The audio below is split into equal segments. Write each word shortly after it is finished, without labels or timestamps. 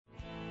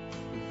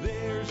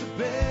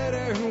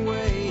better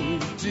way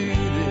to do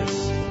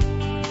this.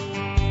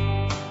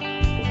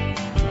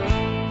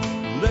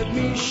 Let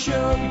me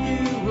show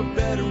you a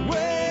better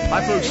way.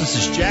 Hi, folks. This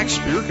is Jack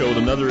Spirko with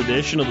another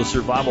edition of the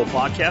Survival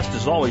Podcast.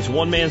 As always,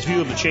 one man's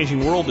view of the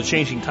changing world, the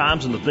changing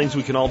times, and the things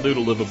we can all do to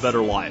live a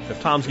better life, if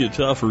times get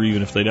tough or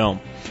even if they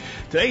don't.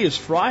 Today is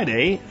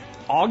Friday,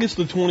 August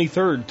the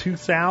 23rd,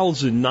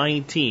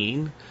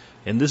 2019,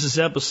 and this is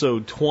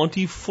episode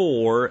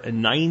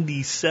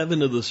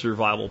 2497 of the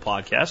Survival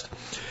Podcast.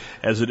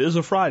 As it is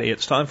a Friday,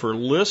 it's time for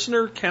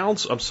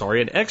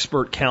an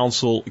expert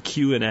council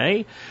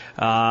Q&A.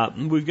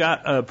 We've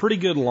got a pretty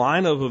good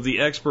lineup of the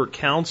expert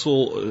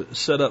council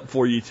set up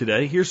for you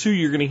today. Here's who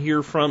you're going to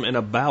hear from and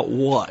about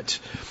what.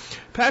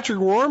 Patrick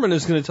Rorman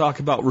is going to talk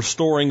about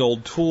restoring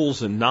old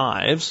tools and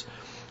knives.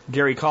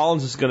 Gary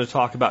Collins is going to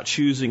talk about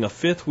choosing a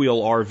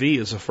fifth-wheel RV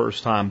as a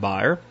first-time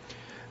buyer.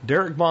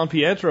 Derek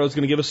Bonpietro is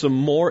going to give us some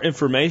more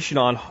information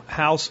on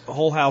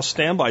whole house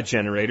standby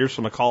generators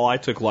from a call I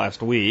took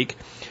last week.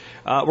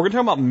 We're going to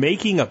talk about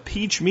making a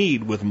peach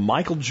mead with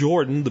Michael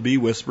Jordan, the Bee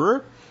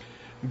Whisperer.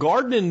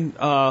 Garden and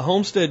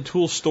homestead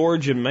tool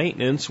storage and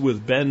maintenance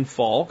with Ben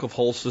Falk of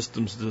Whole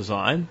Systems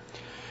Design.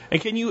 And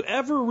can you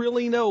ever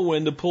really know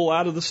when to pull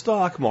out of the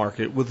stock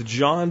market with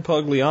John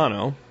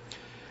Pugliano?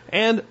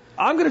 And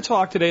I'm going to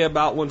talk today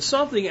about when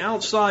something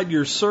outside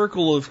your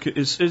circle of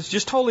is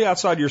just totally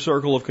outside your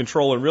circle of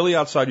control and really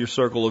outside your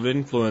circle of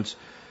influence,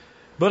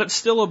 but it's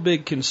still a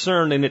big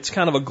concern and it's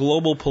kind of a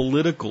global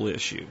political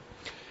issue.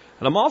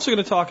 And I'm also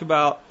going to talk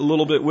about a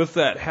little bit with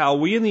that how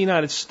we in the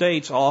United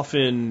States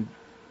often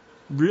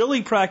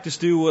really practice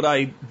do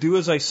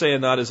as I say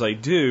and not as I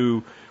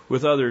do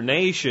with other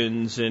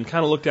nations and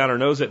kind of look down our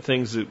nose at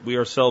things that we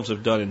ourselves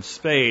have done in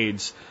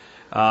spades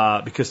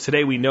because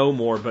today we know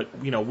more, but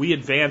we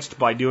advanced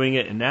by doing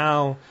it and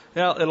now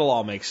it'll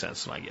all make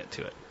sense when I get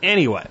to it.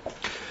 Anyway,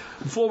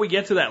 before we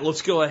get to that,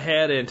 let's go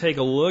ahead and take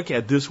a look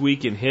at this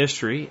week in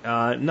history.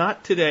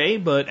 Not today,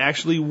 but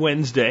actually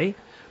Wednesday,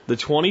 the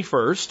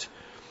 21st.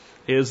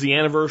 Is the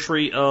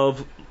anniversary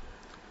of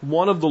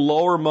one of the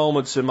lower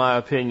moments, in my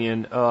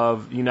opinion,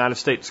 of United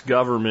States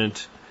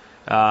government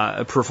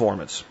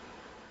performance.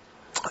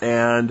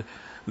 And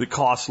that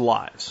costs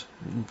lives.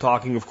 I'm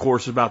talking, of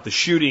course, about the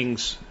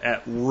shootings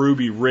at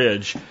Ruby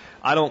Ridge.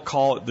 I don't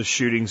call it the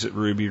shootings at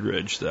Ruby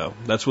Ridge, though.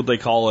 That's what they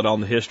call it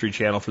on the History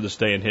Channel for this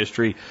day in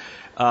history.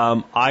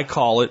 I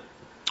call it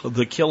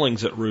the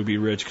killings at Ruby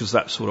Ridge because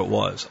that's what it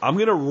was. I'm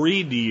going to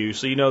read to you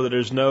so you know that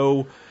there's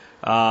no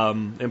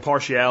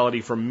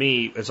impartiality from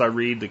me as I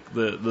read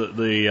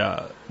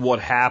the what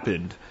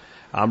happened.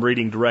 I'm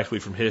reading directly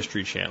from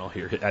History Channel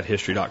here at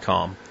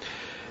history.com.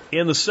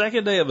 In the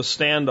second day of a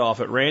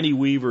standoff at Randy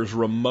Weaver's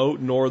remote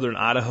northern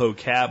Idaho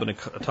cabin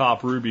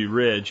atop Ruby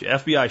Ridge,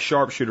 FBI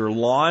sharpshooter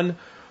Lon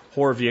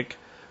Horvick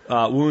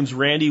wounds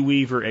Randy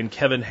Weaver and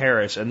Kevin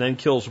Harris and then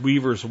kills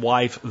Weaver's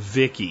wife,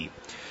 Vicky.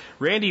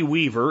 Randy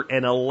Weaver,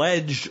 an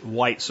alleged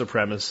white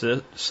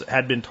supremacist,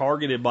 had been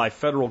targeted by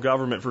federal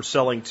government for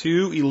selling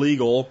 2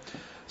 illegal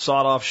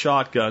sawed-off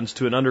shotguns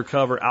to an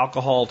undercover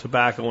alcohol,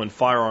 tobacco, and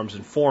firearms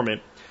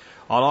informant.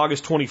 On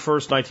August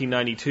 21st,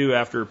 1992,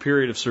 after a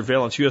period of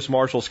surveillance, U.S.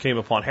 Marshals came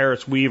upon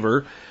Harris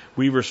Weaver,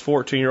 Weaver's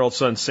 14-year-old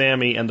son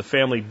Sammy, and the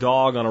family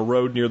dog on a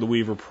road near the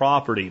Weaver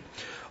property.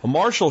 A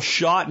marshal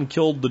shot and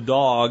killed the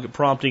dog,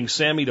 prompting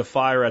Sammy to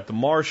fire at the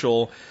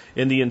marshal.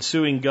 In the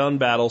ensuing gun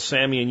battle,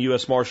 Sammy and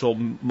U.S. Marshal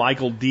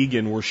Michael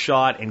Deegan were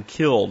shot and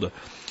killed.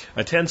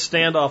 A tense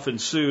standoff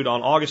ensued.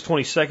 On August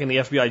 22nd, the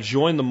FBI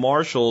joined the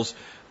marshals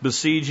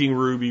besieging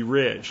Ruby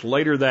Ridge.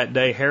 Later that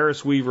day,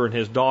 Harris Weaver and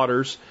his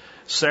daughters,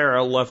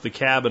 Sarah, left the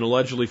cabin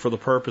allegedly for the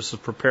purpose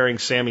of preparing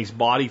Sammy's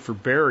body for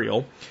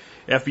burial.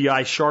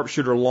 FBI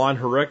sharpshooter Lon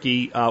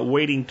Horvick,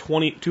 waiting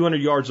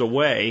 200 yards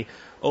away,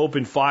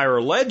 opened fire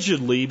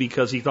allegedly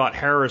because he thought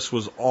Harris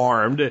was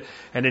armed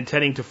and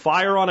intending to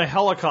fire on a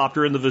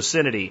helicopter in the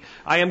vicinity.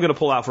 I am going to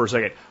pull out for a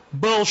second.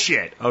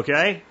 Bullshit,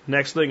 okay?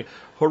 Next thing,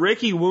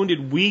 Horvick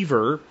wounded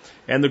Weaver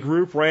and the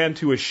group ran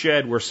to a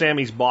shed where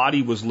Sammy's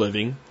body was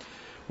living.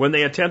 When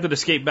they attempted to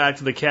escape back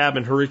to the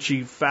cabin,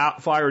 Horvick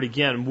fired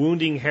again,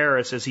 wounding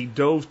Harris as he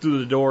dove through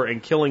the door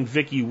and killing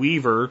Vicky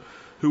Weaver,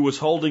 who was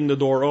holding the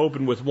door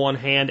open with one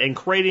hand and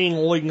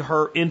cradling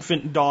her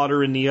infant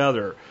daughter in the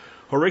other.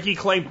 Horvick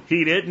claimed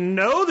he didn't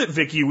know that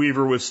Vicky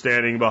Weaver was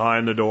standing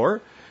behind the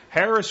door.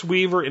 Harris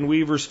Weaver and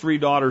Weaver's 3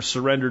 daughters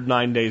surrendered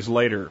 9 days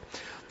later.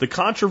 The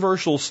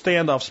controversial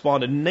standoff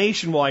spawned a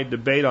nationwide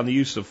debate on the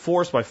use of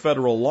force by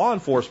federal law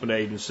enforcement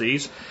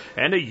agencies,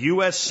 and a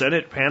U.S.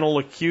 Senate panel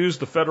accused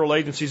the federal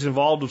agencies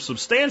involved of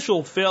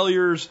substantial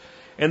failures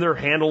in their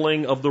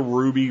handling of the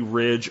Ruby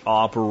Ridge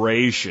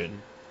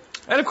operation.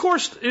 And of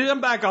course,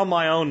 I'm back on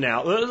my own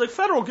now. The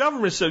federal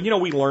government said,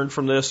 we learned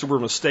from this, there were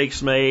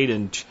mistakes made,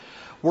 and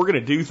we're going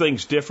to do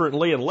things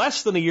differently. And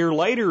less than a year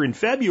later, in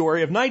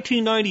February of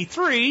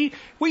 1993,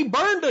 we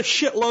burned a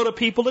shitload of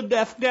people to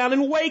death down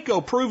in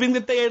Waco, proving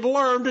that they had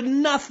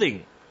learned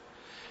nothing.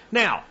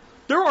 Now,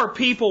 there are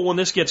people, when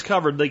this gets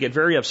covered, they get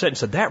very upset and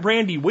said, that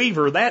Randy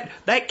Weaver, that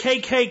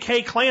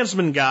KKK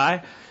Klansman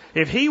guy,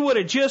 If he would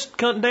have just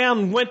come down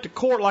and went to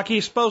court like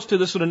he's supposed to,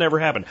 this would have never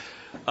happened.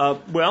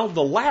 Well,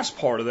 the last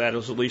part of that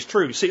is at least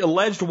true. See,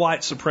 alleged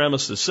white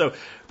supremacists. So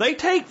they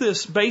take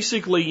this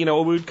basically, you know,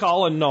 what we would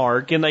call a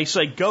narc, and they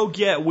say, go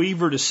get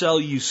Weaver to sell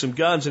you some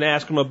guns and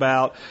ask him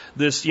about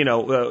this, you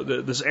know,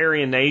 this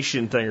Aryan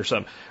Nation thing or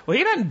something. Well,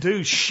 he doesn't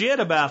do shit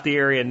about the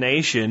Aryan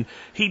Nation.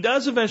 He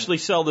does eventually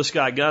sell this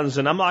guy guns,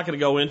 and I'm not going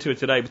to go into it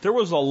today, but there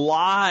was a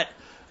lot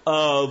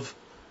of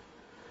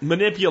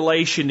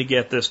manipulation to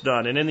get this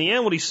done. And in the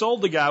end, what he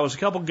sold the guy was a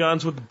couple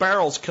guns with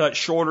barrels cut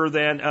shorter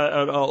than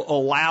a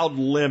allowed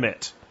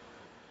limit,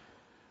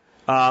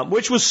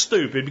 which was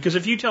stupid, because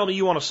if you tell me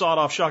you want a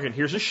sawed-off shotgun,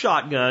 here's a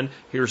shotgun,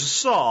 here's a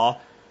saw,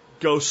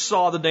 go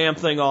saw the damn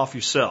thing off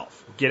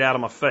yourself. Get out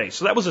of my face.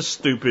 So that was a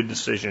stupid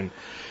decision.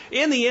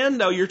 In the end,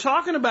 though, you're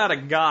talking about a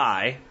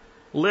guy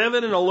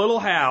living in a little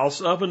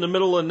house up in the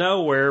middle of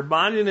nowhere,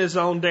 minding his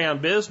own damn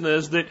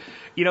business that,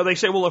 you know, they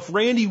say, well, if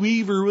Randy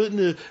Weaver would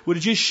have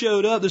just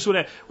showed up, this would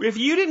have. If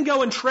you didn't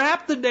go and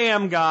trap the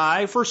damn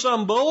guy for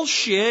some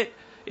bullshit,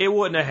 it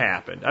wouldn't have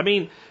happened. I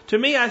mean, to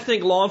me, I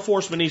think law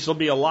enforcement needs to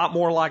be a lot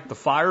more like the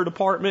fire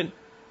department.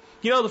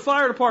 You know, the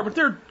fire department,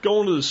 they're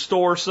going to the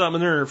store or something,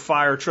 they're in their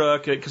fire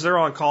truck because they're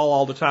on call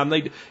all the time.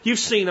 You've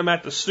seen them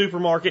at the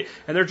supermarket,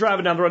 and they're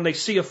driving down the road and they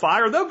see a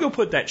fire, they'll go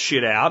put that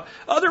shit out.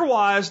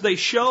 Otherwise, they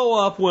show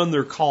up when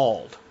they're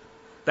called.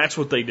 That's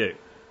what they do.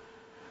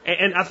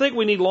 And I think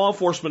we need law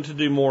enforcement to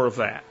do more of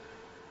that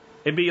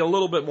and be a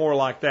little bit more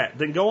like that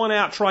than going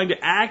out trying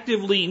to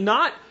actively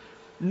not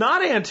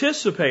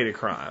anticipate a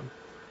crime,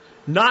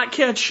 not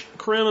catch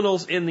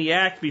criminals in the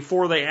act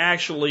before they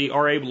actually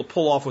are able to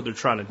pull off what they're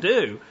trying to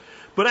do,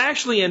 but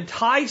actually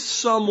entice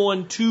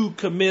someone to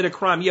commit a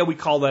crime. Yeah, we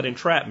call that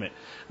entrapment.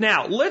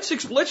 Now, let's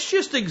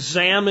just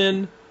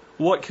examine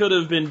what could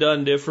have been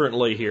done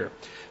differently here.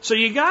 So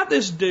you got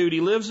this dude, he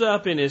lives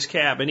up in his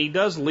cabin. He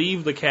does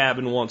leave the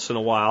cabin once in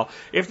a while.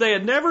 If they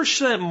had never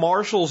sent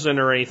marshals in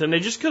or anything, they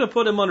just could have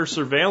put him under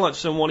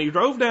surveillance. And when he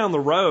drove down the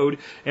road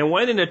and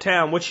went into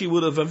town, which he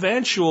would have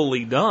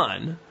eventually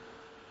done,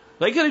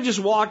 they could have just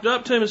walked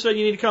up to him and said,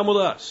 you need to come with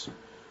us.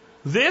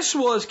 This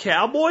was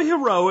cowboy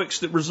heroics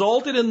that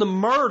resulted in the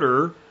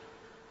murder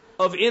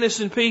of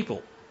innocent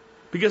people.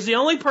 Because the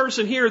only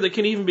person here that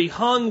can even be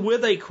hung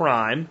with a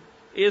crime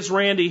is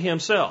Randy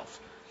himself.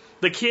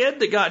 The kid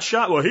that got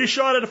shot, well, he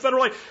shot at a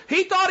federal agent.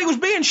 He thought he was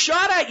being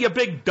shot at, you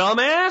big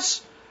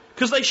dumbass.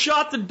 Because they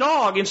shot the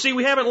dog. And see,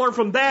 we haven't learned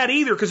from that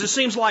either, because it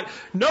seems like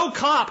no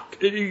cop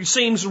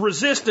seems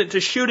resistant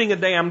to shooting a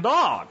damn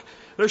dog.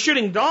 They're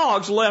shooting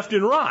dogs left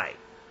and right.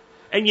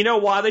 And you know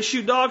why they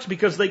shoot dogs?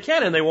 Because they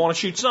can and they want to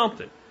shoot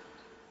something.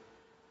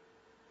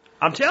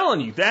 I'm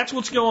telling you, that's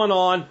what's going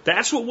on.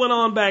 That's what went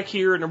on back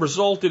here, and it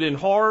resulted in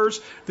horrors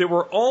that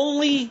were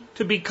only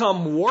to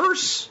become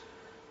worse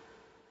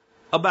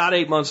about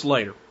 8 months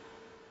later.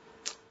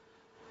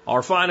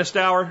 Our finest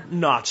hour,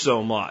 not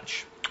so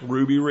much.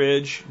 Ruby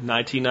Ridge,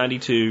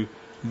 1992,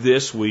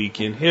 this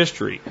week in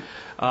history.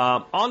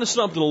 On to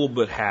something a little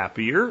bit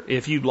happier.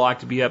 If you'd like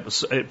to be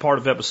part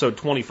of episode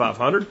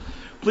 2500,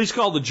 please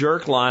call the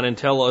jerk line and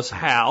tell us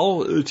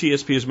how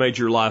TSP has made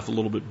your life a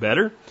little bit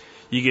better.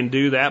 You can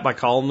do that by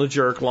calling the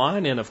jerk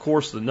line. And, of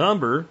course, the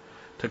number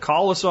to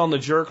call us on the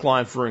jerk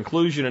line for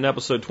inclusion in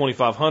episode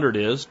 2500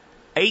 is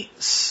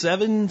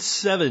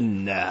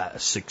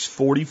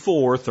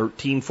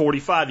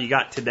 877-644-1345. You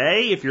got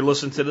today, if you're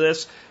listening to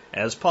this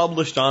as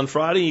published on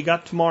Friday. You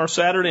got tomorrow,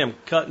 Saturday. I'm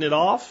cutting it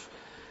off.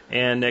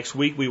 And next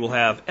week we will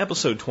have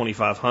episode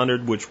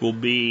 2500, which will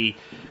be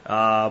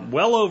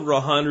well over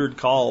 100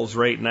 calls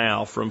right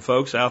now from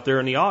folks out there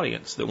in the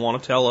audience that want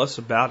to tell us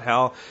about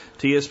how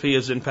TSP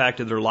has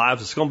impacted their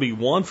lives. It's going to be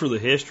one for the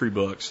history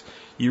books.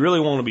 You really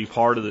want to be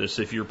part of this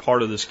if you're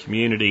part of this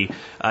community.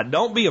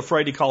 Don't be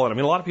afraid to call in. I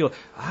mean, a lot of people,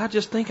 I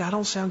just think I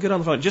don't sound good on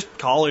the phone. Just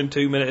call in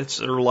 2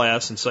 minutes or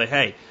less and say,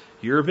 hey,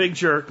 you're a big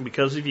jerk, and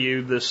because of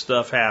you, this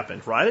stuff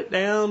happened. Write it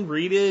down,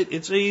 read it.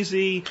 It's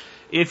easy.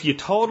 If you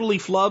totally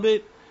flub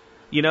it,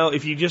 you know,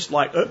 if you just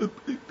like, I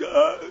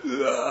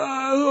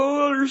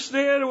don't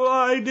understand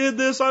why I did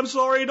this, I'm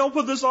sorry, don't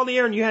put this on the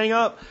air, and you hang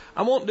up,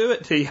 I won't do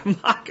it to you. I'm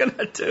not going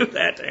to do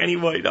that to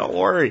anybody, don't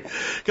worry.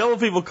 A couple of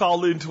people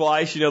called in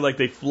twice, you know, like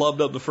they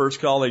flubbed up the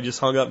first call, they just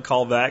hung up and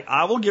called back.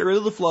 I will get rid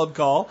of the flub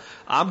call.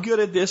 I'm good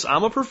at this.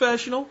 I'm a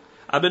professional.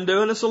 I've been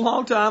doing this a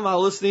long time.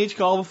 I'll listen to each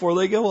call before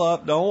they go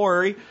up. Don't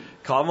worry.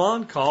 Come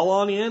on, call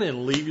on in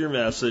and leave your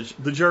message.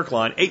 The jerk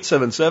line,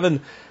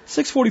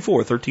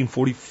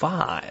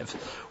 877-644-1345.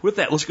 With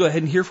that, let's go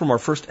ahead and hear from our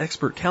first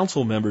expert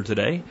council member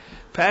today,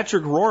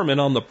 Patrick Rohrman,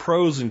 on the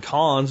pros and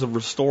cons of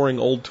restoring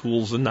old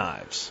tools and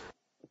knives.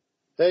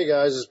 Hey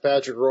guys, it's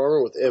Patrick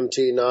Rohrman with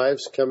MT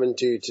Knives coming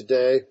to you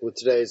today with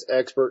today's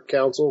expert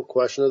council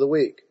question of the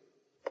week.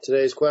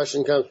 Today's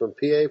question comes from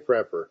PA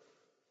Prepper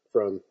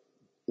from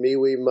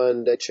MeWe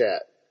Monday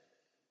Chat.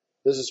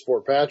 This is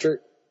for Patrick.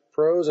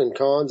 Pros and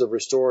cons of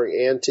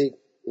restoring antique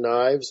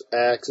knives,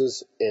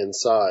 axes, and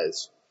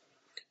scythes.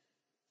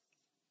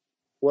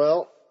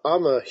 Well,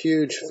 I'm a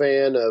huge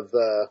fan of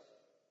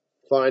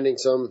finding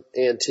some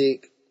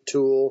antique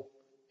tool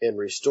and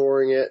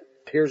restoring it.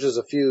 Here's just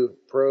a few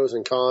pros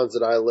and cons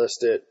that I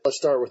listed. Let's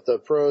start with the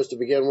pros to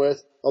begin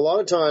with. A lot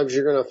of times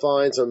you're going to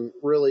find some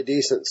really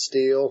decent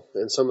steel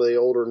in some of the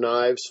older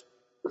knives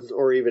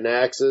or even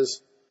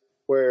axes,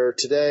 where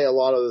today a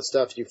lot of the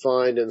stuff you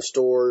find in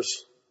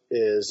stores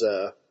is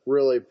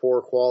really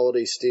poor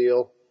quality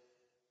steel.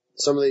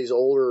 Some of these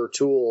older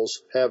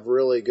tools have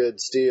really good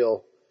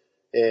steel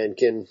and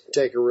can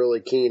take a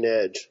really keen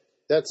edge.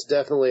 That's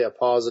definitely a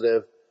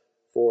positive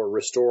for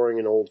restoring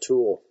an old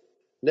tool.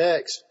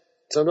 Next,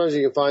 sometimes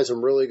you can find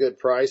some really good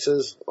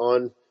prices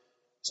on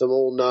some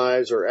old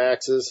knives or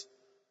axes.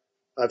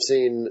 I've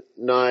seen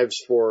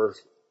knives for,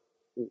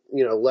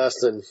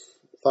 less than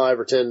 $5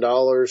 or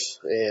 $10,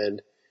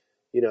 and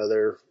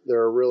they're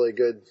a really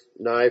good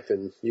knife,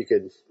 and you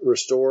could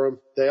restore them.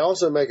 They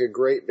also make a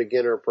great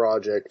beginner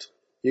project.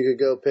 You could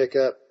go pick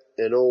up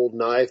an old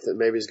knife that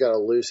maybe has got a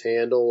loose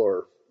handle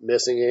or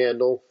missing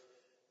handle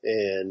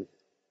and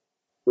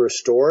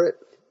restore it,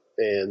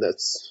 and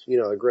that's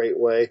a great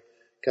way.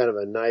 Kind of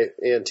a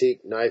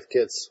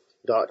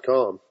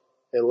antiqueknifekits.com.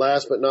 And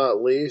last but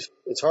not least,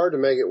 it's hard to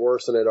make it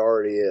worse than it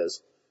already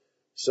is.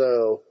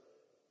 So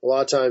a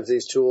lot of times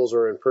these tools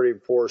are in pretty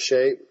poor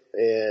shape,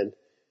 and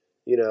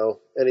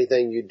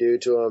anything you do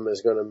to them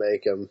is going to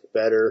make them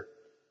better,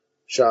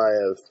 shy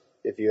of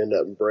if you end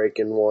up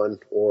breaking one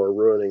or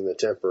ruining the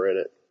temper in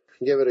it.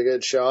 Give it a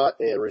good shot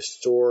and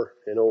restore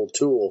an old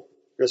tool.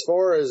 As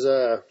far as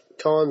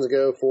cons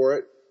go for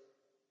it,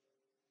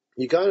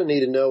 you kind of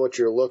need to know what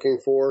you're looking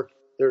for.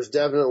 There's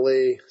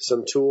definitely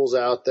some tools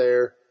out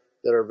there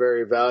that are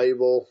very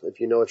valuable if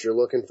you know what you're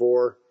looking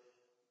for.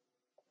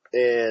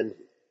 And,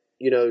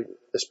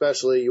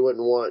 especially you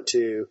wouldn't want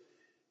to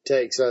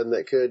take something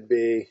that could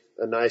be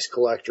a nice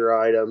collector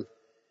item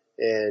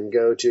and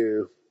go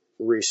to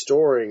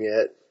restoring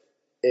it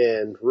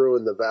and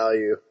ruin the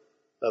value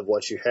of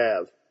what you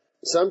have.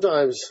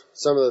 Sometimes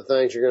some of the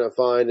things you're going to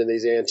find in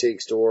these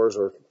antique stores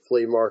or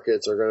flea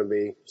markets are going to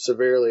be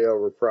severely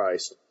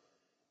overpriced.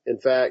 In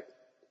fact,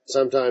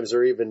 sometimes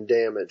they're even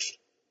damaged.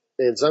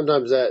 And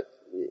sometimes that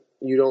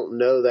you don't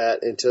know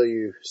that until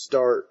you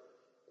start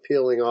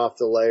peeling off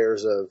the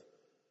layers of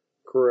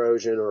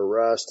corrosion or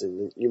rust,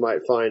 and you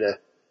might find a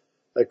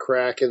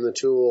crack in the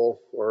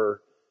tool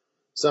or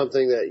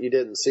something that you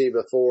didn't see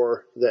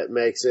before that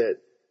makes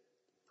it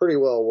pretty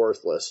well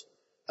worthless.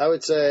 I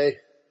would say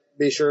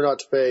be sure not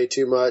to pay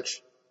too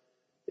much,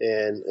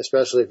 and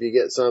especially if you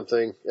get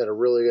something at a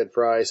really good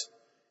price,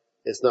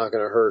 it's not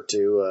going to hurt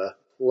to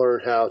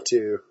learn how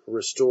to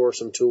restore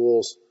some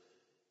tools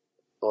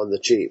on the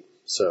cheap.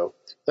 So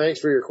thanks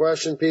for your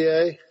question,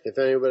 PA. If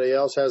anybody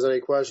else has any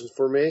questions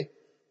for me,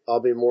 I'll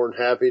be more than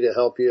happy to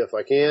help you if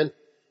I can.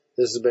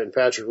 This has been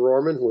Patrick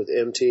Rohrman with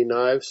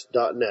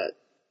mtknives.net.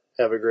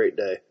 Have a great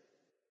day.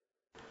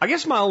 I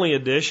guess my only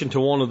addition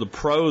to one of the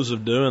pros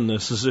of doing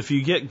this is if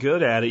you get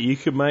good at it, you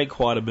could make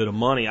quite a bit of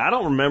money. I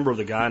don't remember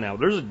the guy now.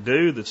 There's a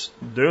dude that's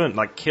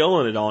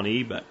killing it on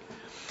eBay.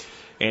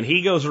 And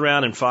he goes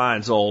around and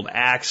finds old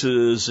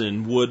axes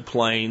and wood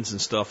planes and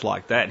stuff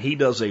like that. He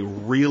does a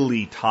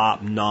really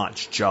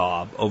top-notch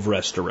job of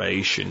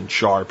restoration,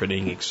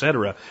 sharpening,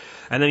 etc.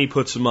 And then he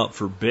puts them up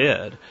for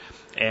bid.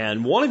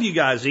 And one of you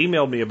guys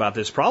emailed me about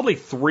this probably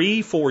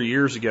 3-4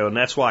 years ago, and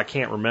that's why I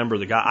can't remember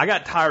the guy. I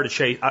got tired of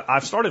I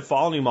started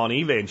following him on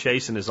eBay and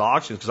chasing his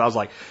auctions because I was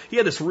like, he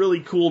had this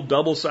really cool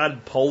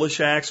double-sided Polish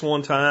axe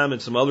one time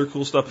and some other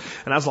cool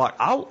stuff. And I was like,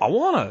 I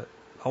want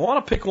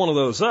to pick one of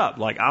those up.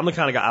 Like, I'm the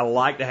kind of guy, I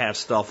like to have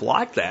stuff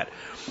like that,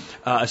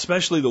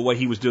 especially the way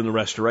he was doing the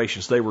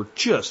restorations. They were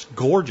just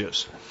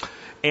gorgeous.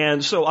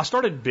 And so I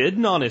started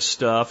bidding on his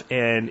stuff,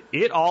 and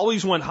it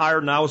always went higher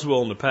than I was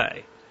willing to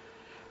pay.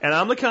 And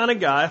I'm the kind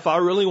of guy, if I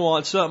really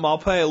want something, I'll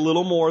pay a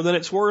little more than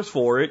it's worth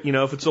for it,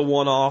 if it's a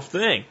one-off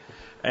thing.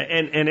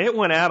 And it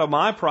went out of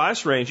my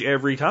price range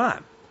every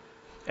time.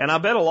 And I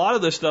bet a lot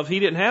of this stuff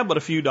he didn't have but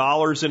a few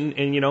dollars and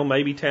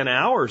maybe 10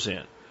 hours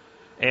in.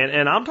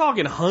 And I'm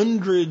talking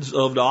hundreds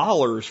of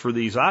dollars for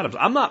these items.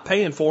 I'm not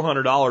paying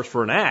 $400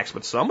 for an axe,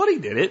 but somebody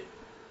did it.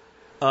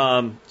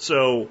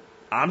 So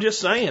I'm just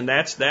saying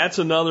that's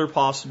another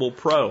possible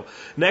pro.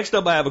 Next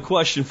up, I have a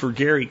question for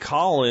Gary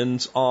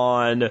Collins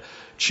on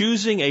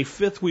choosing a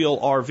fifth wheel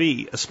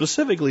RV,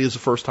 specifically as a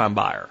first-time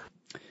buyer.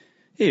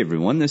 Hey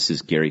everyone, this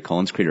is Gary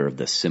Collins, creator of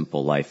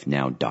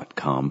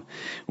thesimplelifenow.com,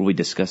 where we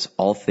discuss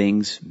all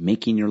things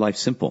making your life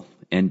simple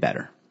and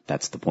better.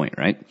 That's the point,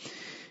 right?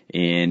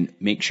 And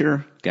make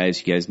sure, guys,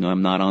 you guys know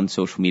I'm not on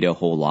social media a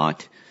whole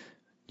lot.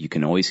 You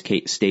can always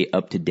stay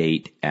up to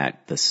date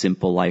at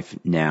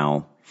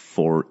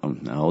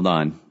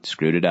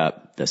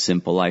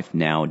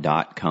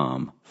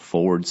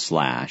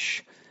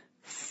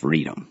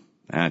thesimplelifenow.com/freedom.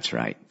 That's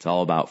right. It's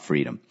all about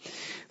freedom.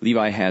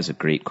 Levi has a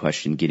great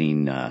question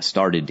getting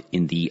started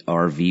in the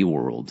RV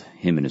world.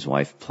 Him and his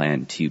wife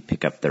plan to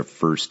pick up their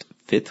first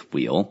fifth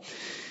wheel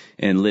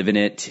and live in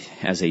it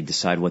as they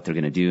decide what they're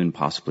going to do and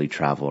possibly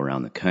travel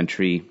around the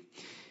country.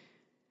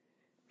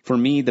 For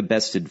me, the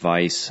best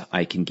advice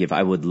I can give,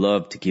 I would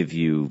love to give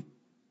you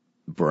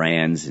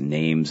brands and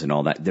names and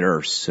all that. There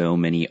are so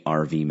many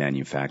RV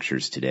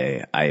manufacturers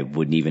today. I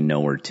wouldn't even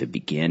know where to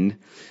begin.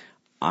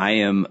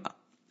 I'm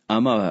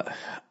a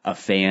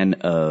fan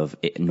of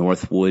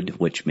Northwood,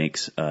 which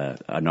makes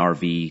an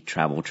RV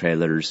travel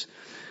trailers,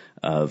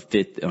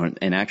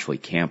 and actually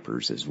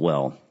campers as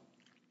well.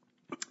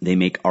 They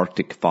make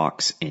Arctic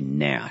Fox and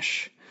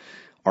Nash.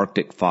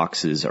 Arctic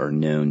Foxes are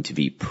known to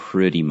be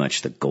pretty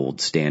much the gold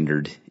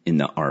standard in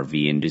the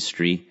RV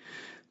industry,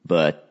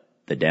 but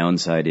the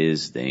downside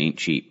is they ain't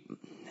cheap.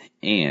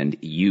 And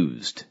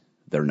used,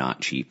 they're not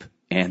cheap.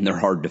 And they're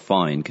hard to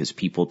find because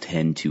people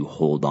tend to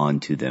hold on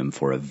to them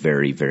for a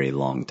very, very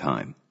long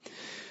time.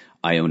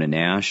 I own a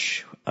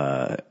Nash,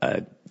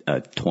 a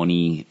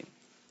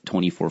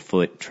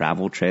 24-foot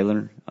travel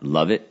trailer. I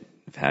love it.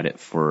 I've had it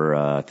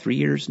for 3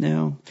 years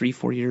now,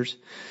 4 years.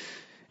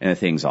 And the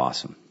thing's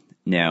awesome.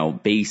 Now,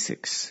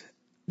 basics.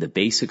 The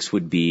basics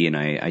would be, and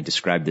I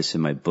describe this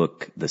in my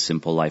book, The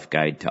Simple Life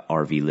Guide to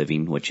RV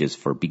Living, which is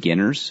for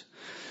beginners.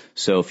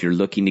 So if you're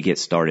looking to get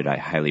started, I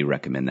highly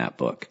recommend that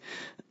book.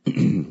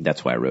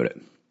 That's why I wrote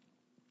it.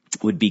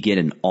 Would be get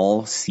an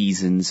all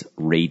seasons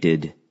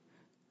rated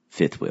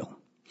fifth wheel.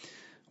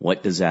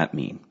 What does that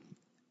mean?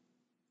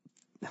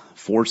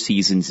 4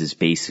 seasons is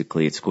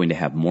basically, it's going to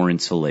have more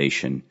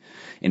insulation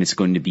and it's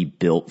going to be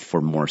built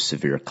for more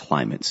severe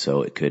climates.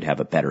 So it could have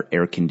a better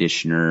air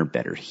conditioner,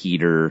 better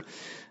heater,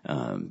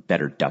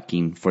 better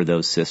ducting for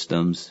those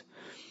systems.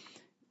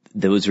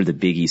 Those are the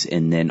biggies.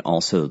 And then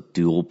also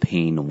dual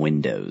pane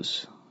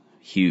windows.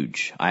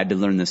 Huge. I had to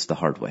learn this the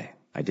hard way.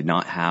 I did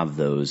not have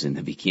those in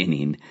the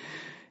beginning.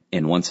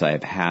 And once I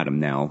have had them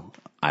now,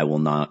 I will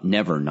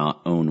never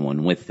not own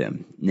one with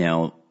them.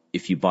 Now,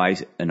 if you buy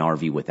an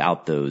RV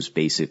without those,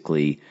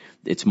 basically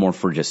it's more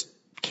for just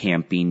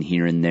camping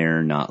here and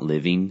there, not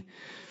living.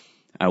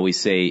 I always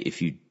say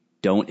if you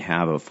don't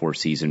have a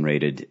 4-season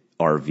rated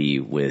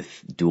RV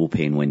with dual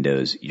pane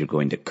windows, you're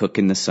going to cook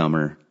in the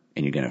summer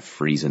and you're going to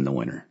freeze in the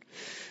winter.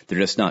 They're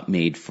just not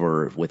made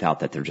for,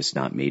 without that, they're just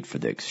not made for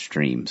the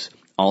extremes.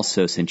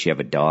 Also, since you have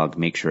a dog,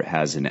 make sure it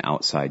has an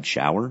outside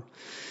shower.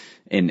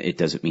 And it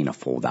doesn't mean a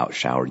fold-out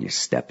shower and you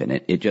step in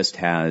it. It just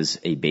has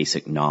a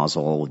basic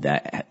nozzle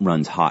that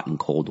runs hot and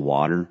cold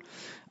water.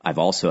 I've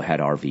also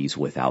had RVs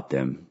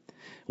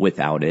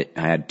without it.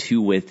 I had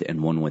 2 with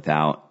and 1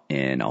 without,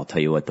 and I'll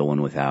tell you what, the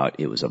one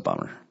without, it was a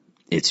bummer.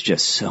 It's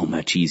just so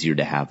much easier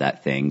to have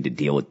that thing to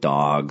deal with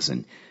dogs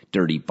and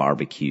dirty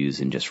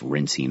barbecues and just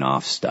rinsing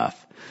off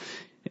stuff.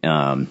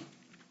 As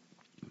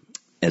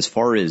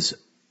far as,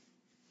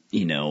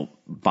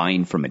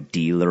 buying from a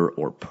dealer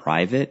or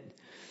private,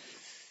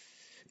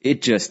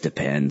 it just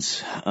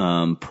depends.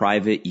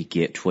 Private, you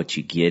get what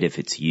you get if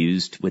it's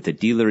used. With a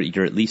dealer,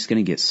 you're at least going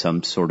to get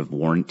some sort of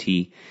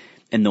warranty,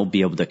 and they'll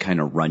be able to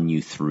kind of run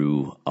you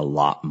through a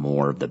lot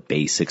more of the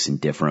basics and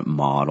different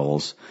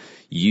models.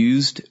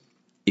 Used,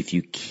 if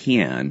you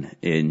can,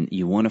 and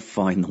you want to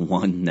find the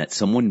one that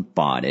someone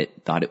bought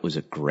it, thought it was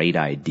a great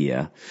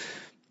idea,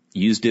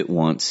 used it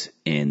once,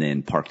 and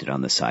then parked it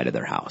on the side of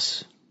their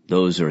house.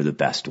 Those are the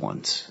best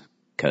ones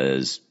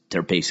because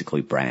they're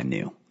basically brand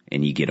new,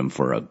 and you get them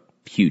for a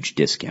huge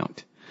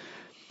discount.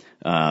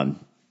 And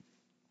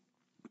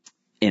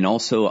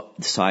also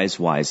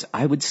size-wise,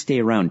 I would stay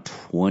around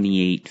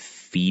 28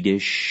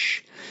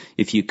 feet-ish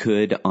if you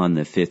could on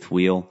the fifth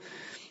wheel.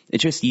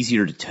 It's just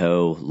easier to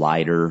tow,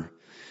 lighter.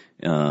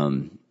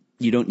 You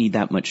don't need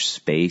that much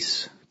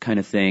space kind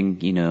of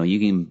thing. You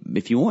can,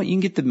 if you want, you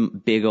can get the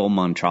big old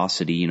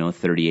monstrosity,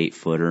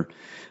 38-footer.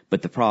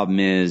 But the problem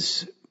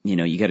is,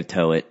 you got to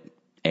tow it,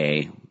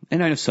 and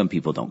I know some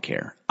people don't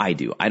care. I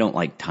do. I don't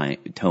like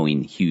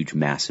towing huge,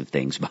 massive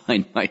things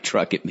behind my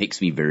truck. It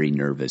makes me very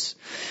nervous.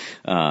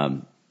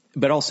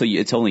 But also,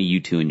 it's only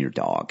you two and your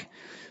dog.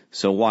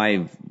 So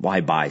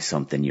why buy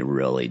something you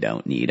really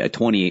don't need? A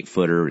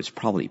 28-footer is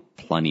probably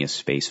plenty of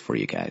space for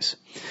you guys.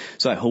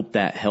 So I hope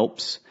that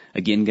helps.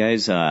 Again,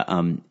 guys,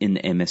 I'm in the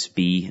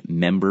MSB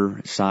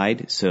member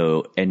side.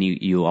 So, and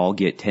you all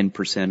get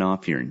 10%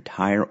 off your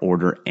entire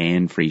order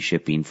and free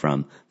shipping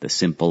from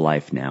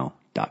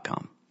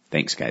thesimplelifenow.com.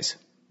 Thanks, guys.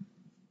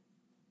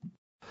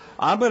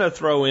 I'm going to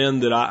throw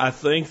in that I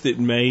think that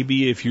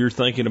maybe if you're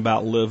thinking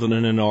about living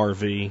in an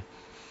RV,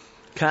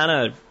 kind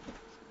of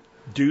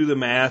do the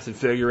math and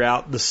figure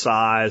out the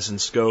size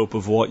and scope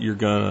of what you're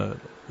going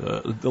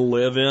to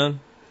live in.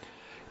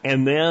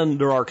 And then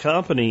there are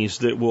companies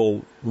that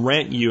will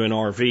rent you an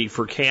RV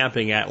for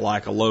camping at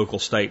like a local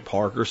state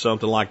park or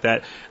something like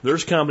that.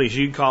 There's companies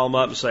you can call them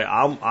up and say,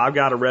 I've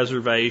got a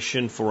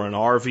reservation for an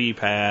RV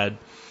pad,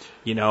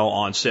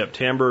 on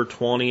September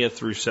 20th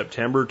through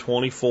September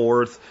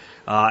 24th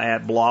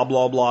at blah,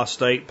 blah, blah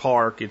state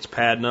park. It's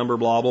pad number,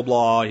 blah, blah,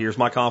 blah. Here's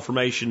my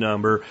confirmation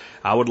number.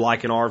 I would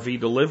like an RV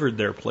delivered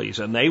there, please.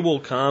 And they will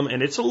come,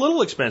 and it's a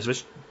little expensive.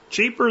 It's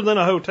cheaper than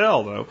a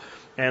hotel, though.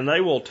 And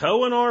they will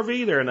tow an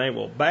RV there, and they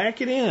will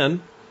back it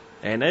in,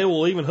 and they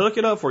will even hook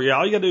it up for you.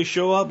 All you got to do is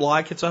show up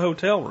like it's a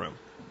hotel room.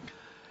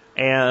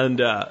 And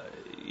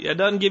it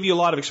doesn't give you a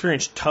lot of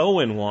experience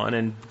towing one.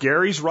 And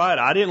Gary's right.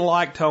 I didn't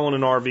like towing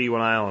an RV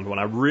when I owned one.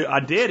 I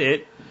did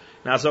it,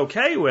 Now, I was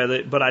okay with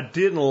it, but I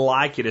didn't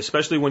like it,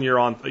 especially when you're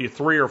on a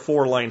 3 or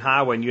 4 lane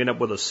highway and you end up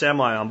with a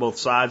semi on both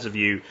sides of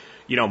you,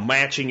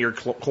 matching your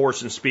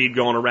course and speed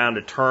going around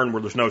a turn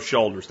where there's no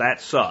shoulders.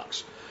 That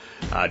sucks.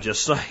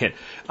 Just saying.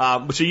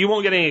 So you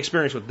won't get any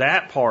experience with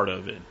that part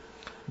of it,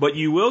 but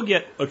you will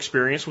get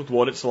experience with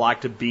what it's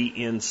like to be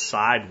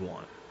inside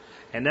one.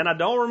 And then I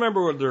don't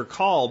remember what they're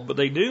called, but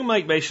they do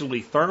make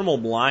basically thermal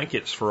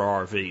blankets for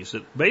RVs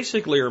that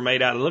basically are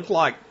made out, it look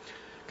like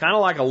kind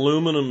of like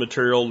aluminum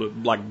material,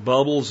 like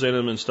bubbles in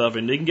them and stuff,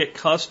 and you can get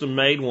custom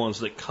made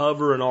ones that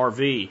cover an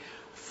RV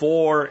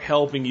for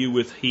helping you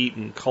with heat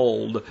and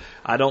cold.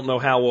 I don't know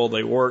how well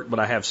they work,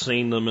 but I have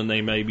seen them, and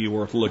they may be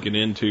worth looking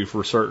into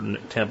for certain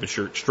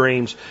temperature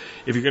extremes.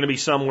 If you're going to be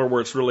somewhere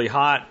where it's really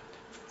hot,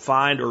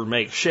 find or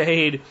make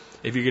shade.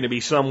 If you're going to be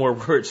somewhere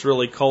where it's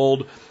really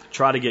cold,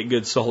 try to get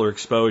good solar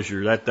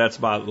exposure. That's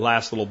my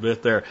last little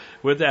bit there.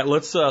 With that,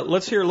 let's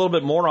hear a little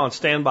bit more on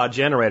standby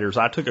generators.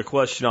 I took a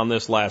question on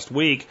this last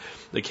week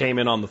that came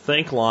in on the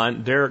Think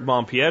line. Derek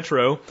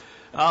Bonpietro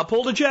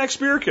pulled a Jack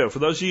Spirko. For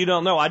those of you who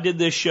don't know, I did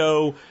this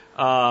show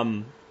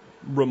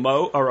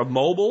remote or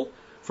mobile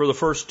for the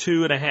first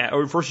year and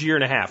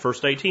a half,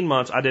 first 18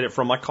 months. I did it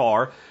from my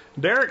car.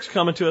 Derek's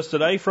coming to us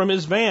today from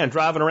his van,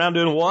 driving around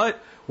doing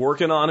what?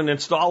 Working on and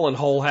installing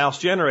whole house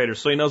generators.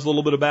 So he knows a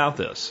little bit about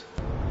this.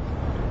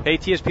 Hey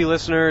TSP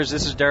listeners,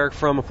 this is Derek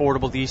from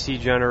Affordable DC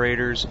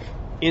Generators.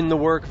 In the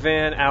work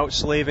van, out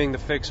slaving to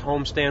fix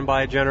home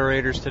standby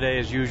generators today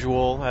as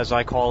usual, as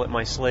I call it,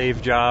 my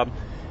slave job.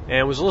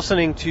 And was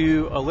listening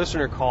to a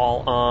listener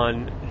call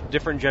on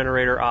different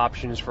generator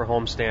options for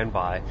home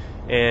standby.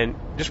 And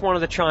just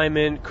wanted to chime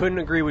in, couldn't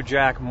agree with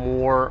Jack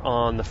more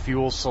on the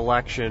fuel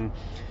selection,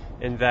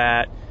 in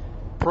that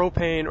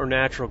propane or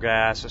natural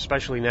gas,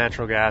 especially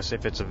natural gas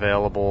if it's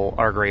available,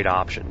 are great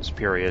options,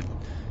 period.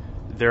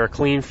 They're a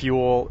clean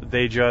fuel,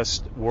 they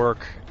just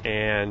work,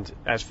 and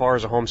as far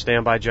as a home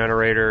standby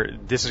generator,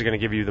 this is going to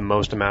give you the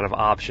most amount of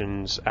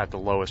options at the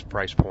lowest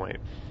price point.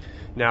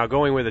 Now,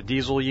 going with a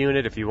diesel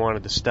unit, if you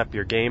wanted to step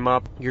your game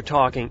up, you're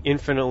talking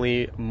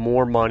infinitely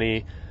more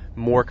money,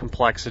 more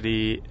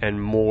complexity,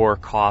 and more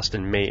cost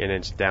and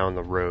maintenance down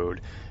the road.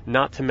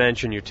 Not to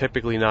mention, you're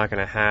typically not going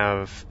to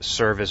have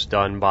service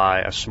done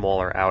by a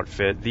smaller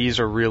outfit. These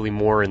are really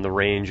more in the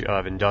range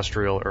of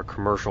industrial or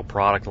commercial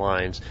product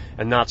lines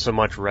and not so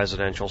much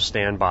residential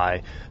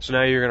standby. So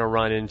now you're going to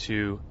run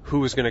into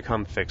who is going to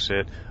come fix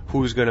it,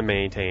 who's going to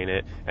maintain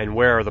it, and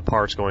where are the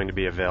parts going to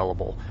be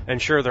available. And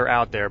sure, they're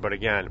out there, but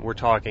again, we're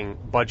talking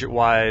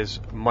budget-wise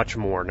much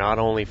more, not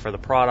only for the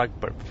product,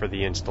 but for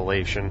the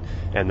installation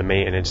and the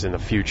maintenance in the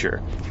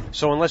future.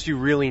 So unless you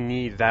really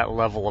need that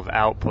level of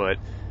output,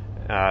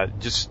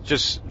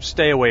 just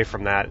stay away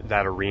from that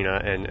arena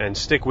and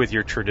stick with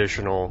your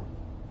traditional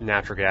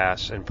natural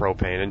gas and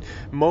propane. And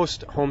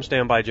most home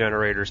standby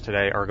generators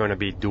today are going to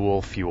be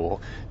dual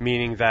fuel,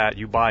 meaning that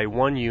you buy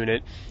one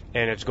unit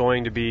and it's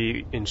going to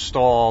be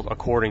installed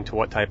according to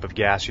what type of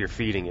gas you're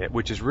feeding it,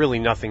 which is really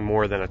nothing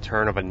more than a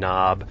turn of a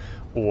knob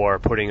or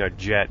putting a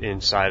jet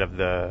inside of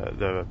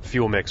the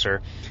fuel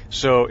mixer.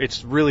 So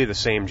it's really the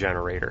same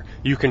generator.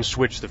 You can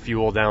switch the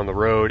fuel down the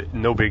road,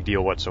 no big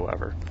deal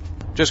whatsoever.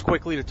 Just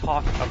quickly to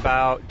talk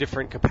about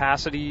different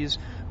capacities.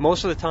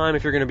 Most of the time,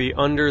 if you're going to be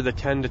under the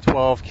 10 to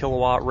 12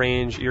 kilowatt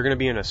range, you're going to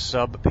be in a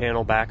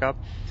sub-panel backup,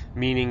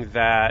 meaning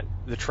that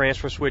the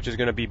transfer switch is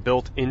going to be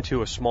built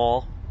into a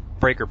small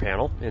breaker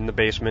panel in the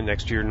basement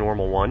next to your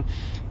normal one,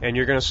 and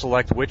you're going to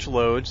select which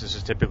loads. This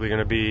is typically going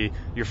to be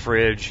your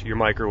fridge, your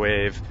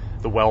microwave,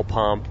 the well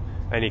pump,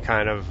 any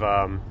kind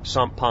of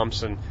sump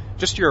pumps, and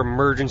just your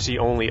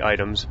emergency-only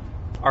items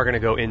are going to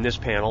go in this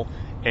panel,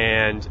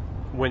 and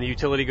when the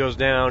utility goes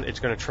down, it's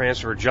going to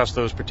transfer just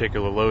those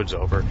particular loads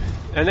over.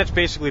 And that's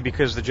basically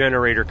because the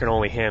generator can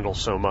only handle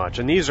so much.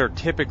 And these are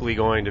typically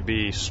going to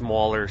be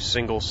smaller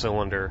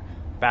single-cylinder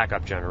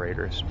backup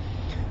generators.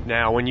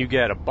 Now, when you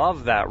get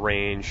above that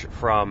range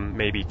from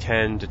maybe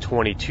 10 to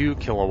 22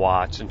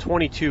 kilowatts, and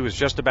 22 is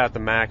just about the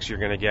max you're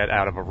going to get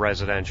out of a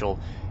residential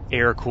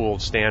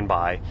air-cooled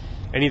standby,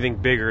 anything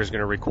bigger is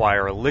going to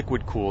require a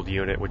liquid-cooled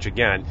unit, which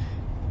again,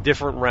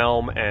 different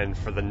realm, and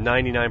for the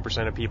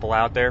 99% of people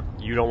out there,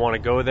 you don't want to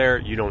go there,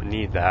 you don't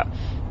need that.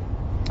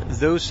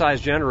 Those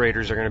size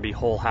generators are going to be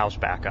whole house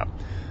backup.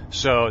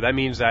 So that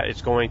means that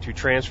it's going to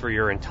transfer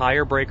your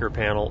entire breaker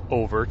panel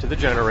over to the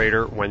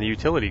generator when the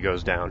utility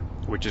goes down,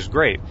 which is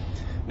great.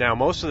 Now,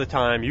 most of the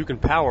time, you can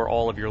power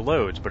all of your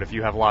loads, but if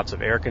you have lots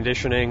of air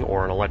conditioning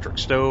or an electric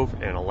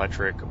stove, an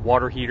electric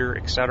water heater,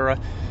 etc.,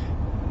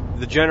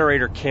 the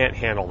generator can't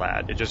handle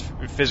that. It just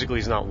physically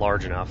is not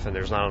large enough, and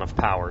there's not enough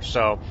power.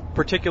 So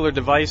particular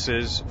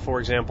devices, for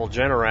example,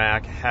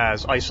 Generac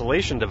has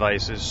isolation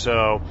devices,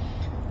 so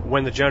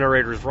when the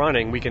generator is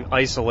running, we can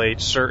isolate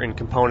certain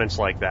components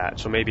like that.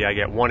 So maybe I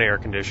get one air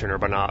conditioner,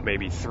 but not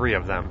maybe three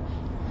of them.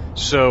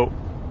 So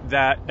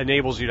that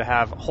enables you to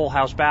have whole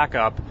house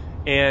backup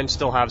and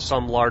still have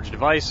some large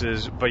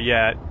devices, but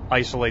yet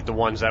isolate the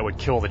ones that would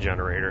kill the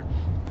generator.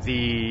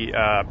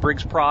 The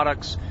Briggs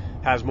products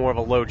has more of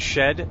a load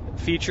shed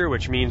feature,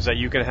 which means that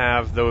you can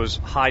have those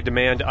high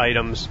demand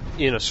items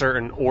in a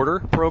certain order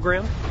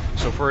program.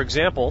 So for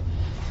example,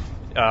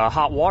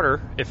 hot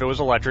water, if it was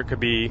electric, could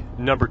be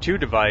number 2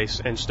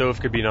 device and stove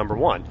could be number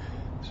 1.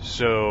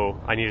 So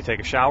I need to take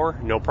a shower,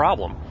 no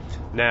problem.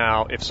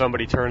 Now, if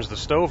somebody turns the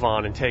stove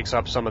on and takes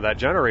up some of that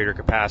generator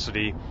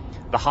capacity,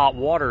 the hot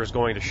water is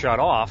going to shut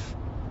off,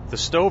 the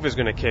stove is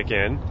going to kick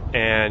in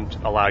and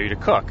allow you to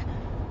cook.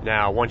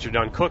 Now, once you're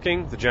done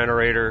cooking, the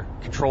generator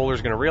controller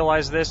is going to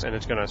realize this, and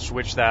it's going to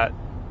switch that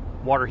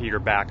water heater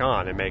back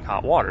on and make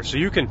hot water. So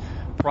you can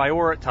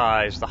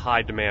prioritize the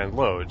high demand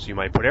loads. You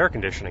might put air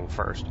conditioning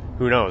first.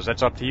 Who knows?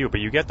 That's up to you, but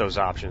you get those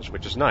options,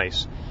 which is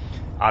nice.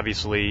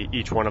 Obviously,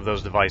 each one of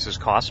those devices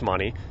costs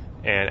money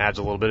and adds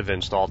a little bit of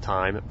install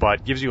time,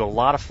 but gives you a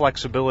lot of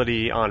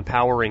flexibility on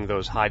powering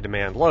those high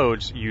demand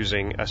loads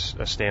using a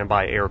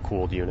standby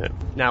air-cooled unit.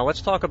 Now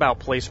let's talk about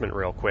placement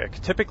real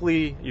quick.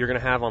 Typically, you're going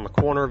to have on the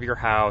corner of your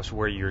house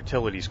where your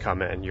utilities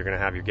come in. You're going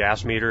to have your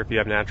gas meter if you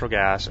have natural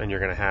gas, and you're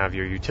going to have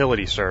your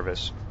utility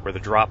service where the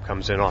drop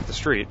comes in off the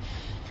street.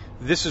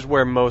 This is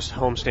where most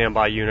home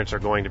standby units are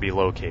going to be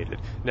located.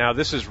 Now,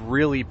 this is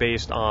really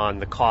based on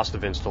the cost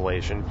of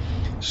installation.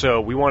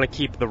 So we want to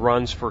keep the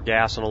runs for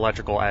gas and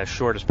electrical as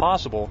short as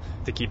possible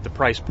to keep the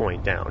price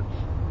point down.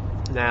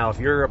 Now, if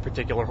you're a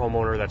particular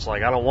homeowner that's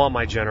like, I don't want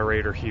my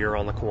generator here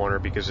on the corner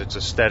because it's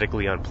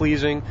aesthetically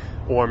unpleasing,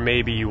 or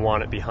maybe you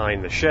want it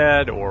behind the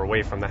shed or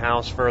away from the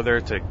house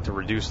further to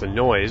reduce the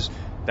noise,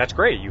 that's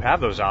great. You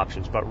have those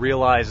options, but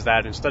realize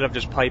that instead of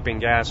just piping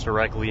gas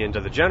directly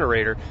into the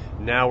generator,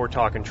 now we're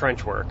talking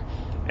trench work,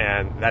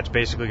 and that's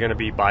basically going to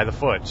be by the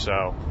foot.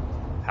 So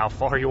how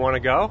far you want to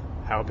go?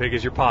 How big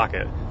is your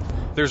pocket?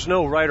 There's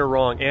no right or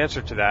wrong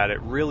answer to that.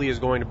 It really is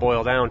going to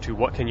boil down to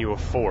what can you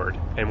afford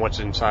and what's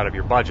inside of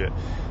your budget.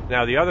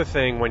 Now, the other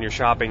thing when you're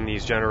shopping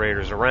these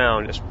generators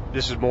around,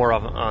 this is more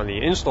of on the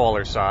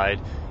installer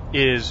side,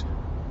 is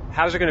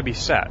how's it going to be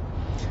set?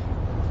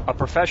 A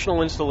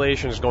professional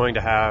installation is going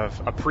to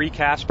have a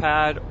precast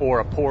pad or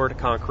a poured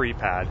concrete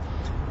pad.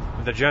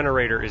 The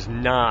generator is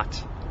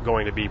not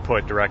going to be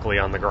put directly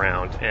on the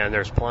ground, and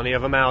there's plenty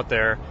of them out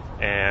there,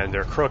 and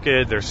they're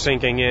crooked, they're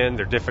sinking in,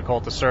 they're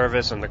difficult to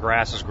service, and the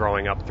grass is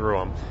growing up through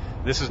them.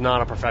 This is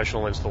not a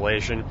professional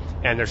installation,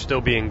 and they're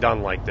still being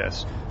done like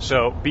this.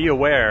 So be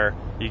aware,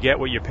 you get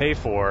what you pay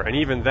for, and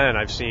even then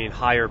I've seen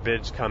higher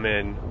bids come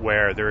in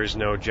where there is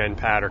no gen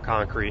pad or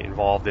concrete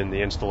involved in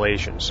the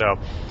installation. So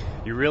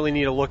you really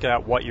need to look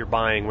at what you're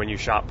buying when you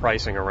shop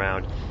pricing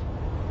around.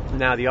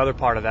 Now, the other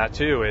part of that,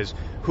 too, is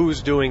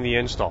who's doing the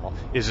install.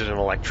 Is it an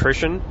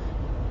electrician?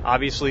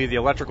 Obviously, the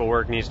electrical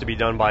work needs to be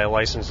done by a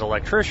licensed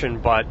electrician,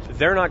 but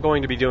they're not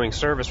going to be doing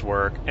service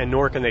work, and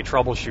nor can they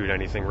troubleshoot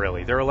anything,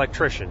 really. They're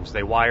electricians.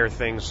 They wire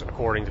things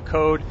according to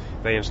code.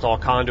 They install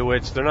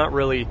conduits. They're not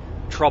really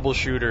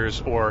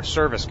troubleshooters or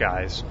service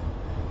guys.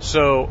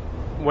 So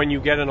when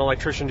you get an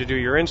electrician to do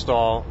your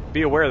install,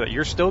 be aware that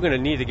you're still going to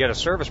need to get a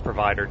service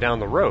provider down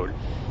the road.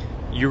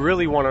 You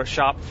really want to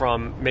shop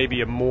from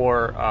maybe a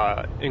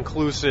more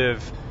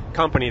inclusive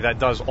company that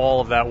does all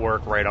of that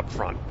work right up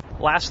front.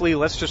 Lastly,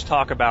 let's just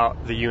talk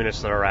about the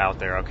units that are out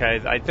there,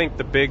 okay? I think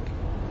the big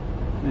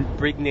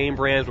name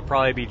brands would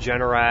probably be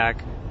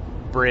Generac,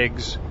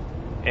 Briggs,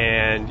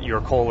 and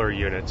your Kohler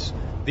units.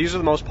 These are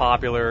the most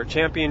popular.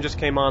 Champion just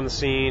came on the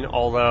scene,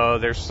 although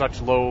there's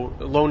such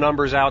low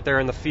numbers out there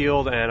in the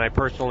field, and I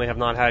personally have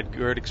not had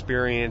good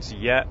experience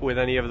yet with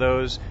any of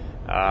those.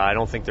 I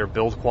don't think their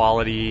build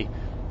quality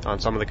on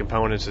some of the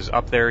components is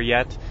up there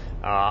yet.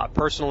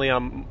 Personally,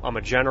 I'm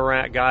a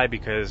Generac guy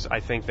because I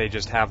think they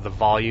just have the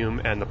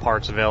volume and the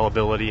parts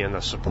availability and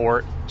the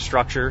support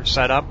structure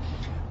set up.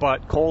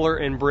 But Kohler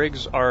and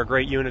Briggs are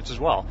great units as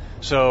well.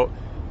 So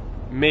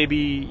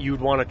maybe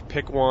you'd want to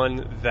pick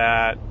one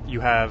that you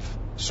have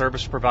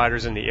service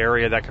providers in the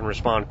area that can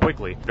respond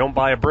quickly. Don't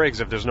buy a Briggs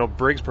if there's no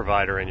Briggs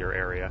provider in your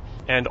area.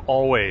 And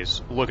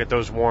always look at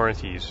those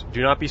warranties.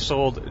 Do not be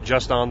sold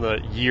just on the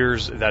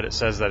years that it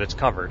says that it's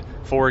covered.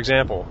 For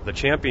example, the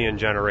Champion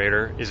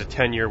generator is a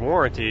 10-year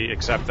warranty,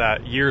 except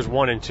that years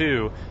 1 and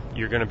 2,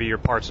 you're going to be your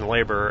parts and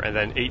labor, and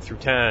then 8 through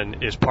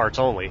 10 is parts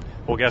only.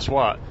 Well, guess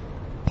what?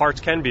 Parts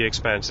can be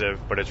expensive,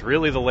 but it's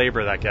really the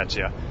labor that gets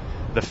you.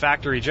 The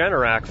factory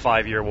Generac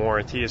 5-year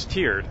warranty is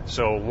tiered,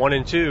 so 1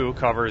 and 2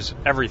 covers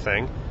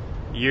everything,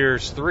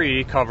 years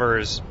 3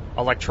 covers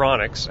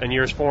electronics, and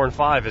years 4 and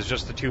 5 is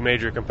just the 2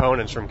 major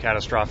components from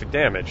catastrophic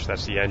damage.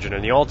 That's the engine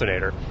and the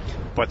alternator.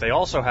 But they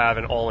also have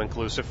an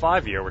all-inclusive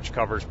 5-year, which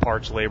covers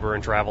parts, labor,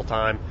 and travel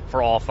time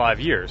for all 5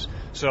 years.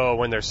 So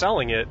when they're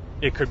selling it,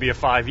 it could be a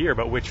 5-year,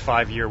 but which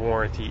 5-year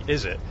warranty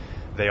is it?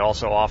 They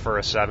also offer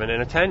a 7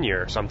 and a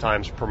 10-year,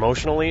 sometimes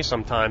promotionally,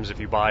 sometimes if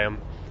you buy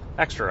them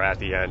extra at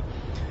the end.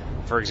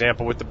 For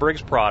example, with the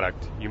Briggs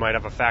product, you might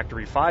have a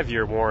factory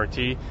 5-year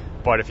warranty,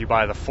 but if you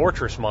buy the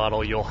Fortress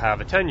model, you'll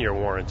have a 10-year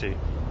warranty.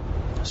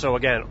 So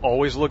again,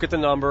 always look at the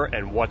number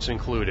and what's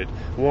included.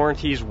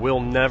 Warranties will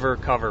never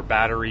cover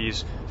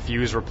batteries,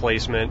 fuse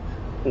replacement,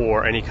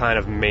 or any kind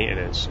of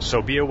maintenance.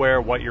 So be aware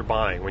of what you're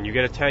buying. When you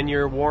get a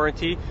 10-year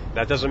warranty,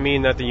 that doesn't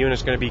mean that the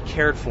unit's going to be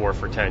cared for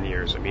 10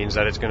 years. It means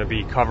that it's going to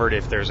be covered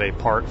if there's a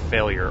part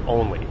failure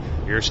only.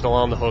 You're still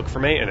on the hook for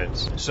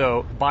maintenance.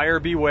 So buyer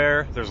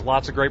beware. There's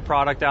lots of great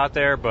product out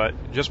there,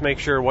 but just make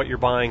sure what you're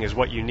buying is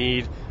what you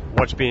need,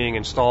 what's being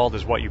installed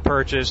is what you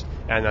purchased,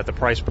 and that the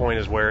price point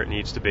is where it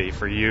needs to be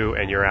for you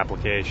and your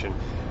application.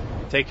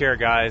 Take care,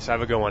 guys.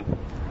 Have a good one.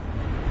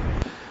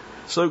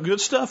 So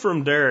good stuff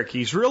from Derek.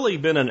 He's really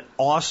been an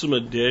awesome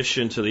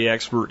addition to the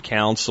Expert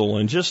Council,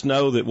 and just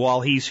know that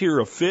while he's here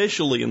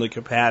officially in the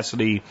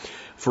capacity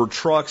for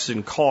trucks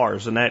and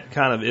cars, and that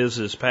kind of is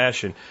his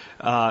passion,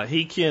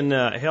 he can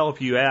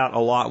help you out a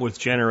lot with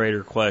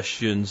generator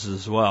questions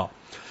as well.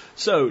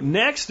 So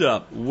next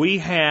up, we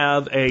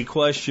have a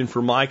question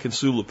for Mike and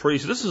Sue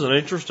Laprise. This is an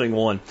interesting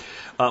one.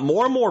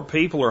 More and more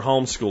people are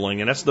homeschooling,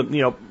 and that's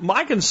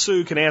Mike and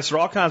Sue can answer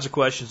all kinds of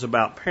questions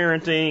about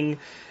parenting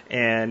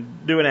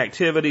and doing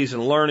activities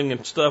and learning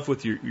and stuff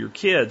with your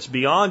kids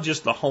beyond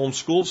just the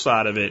homeschool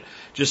side of it,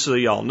 just so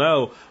y'all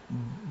know,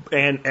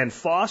 and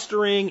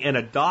fostering and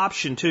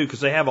adoption too, because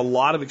they have a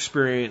lot of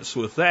experience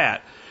with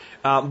that.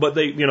 But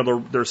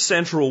their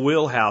central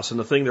wheelhouse and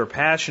the thing they're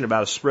passionate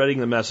about is spreading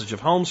the message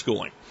of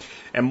homeschooling.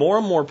 And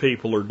more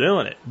people are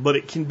doing it. But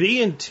it can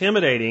be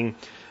intimidating,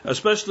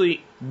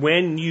 especially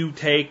when you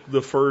take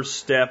the first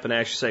step and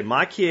actually say,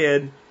 my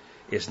kid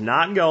is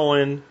not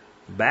going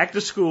back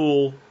to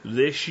school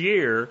this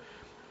year,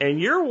 and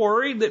you're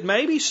worried that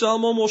maybe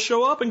someone will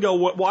show up and go,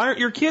 why aren't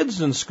your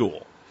kids in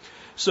school?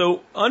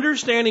 So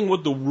understanding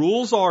what the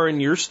rules are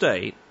in your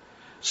state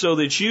so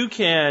that you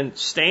can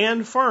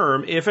stand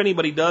firm if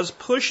anybody does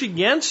push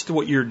against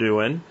what you're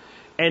doing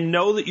and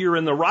know that you're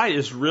in the right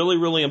is really,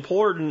 really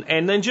important.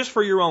 And then just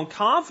for your own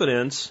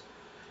confidence,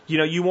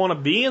 you want to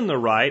be in the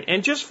right.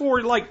 And just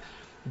for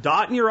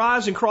dotting your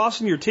I's and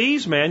crossing your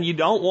T's, man, you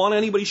don't want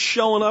anybody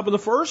showing up in the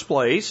first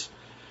place.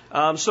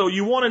 So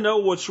you want to know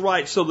what's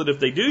right so that if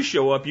they do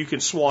show up, you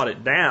can swat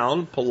it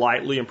down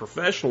politely and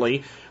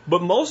professionally.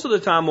 But most of the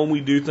time when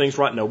we do things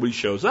right, nobody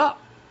shows up.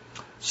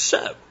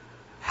 So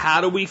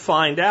how do we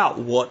find out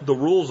what the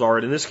rules are?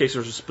 And in this case,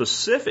 there's a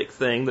specific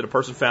thing that a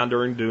person found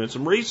during doing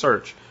some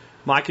research.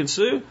 Mike and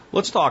Sue,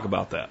 let's talk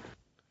about that.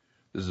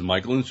 This is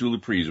Michael and Sue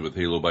Laprise with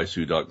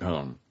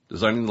HaloBySue.com,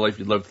 designing the life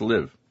you'd love to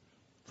live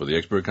for the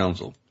Expert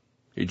Council.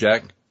 Hey,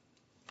 Jack.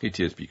 Hey,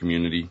 TSP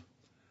community.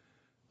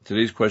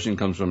 Today's question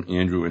comes from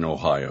Andrew in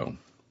Ohio.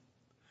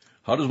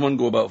 How does one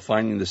go about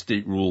finding the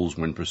state rules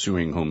when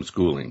pursuing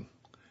homeschooling?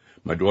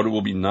 My daughter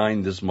will be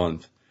 9 this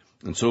month,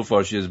 and so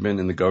far she has been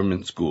in the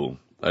government school.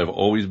 I have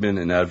always been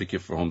an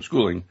advocate for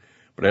homeschooling,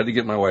 but I had to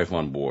get my wife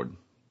on board.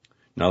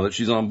 Now that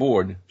she's on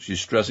board, she's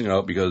stressing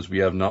out because we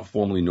have not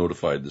formally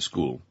notified the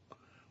school.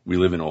 We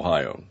live in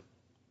Ohio.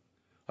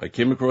 I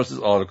came across this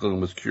article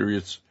and was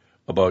curious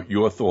about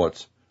your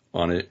thoughts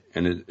on it,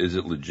 and is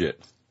it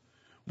legit?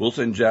 We'll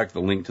send Jack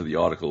the link to the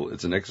article.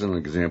 It's an excellent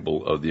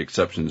example of the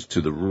exceptions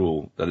to the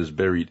rule that is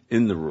buried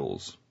in the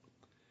rules.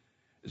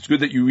 It's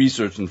good that you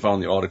researched and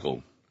found the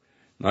article.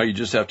 Now you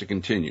just have to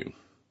continue.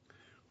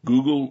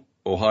 Google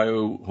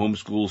Ohio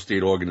homeschool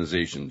state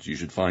organizations. You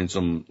should find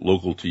some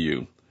local to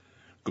you.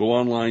 Go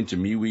online to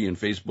MeWe and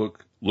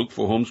Facebook, look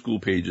for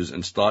homeschool pages,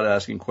 and start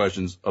asking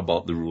questions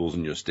about the rules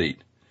in your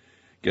state.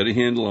 Get a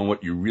handle on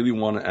what you really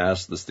want to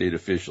ask the state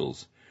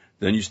officials.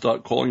 Then you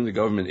start calling the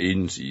government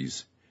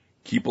agencies.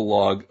 Keep a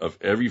log of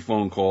every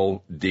phone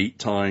call, date,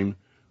 time,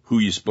 who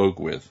you spoke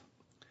with.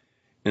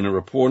 In a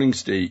reporting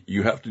state,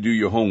 you have to do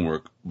your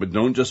homework, but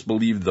don't just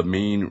believe the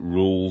main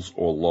rules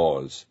or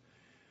laws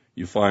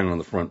you find on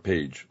the front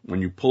page.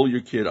 When you pull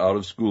your kid out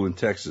of school in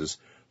Texas,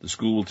 the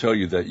school will tell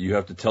you that you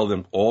have to tell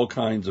them all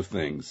kinds of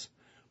things.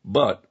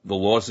 But the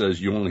law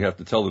says you only have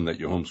to tell them that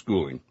you're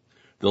homeschooling.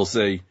 They'll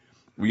say,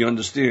 we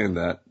understand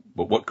that,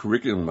 but what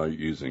curriculum are you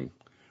using?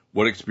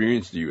 What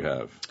experience do you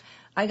have?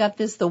 I got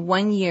this the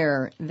 1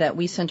 year that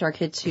we sent our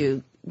kid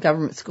to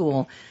government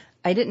school.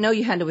 I didn't know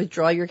you had to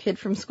withdraw your kid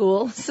from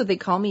school, so they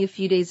called me a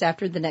few days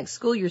after the next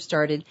school year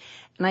started,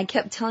 and I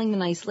kept telling the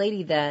nice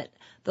lady that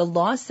the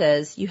law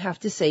says you have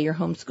to say you're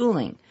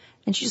homeschooling.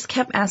 And she just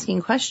kept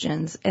asking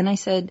questions, and I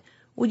said,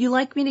 would you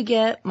like me to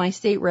get my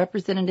state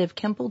representative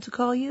Kemple to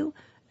call you?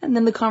 And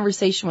then the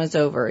conversation was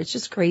over. It's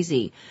just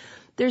crazy.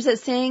 There's that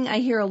saying I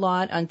hear a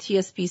lot on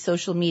TSP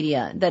social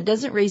media that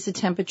doesn't raise the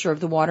temperature of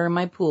the water in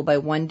my pool by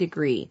 1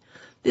 degree.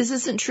 This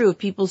isn't true of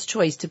people's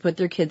choice to put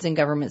their kids in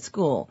government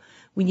school.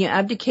 When you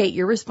abdicate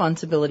your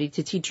responsibility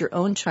to teach your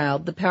own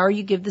child, the power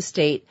you give the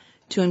state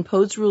to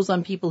impose rules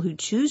on people who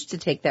choose to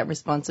take that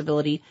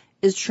responsibility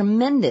is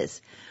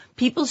tremendous.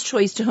 People's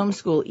choice to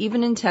homeschool,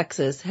 even in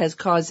Texas, has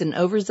caused an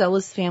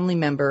overzealous family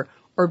member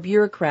or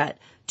bureaucrat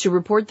to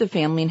report the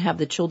family and have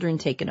the children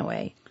taken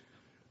away.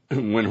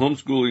 When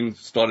homeschooling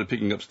started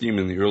picking up steam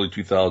in the early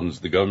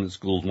 2000s, the government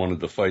schools wanted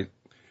to fight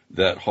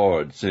that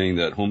hard, saying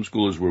that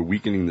homeschoolers were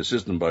weakening the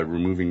system by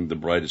removing the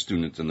brightest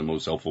students and the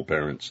most helpful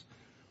parents.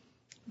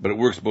 But it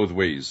works both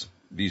ways.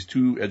 These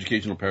two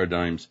educational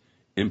paradigms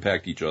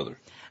impact each other.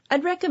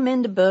 I'd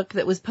recommend a book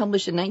that was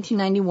published in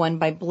 1991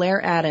 by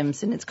Blair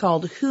Adams, and it's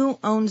called Who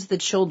Owns the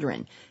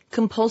Children?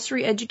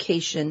 Compulsory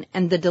Education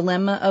and the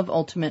Dilemma of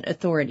Ultimate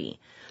Authority.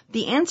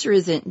 The answer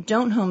isn't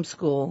don't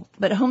homeschool,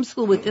 but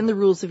homeschool within the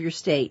rules of your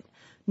state.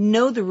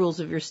 Know the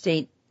rules of your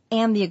state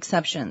and the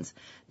exceptions.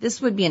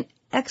 This would be an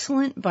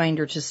excellent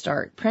binder to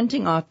start,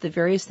 printing off the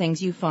various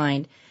things you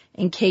find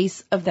in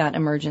case of that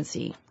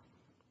emergency.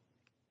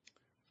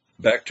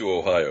 Back to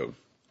Ohio.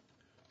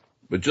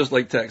 But just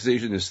like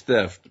taxation is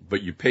theft,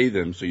 but you pay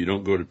them so you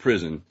don't go to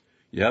prison,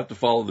 you have to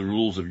follow the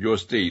rules of your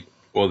state,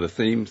 or the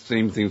same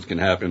things can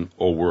happen,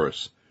 or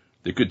worse.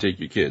 They could take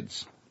your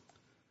kids.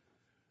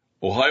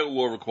 Ohio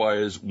law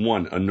requires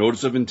 1, a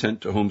notice of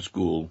intent to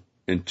homeschool,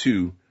 and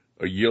 2,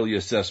 a yearly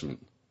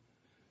assessment.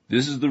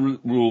 This is the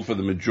rule for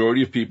the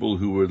majority of people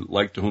who would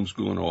like to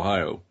homeschool in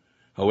Ohio.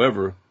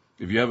 However,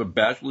 if you have a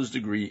bachelor's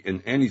degree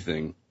in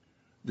anything,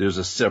 there's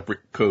a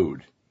separate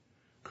code.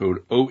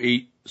 Code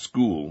 08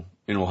 School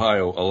in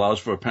Ohio allows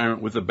for a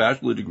parent with a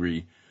bachelor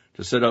degree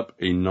to set up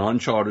a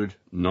non-chartered,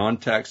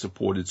 non-tax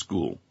supported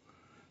school.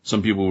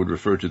 Some people would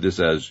refer to this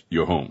as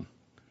your home.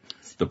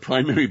 The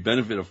primary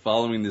benefit of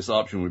following this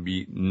option would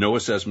be no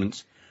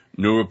assessments,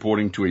 no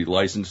reporting to a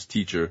licensed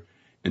teacher,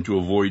 and to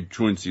avoid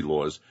truancy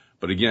laws.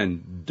 But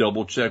again,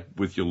 double check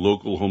with your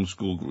local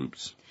homeschool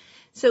groups.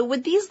 So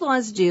what these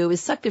laws do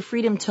is suck the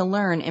freedom to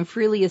learn and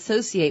freely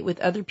associate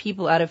with other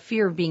people out of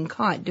fear of being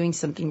caught doing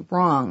something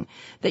wrong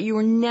that you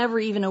were never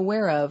even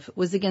aware of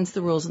was against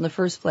the rules in the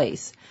first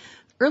place.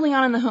 Early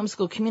on in the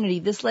homeschool community,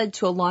 this led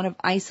to a lot of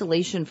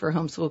isolation for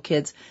homeschool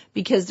kids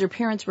because their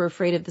parents were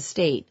afraid of the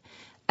state.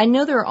 I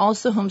know there are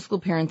also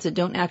homeschool parents that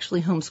don't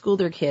actually homeschool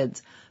their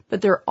kids,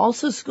 but there are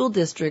also school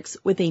districts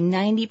with a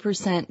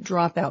 90%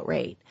 dropout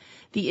rate.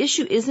 The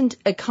issue isn't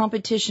a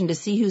competition to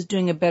see who's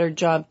doing a better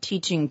job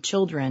teaching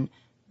children,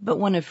 but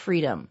one of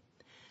freedom.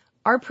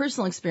 Our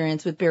personal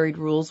experience with buried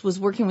rules was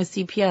working with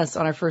CPS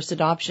on our first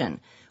adoption.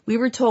 We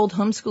were told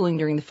homeschooling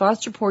during the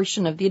foster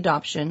portion of the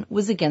adoption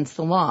was against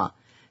the law.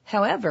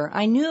 However,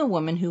 I knew a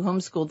woman who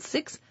homeschooled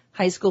 6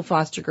 high school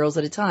foster girls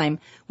at a time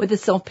with a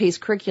self-paced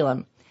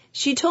curriculum.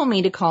 She told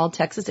me to call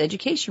Texas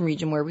Education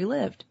Region where we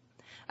lived.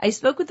 I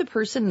spoke with the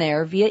person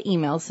there via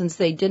email since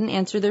they didn't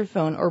answer their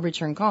phone or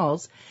return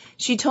calls.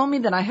 She told me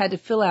that I had to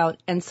fill out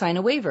and sign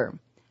a waiver.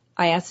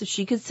 I asked if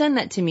she could send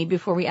that to me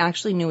before we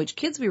actually knew which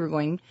kids we were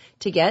going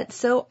to get,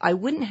 so I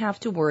wouldn't have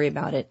to worry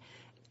about it.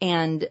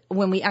 And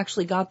when we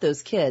actually got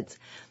those kids,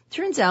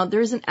 turns out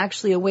there isn't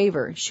actually a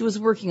waiver. She was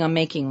working on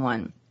making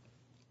one.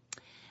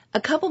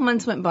 A couple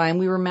months went by and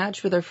we were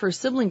matched with our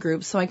first sibling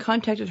group, so I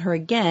contacted her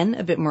again,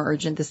 a bit more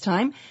urgent this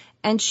time,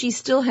 and she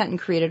still hadn't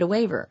created a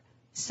waiver.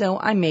 So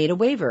I made a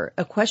waiver,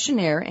 a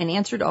questionnaire, and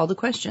answered all the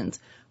questions.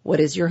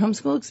 What is your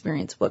homeschool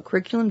experience? What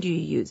curriculum do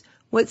you use?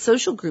 What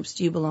social groups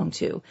do you belong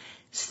to?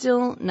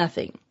 Still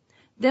nothing.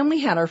 Then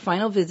we had our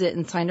final visit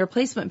and signed our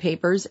placement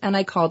papers, and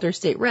I called our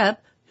state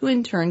rep, who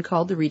in turn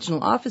called the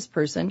regional office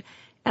person,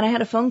 and I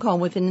had a phone call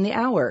within the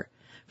hour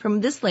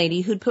from this lady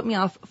who'd put me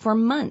off for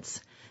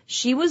months.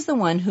 She was the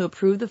one who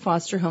approved the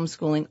foster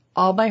homeschooling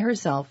all by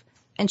herself,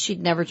 and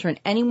she'd never turn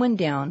anyone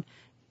down,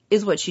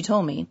 is what she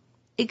told me,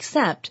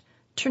 except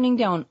turning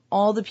down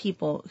all the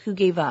people who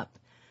gave up.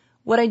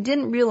 What I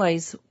didn't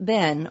realize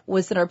then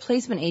was that our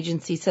placement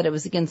agency said it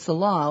was against the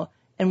law,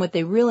 and what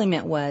they really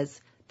meant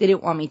was they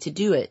didn't want me to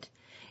do it.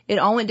 It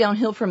all went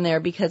downhill from there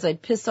because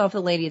I'd pissed off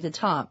the lady at the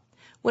top.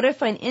 What I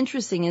find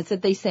interesting is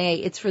that they say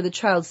it's for the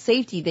child's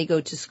safety they go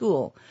to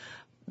school.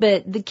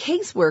 But the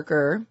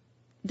caseworker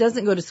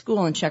doesn't go to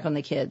school and check on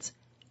the kids.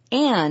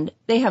 And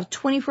they have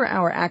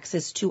 24-hour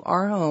access to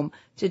our home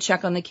to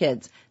check on the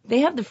kids.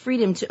 They have the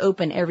freedom to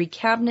open every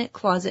cabinet,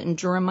 closet, and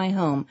drawer in my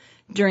home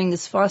during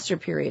this foster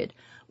period.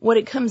 What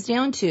it comes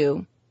down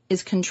to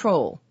is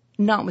control,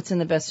 not what's in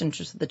the best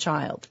interest of the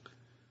child.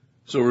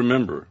 So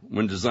remember,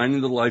 when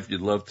designing the life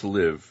you'd love to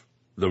live,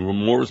 the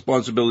more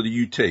responsibility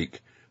you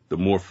take, the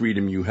more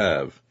freedom you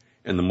have.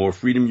 And the more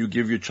freedom you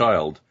give your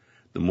child,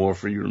 the more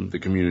freedom the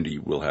community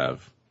will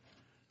have.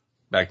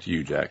 Back to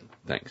you, Jack.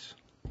 Thanks.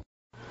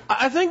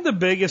 I think the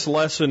biggest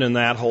lesson in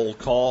that whole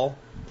call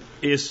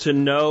is to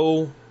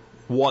know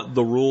what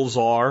the rules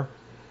are,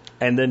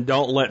 and then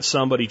don't let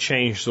somebody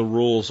change the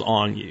rules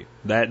on you.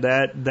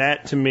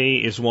 That to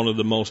me is one of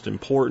the most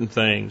important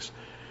things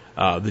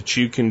that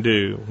you can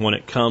do when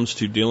it comes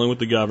to dealing with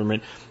the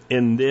government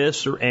in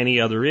this or any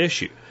other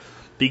issue.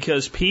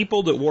 Because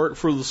people that work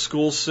for the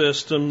school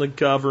system, the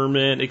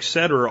government,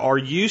 etc., are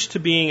used to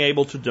being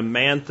able to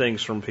demand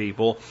things from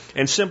people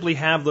and simply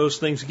have those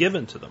things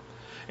given to them.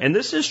 And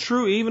this is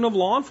true even of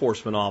law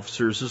enforcement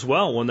officers as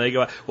well. When they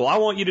go, well, I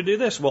want you to do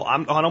this. Well,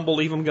 I don't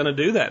believe I'm going to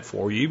do that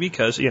for you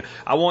because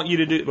I want you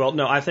to do. Well,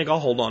 no, I think I'll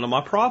hold on to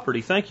my property.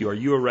 Thank you. Are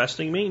you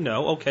arresting me?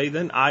 No. Okay,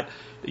 then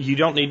you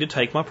don't need to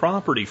take my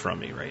property from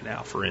me right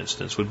now, for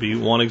instance, would be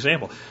one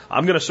example.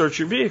 I'm going to search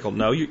your vehicle.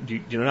 No, you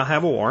do not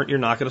have a warrant. You're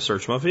not going to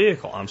search my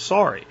vehicle. I'm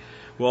sorry.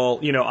 Well,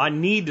 I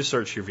need to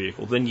search your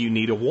vehicle. Then you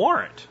need a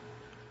warrant.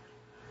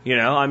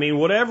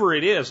 Whatever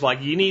it is,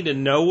 you need to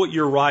know what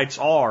your rights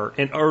are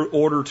in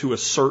order to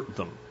assert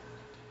them.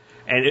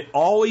 And it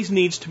always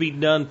needs to be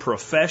done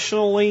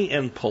professionally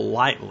and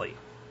politely.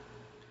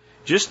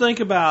 Just think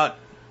about,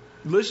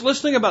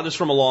 let's think about this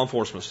from a law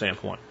enforcement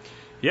standpoint.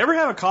 You ever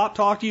have a cop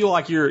talk to you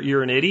like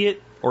you're an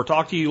idiot, or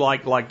talk to you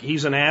like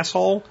he's an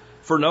asshole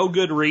for no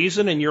good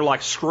reason, and you're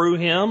like, screw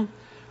him?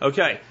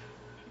 Okay,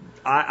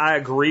 I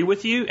agree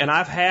with you, and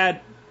I've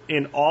had,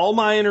 in all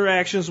my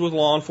interactions with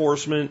law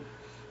enforcement,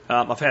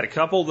 I've had a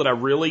couple that I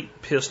really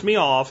pissed me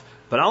off,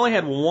 but I only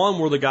had one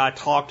where the guy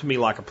talked to me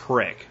like a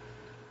prick.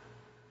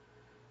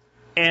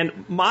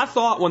 And my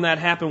thought when that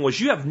happened was,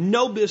 you have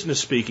no business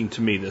speaking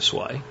to me this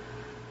way.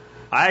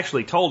 I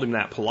actually told him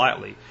that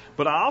politely.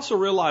 But I also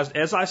realized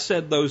as I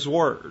said those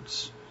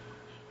words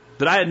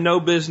that I had no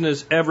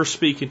business ever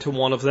speaking to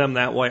one of them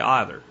that way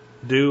either.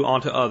 Do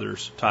unto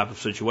others type of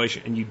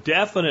situation. And you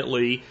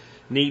definitely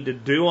need to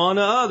do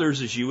unto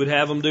others as you would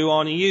have them do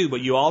unto you,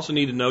 but you also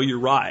need to know your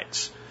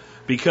rights.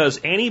 Because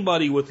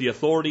anybody with the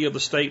authority of the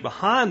state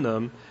behind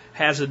them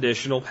has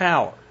additional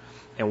power.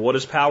 And what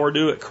does power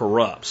do? It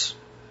corrupts.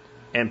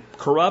 And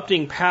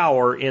corrupting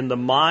power in the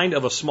mind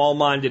of a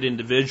small-minded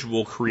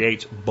individual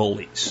creates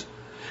bullies.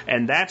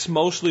 And that's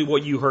mostly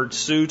what you heard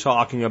Sue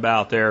talking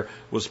about there,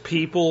 was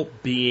people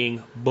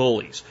being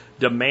bullies,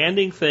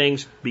 demanding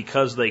things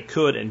because they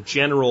could and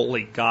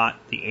generally got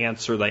the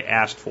answer they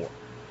asked for.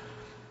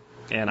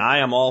 And I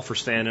am all for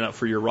standing up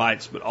for your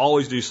rights, but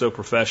always do so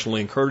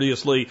professionally and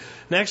courteously.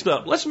 Next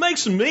up, let's make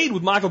some mead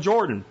with Michael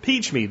Jordan.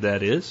 Peach mead,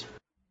 that is.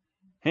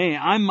 Hey,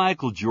 I'm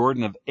Michael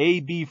Jordan of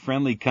AB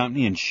Friendly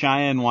Company in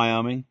Cheyenne,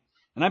 Wyoming,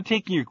 and I'm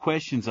taking your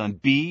questions on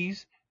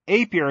bees,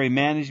 apiary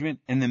management,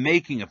 and the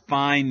making of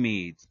fine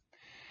meads.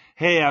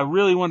 Hey, I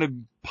really want to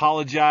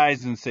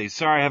apologize and say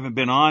sorry I haven't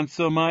been on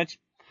so much.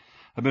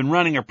 I've been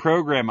running a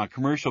program on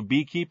commercial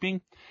beekeeping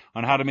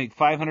on how to make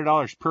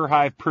 $500 per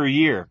hive per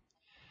year.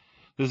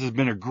 This has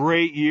been a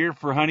great year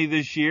for honey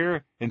this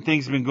year, and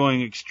things have been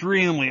going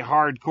extremely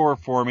hardcore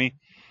for me.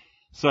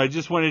 So I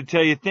just wanted to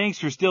tell you thanks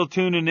for still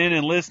tuning in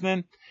and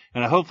listening,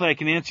 and hopefully I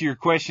can answer your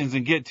questions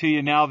and get to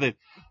you now that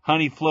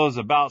honey flow's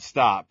about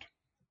stopped.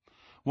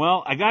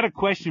 Well, I got a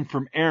question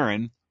from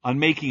Aaron on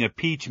making a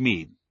peach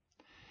mead.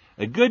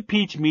 A good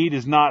peach mead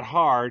is not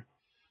hard,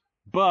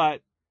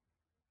 but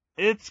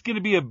it's going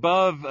to be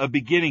above a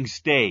beginning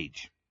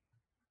stage.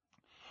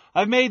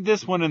 I've made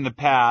this one in the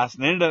past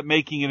and ended up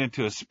making it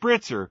into a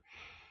spritzer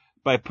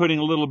by putting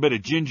a little bit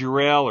of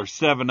ginger ale or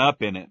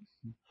 7-Up in it.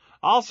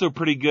 Also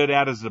pretty good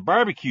at is the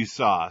barbecue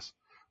sauce.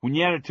 When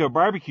you add it to a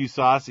barbecue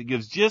sauce, it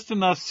gives just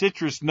enough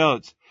citrus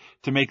notes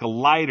to make a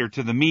lighter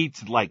to the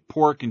meats like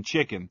pork and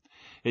chicken.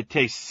 It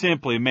tastes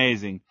simply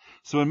amazing.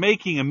 So when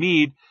making a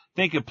mead,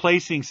 think of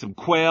placing some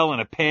quail in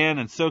a pan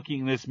and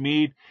soaking this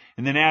mead,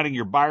 and then adding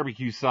your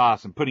barbecue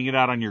sauce and putting it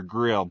out on your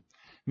grill.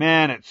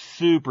 Man, it's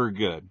super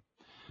good.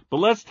 But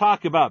let's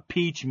talk about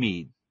peach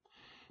mead.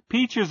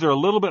 Peaches are a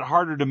little bit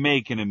harder to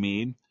make in a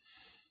mead.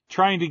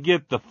 Trying to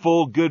get the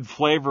full good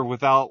flavor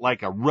without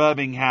like a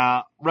rubbing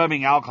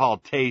alcohol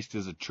taste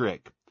is a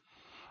trick.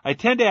 I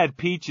tend to add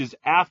peaches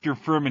after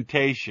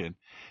fermentation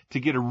to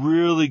get a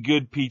really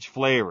good peach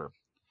flavor.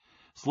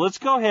 So let's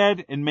go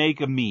ahead and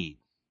make a mead.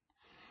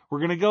 We're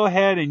going to go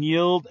ahead and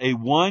yield a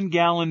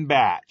 1-gallon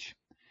batch.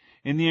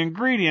 And the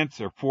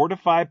ingredients are 4 to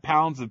 5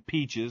 pounds of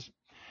peaches,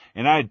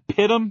 and I'd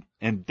pit them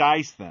and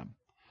dice them.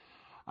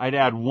 I'd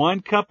add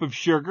 1 cup of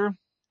sugar,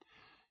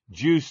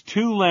 juice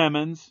 2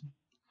 lemons,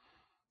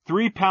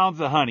 3 pounds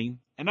of honey,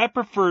 and I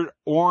prefer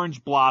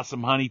orange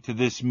blossom honey to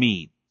this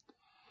mead.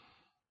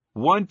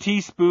 1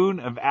 teaspoon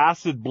of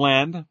acid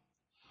blend,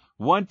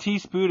 1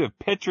 teaspoon of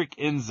petric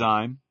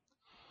enzyme,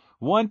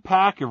 1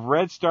 pack of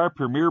Red Star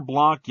Premier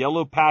Blanc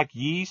Yellow Pack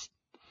yeast,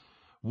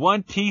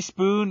 1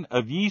 teaspoon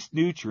of yeast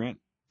nutrient.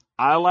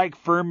 I like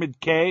Ferment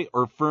K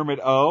or Ferment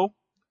O,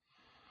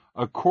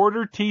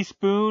 1/4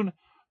 teaspoon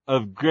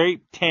of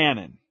grape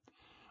tannin.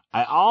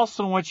 I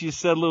also want you to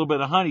set a little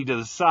bit of honey to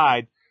the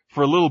side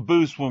for a little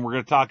boost when we're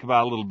going to talk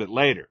about it a little bit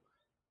later.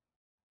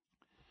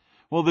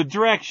 Well, the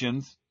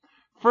directions.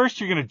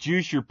 First, you're going to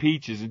juice your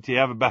peaches until you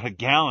have about 1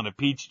 gallon of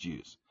peach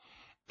juice.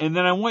 And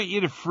then I want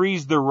you to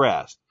freeze the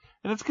rest.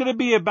 And it's going to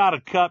be about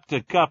 1 cup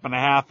to 1.5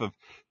 cups of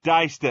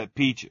diced up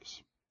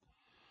peaches.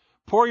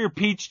 Pour your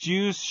peach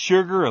juice,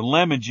 sugar, and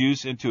lemon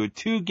juice into a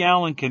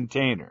 2-gallon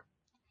container.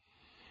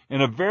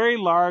 In a very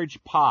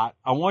large pot,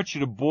 I want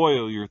you to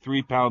boil your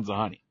 3 pounds of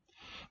honey.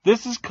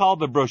 This is called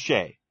the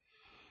brochet.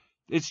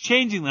 It's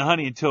changing the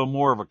honey until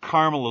more of a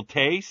caramel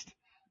taste.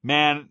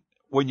 Man,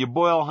 when you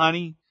boil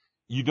honey,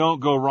 you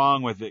don't go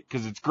wrong with it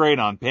because it's great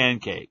on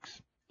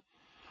pancakes.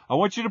 I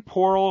want you to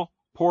pour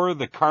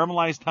the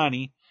caramelized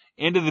honey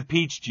into the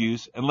peach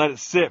juice and let it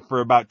sit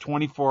for about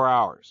 24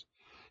 hours.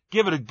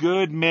 Give it a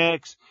good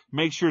mix.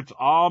 Make sure it's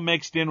all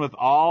mixed in with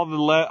all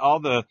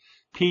the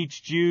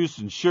peach juice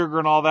and sugar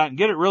and all that, and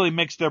get it really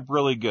mixed up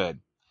really good.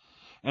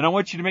 And I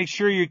want you to make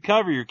sure you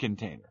cover your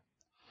container.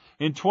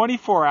 In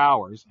 24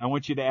 hours, I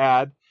want you to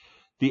add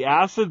the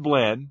acid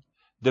blend,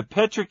 the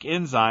petric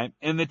enzyme,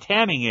 and the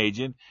tanning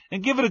agent,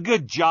 and give it a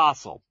good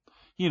jostle.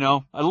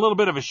 A little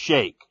bit of a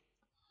shake.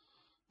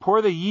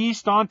 Pour the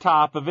yeast on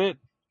top of it,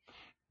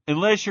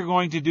 unless you're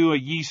going to do a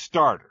yeast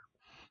starter.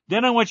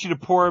 Then I want you to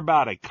pour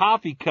about a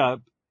coffee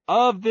cup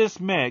of this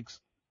mix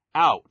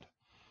out.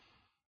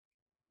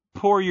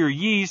 Pour your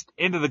yeast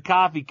into the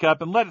coffee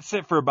cup and let it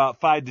sit for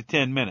about 5 to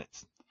 10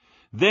 minutes.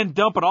 Then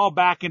dump it all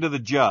back into the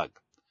jug.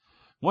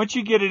 Once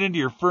you get it into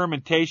your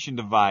fermentation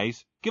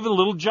device, give it a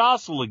little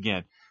jostle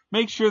again.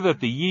 Make sure that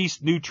the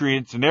yeast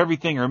nutrients and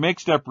everything are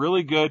mixed up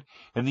really good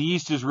and the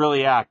yeast is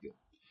really active.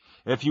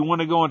 If you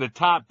want to go into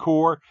top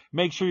core,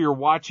 make sure you're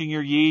watching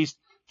your yeast,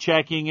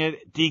 checking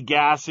it,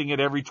 degassing it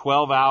every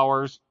 12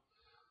 hours.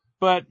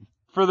 But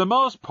for the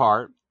most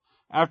part,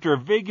 after a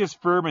vigorous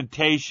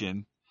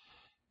fermentation,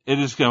 it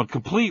is going to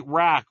complete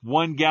rack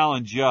 1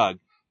 gallon jug.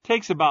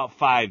 Takes about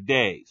 5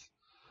 days.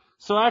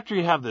 So after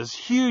you have this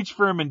huge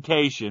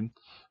fermentation,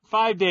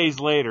 5 days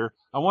later,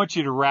 I want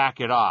you to rack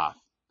it off.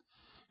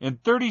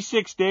 And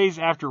 36 days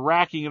after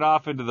racking it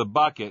off into the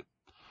bucket,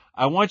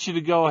 I want you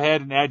to go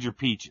ahead and add your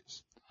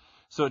peaches.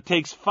 So it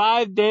takes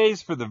 5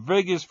 days for the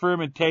vigorous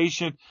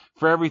fermentation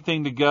for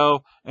everything to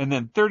go, and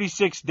then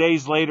 36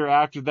 days later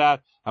after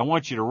that, I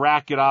want you to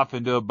rack it off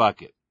into a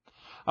bucket.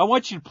 I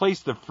want you to place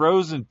the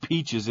frozen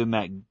peaches in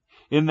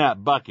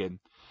that bucket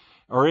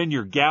or in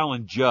your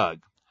gallon jug,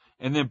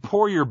 and then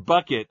pour your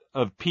bucket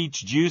of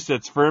peach juice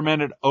that's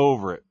fermented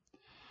over it.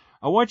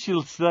 I want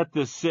you to let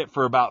this sit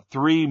for about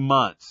 3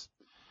 months.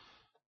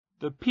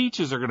 The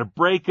peaches are going to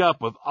break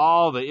up with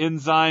all the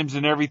enzymes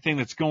and everything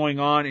that's going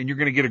on, and you're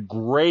going to get a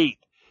great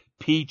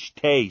peach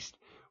taste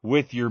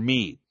with your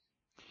mead.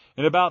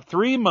 In about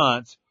 3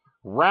 months,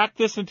 rack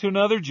this into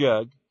another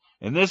jug,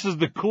 and this is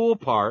the cool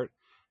part,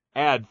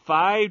 add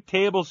 5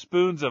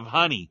 tablespoons of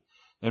honey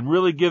and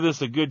really give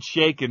this a good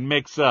shake and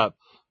mix up.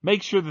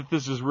 Make sure that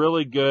this is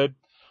really good.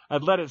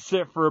 I'd let it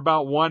sit for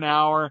about 1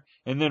 hour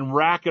and then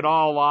rack it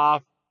all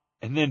off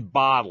and then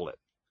bottle it.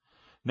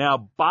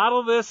 Now,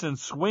 bottle this in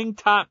swing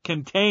top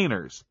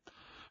containers,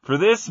 for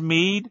this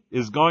mead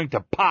is going to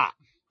pop,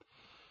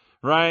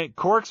 right?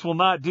 Corks will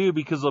not do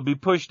because they'll be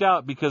pushed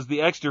out because of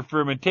the extra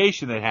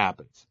fermentation that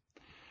happens.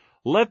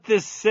 Let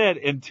this sit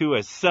into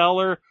a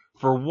cellar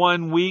for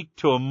 1 week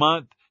to a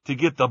month to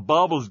get the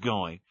bubbles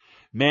going.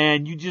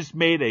 Man, you just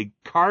made a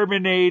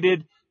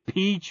carbonated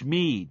peach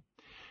mead.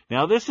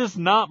 Now, this is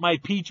not my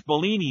peach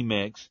Bellini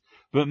mix,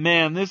 but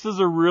man, this is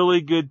a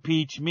really good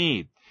peach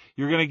mead.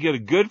 You're going to get a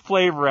good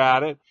flavor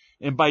at it,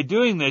 and by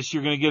doing this,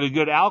 you're going to get a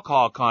good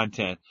alcohol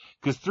content,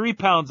 because 3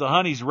 pounds of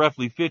honey is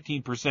roughly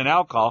 15%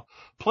 alcohol,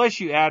 plus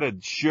you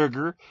added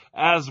sugar,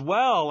 as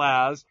well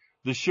as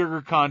the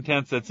sugar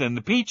contents that's in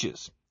the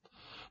peaches.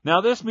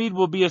 Now, this mead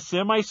will be a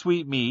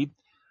semi-sweet mead,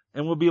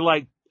 and will be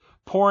like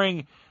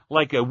pouring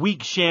like a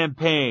weak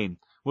champagne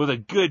with a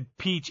good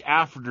peach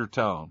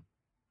aftertone.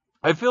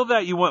 I feel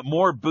that you want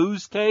more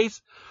booze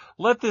taste.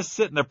 Let this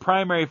sit in the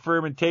primary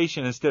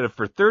fermentation instead of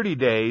for 30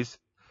 days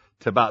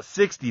to about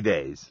 60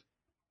 days.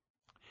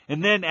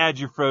 And then add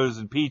your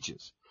frozen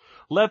peaches.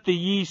 Let the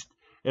yeast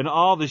and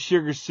all the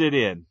sugar sit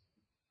in.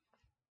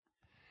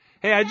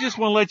 Hey, I just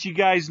want to let you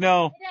guys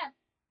know.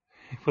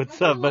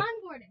 What's up?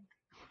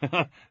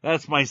 Longboarding.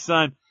 That's my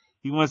son.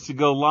 He wants to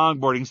go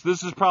longboarding. So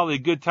this is probably a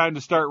good time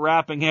to start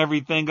wrapping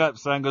everything up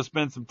so I can go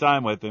spend some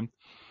time with him.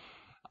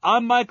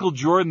 I'm Michael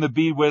Jordan, the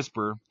Bee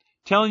Whisperer,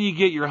 telling you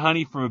get your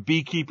honey from a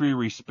beekeeper you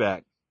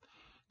respect.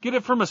 Get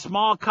it from a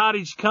small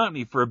cottage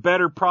company for a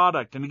better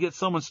product and to get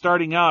someone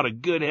starting out a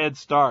good head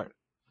start.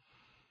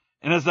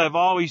 And as I've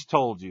always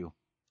told you,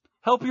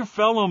 help your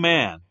fellow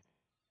man.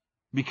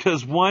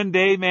 Because one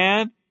day,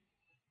 man,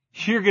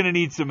 you're going to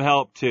need some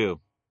help too.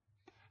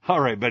 All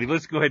right, buddy,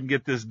 let's go ahead and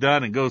get this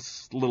done and go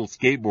a little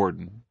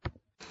skateboarding.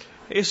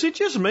 Is it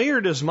just me,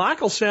 or does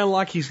Michael sound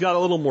like he's got a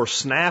little more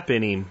snap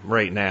in him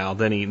right now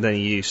than he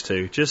used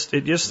to? It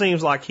just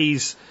seems like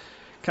he's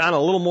kind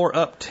of a little more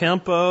up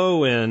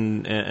tempo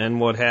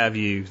and what have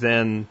you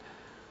than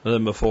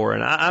before.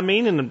 And I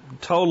mean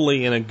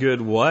totally in a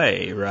good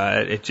way,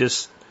 right? It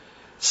just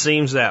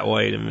seems that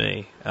way to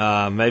me.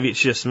 Maybe it's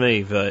just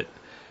me, but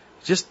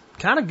just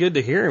kind of good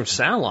to hear him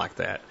sound like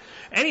that.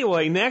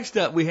 Anyway, next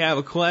up we have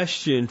a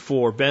question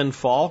for Ben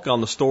Falk on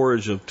the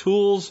storage of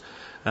tools,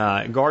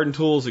 garden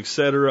tools,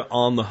 etc.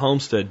 on the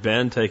homestead.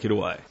 Ben, take it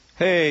away.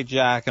 Hey,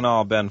 Jack and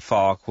all, Ben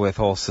Falk with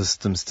Whole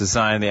Systems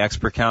Design, the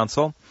Expert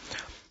Council.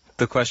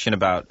 The question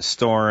about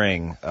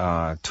storing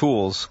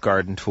tools,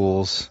 garden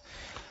tools,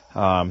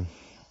 and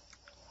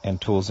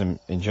tools in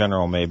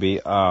general maybe.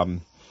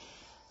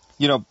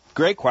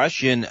 Great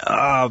question.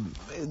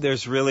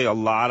 There's really a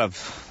lot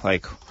of,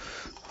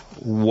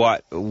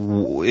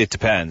 it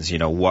depends,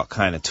 what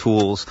kind of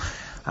tools.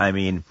 I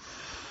mean,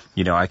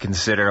 I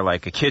consider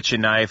like a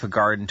kitchen knife a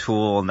garden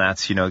tool, and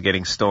that's,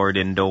 getting stored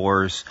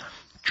indoors,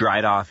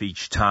 dried off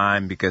each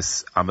time,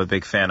 because I'm a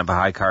big fan of a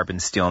high carbon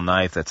steel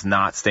knife that's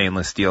not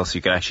stainless steel, so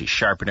you can actually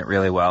sharpen it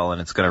really well,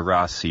 and it's going to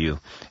rust,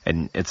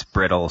 and it's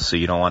brittle, so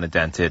you don't want to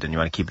dent it, and you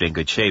want to keep it in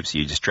good shape, so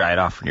you just dry it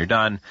off when you're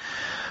done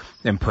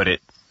and put it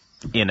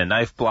in a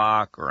knife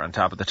block or on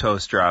top of the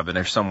toaster oven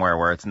or somewhere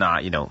where it's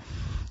not,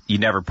 you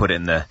never put it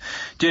in the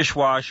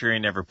dishwasher, you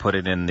never put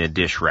it in the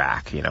dish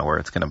rack, where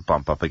it's going to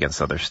bump up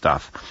against other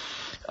stuff.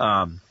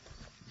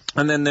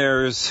 And then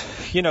there's,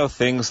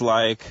 things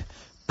like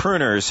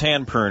pruners,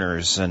 hand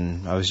pruners,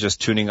 and I was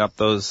just tuning up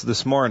those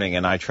this morning,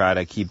 and I try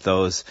to keep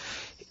those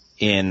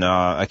in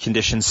a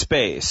conditioned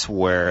space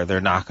where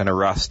they're not going to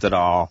rust at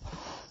all.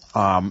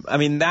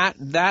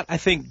 That I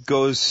think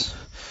goes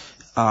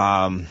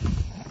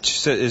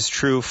is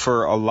true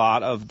for a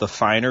lot of the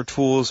finer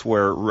tools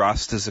where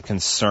rust is a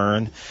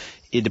concern.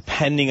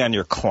 Depending on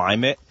your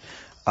climate,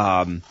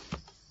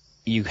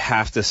 you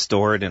have to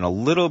store it in a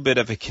little bit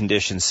of a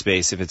conditioned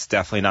space if it's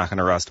definitely not going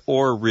to rust,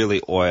 or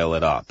really oil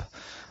it up,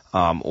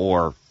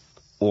 or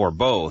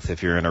both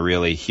if you're in a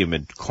really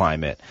humid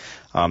climate.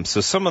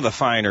 So some of the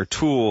finer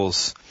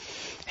tools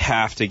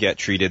have to get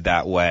treated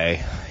that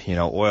way,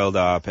 oiled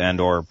up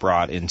and or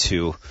brought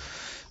into,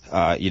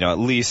 at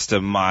least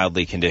a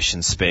mildly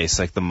conditioned space,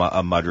 like a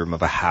mudroom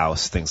of a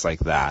house, things like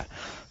that.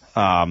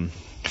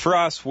 For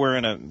us, we're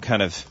in a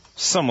kind of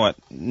somewhat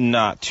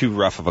not too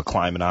rough of a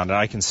climate on it.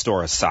 I can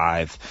store a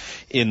scythe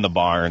in the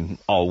barn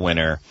all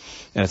winter,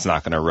 and it's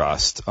not going to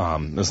rust,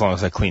 as long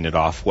as I clean it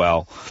off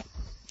well.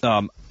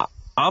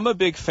 I'm a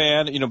big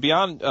fan,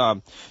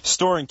 beyond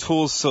storing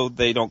tools so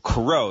they don't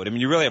corrode.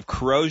 You really have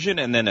corrosion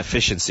and then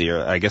efficiency,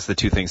 or I guess the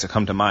two things that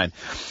come to mind.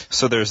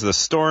 So there's the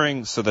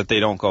storing so that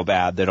they don't go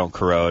bad, they don't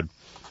corrode,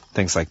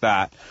 things like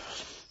that.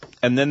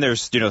 And then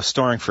there's,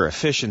 storing for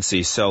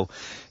efficiency. So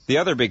the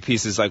other big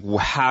piece is like,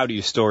 how do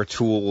you store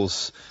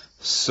tools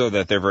so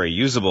that they're very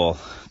usable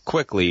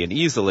quickly and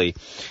easily?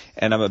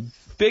 And I'm a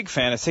big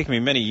fan. It's taken me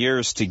many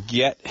years to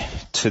get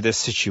to this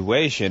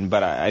situation,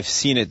 but I've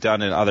seen it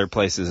done in other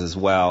places as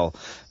well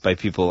by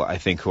people, I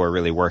think, who are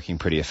really working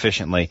pretty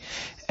efficiently.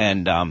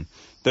 And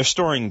they're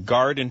storing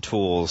garden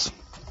tools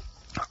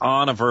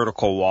on a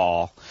vertical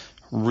wall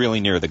really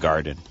near the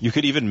garden. You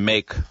could even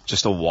make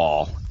just a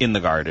wall in the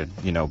garden,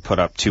 put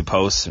up 2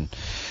 posts and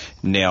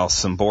nail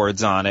some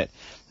boards on it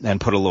and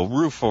put a little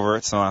roof over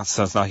it so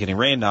it's not getting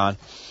rained on,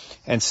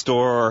 and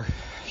store,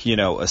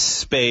 a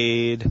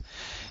spade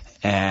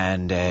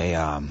and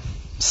a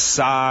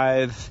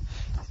scythe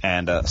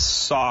and a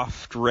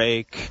soft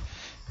rake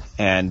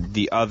and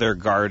the other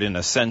garden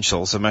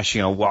essentials. I'm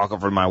actually going to walk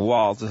over to my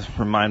wall to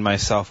remind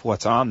myself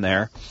what's on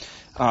there,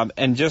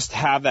 and just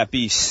have that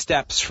be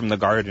steps from the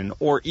garden,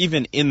 or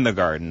even in the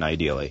garden,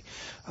 ideally.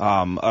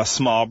 A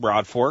small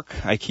broad fork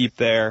I keep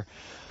there,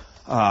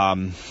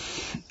 a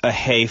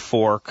hay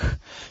fork,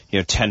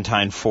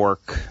 10-tine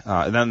fork,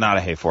 not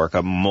a hay fork,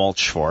 a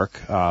mulch fork,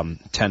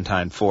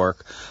 10-tine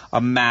fork,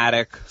 a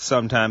mattock.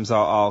 Sometimes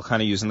I'll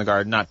kind of use in the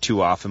garden, not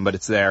too often, but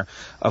it's there.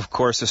 Of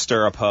course, a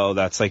stirrup hoe,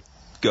 that's like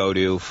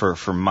go-to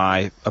for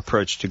my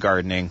approach to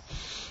gardening.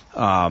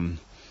 And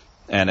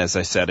as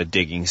I said, a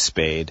digging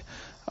spade.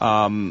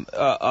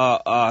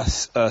 A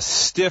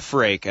stiff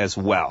rake as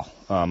well.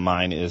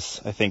 Mine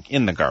is, I think,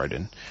 in the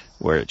garden,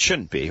 where it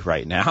shouldn't be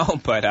right now,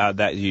 but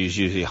that is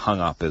usually hung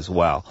up as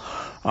well.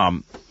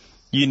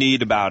 You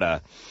need about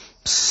a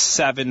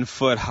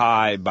 7-foot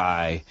high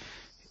by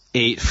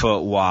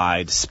 8-foot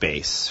wide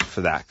space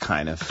for that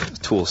kind of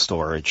tool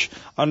storage.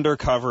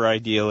 Undercover,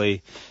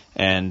 ideally,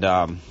 and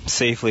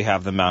safely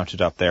have them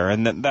mounted up there.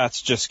 And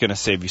that's just going to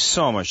save you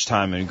so much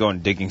time in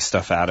going digging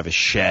stuff out of a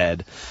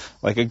shed.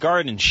 Like a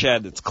garden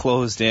shed that's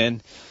closed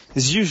in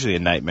is usually a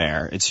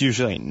nightmare. It's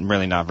usually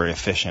really not very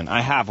efficient.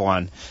 I have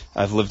one.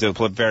 I've lived at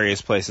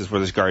various places where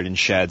there's garden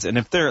sheds, and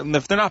if they're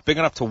not big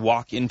enough to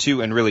walk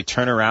into and really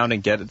turn around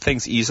and get at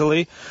things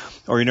easily,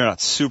 or you're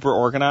not super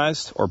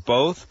organized, or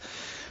both,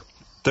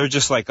 they're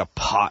just like a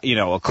pot,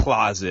 a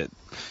closet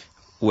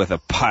with a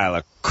pile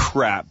of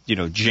crap,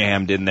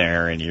 jammed in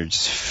there, and you're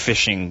just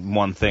fishing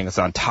one thing that's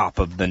on top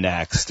of the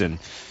next, and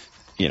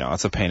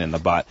it's a pain in the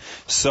butt.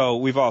 So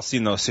we've all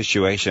seen those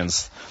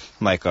situations,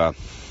 like a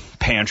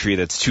pantry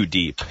that's too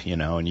deep,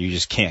 and you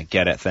just can't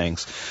get at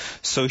things.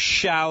 So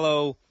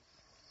shallow,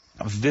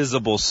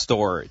 visible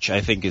storage,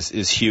 I think,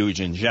 is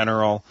huge in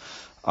general.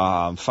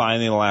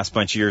 Finally, the last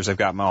bunch of years, I've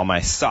got all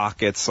my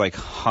sockets like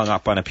hung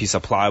up on a piece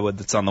of plywood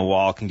that's on the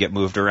wall, can get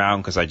moved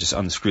around because I just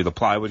unscrew the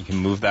plywood and can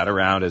move that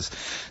around as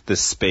the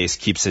space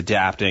keeps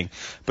adapting.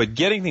 But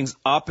getting things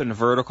up and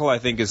vertical, I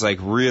think, is like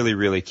really,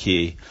 really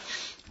key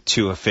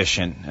to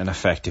efficient and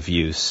effective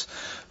use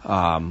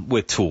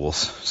with tools.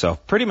 So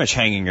pretty much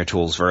hanging your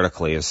tools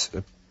vertically is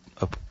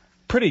a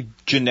pretty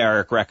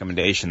generic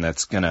recommendation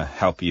that's going to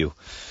help you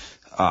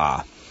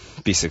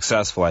be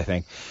successful, I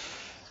think.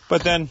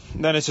 But then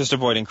it's just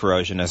avoiding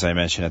corrosion, as I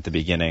mentioned at the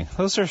beginning.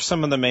 Those are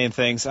some of the main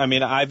things.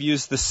 I've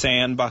used the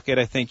sand bucket,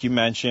 I think you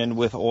mentioned,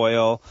 with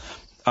oil.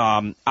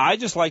 I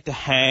just like to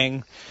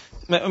hang.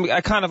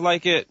 I kind of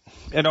like it.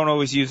 I don't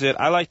always use it.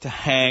 I like to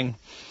hang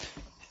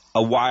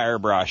a wire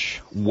brush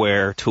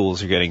where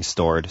tools are getting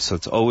stored, so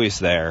it's always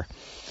there,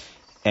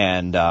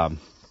 and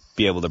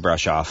be able to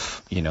brush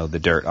off, the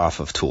dirt off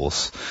of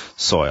tools,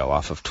 soil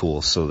off of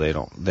tools, so they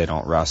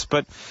don't rust.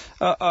 But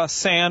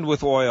sand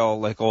with oil,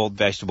 like old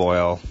vegetable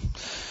oil,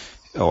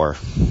 or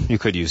you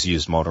could use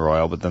used motor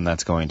oil, but then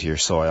that's going to your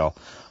soil,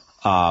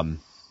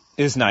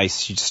 is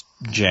nice. You just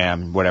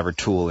jam whatever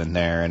tool in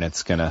there, and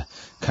it's gonna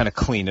kind of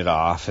clean it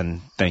off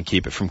and then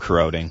keep it from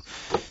corroding.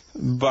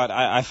 But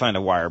I find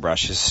a wire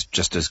brush is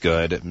just as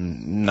good,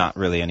 not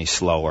really any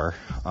slower.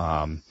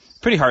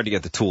 Pretty hard to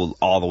get the tool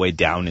all the way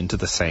down into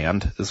the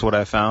sand is what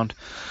I found.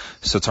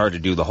 So it's hard to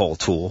do the whole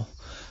tool.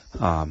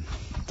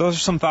 Those are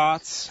some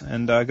thoughts,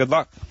 and good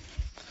luck.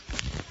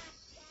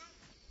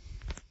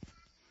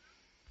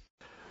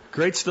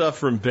 Great stuff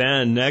from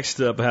Ben.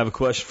 Next up, I have a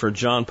question for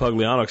John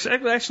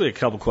Pugliano. Actually, a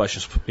couple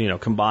questions,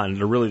 combined.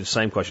 They're really the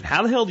same question.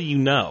 How the hell do you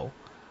know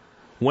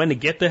when to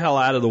get the hell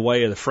out of the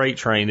way of the freight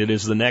train that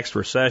is the next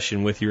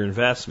recession with your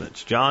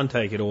investments? John,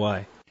 take it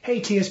away. Hey,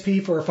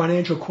 TSP, for a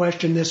financial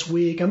question this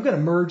week, I'm going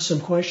to merge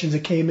some questions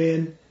that came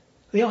in.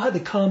 They all had the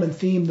common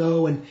theme,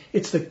 though, and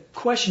it's the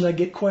question I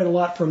get quite a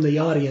lot from the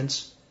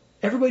audience.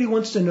 Everybody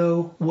wants to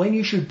know when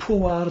you should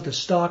pull out of the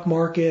stock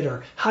market,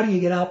 or how do you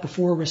get out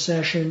before a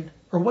recession,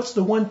 or what's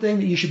the one thing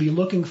that you should be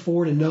looking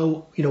for to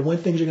know, when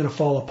things are going to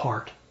fall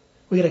apart.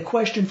 We got a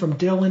question from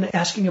Dylan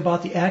asking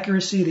about the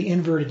accuracy of the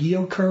inverted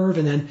yield curve,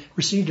 and then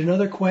received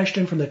another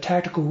question from the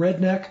Tactical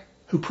Redneck,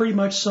 who pretty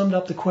much summed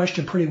up the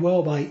question pretty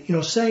well by,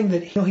 saying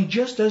that, he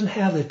just doesn't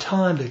have the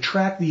time to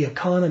track the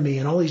economy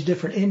and all these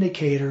different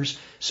indicators.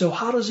 So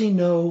how does he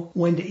know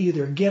when to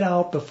either get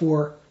out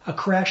before a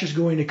crash is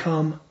going to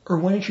come, or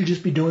when he should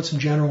just be doing some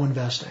general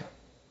investing?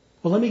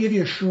 Well, let me give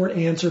you a short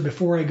answer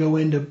before I go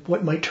into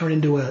what might turn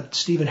into a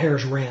Stephen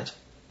Harris rant.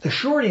 The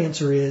short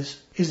answer is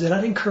that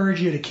I'd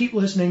encourage you to keep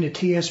listening to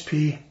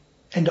TSP,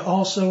 and to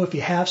also, if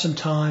you have some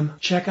time,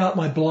 check out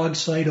my blog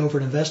site over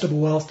at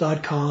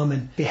investablewealth.com,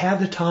 and if you have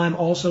the time,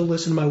 also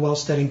listen to my Wealth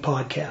Studying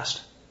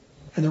podcast.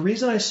 And the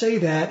reason I say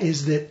that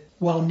is that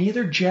while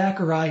neither Jack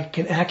or I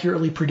can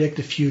accurately predict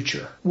the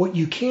future, what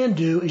you can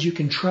do is you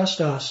can trust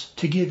us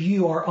to give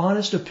you our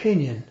honest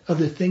opinion of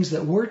the things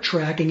that we're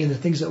tracking and the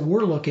things that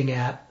we're looking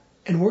at,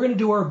 and we're going to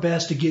do our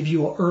best to give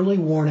you an early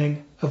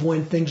warning of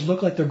when things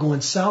look like they're going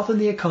south in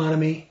the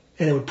economy,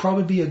 and it would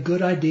probably be a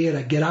good idea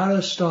to get out of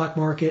the stock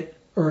market,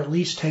 or at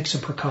least take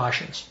some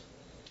precautions.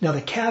 Now,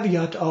 the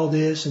caveat to all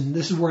this, and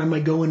this is where I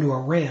might go into a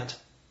rant,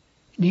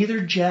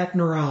 neither Jack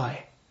nor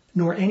I,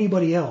 nor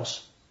anybody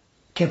else,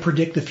 can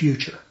predict the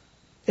future.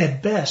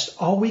 At best,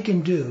 all we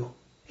can do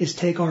is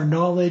take our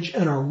knowledge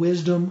and our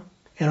wisdom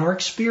and our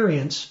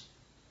experience,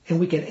 and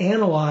we can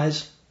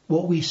analyze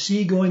what we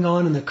see going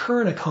on in the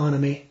current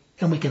economy,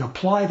 and we can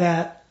apply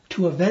that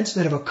to events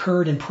that have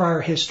occurred in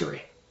prior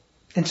history.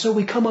 And so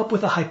we come up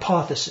with a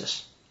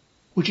hypothesis,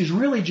 which is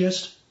really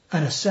just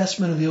an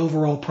assessment of the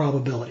overall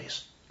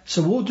probabilities.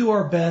 So we'll do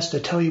our best to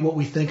tell you what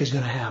we think is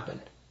going to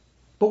happen.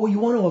 But what you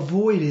want to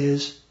avoid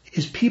is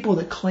people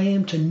that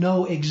claim to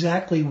know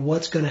exactly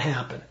what's going to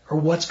happen or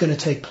what's going to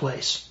take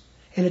place.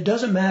 And it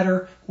doesn't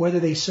matter whether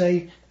they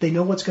say they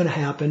know what's going to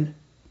happen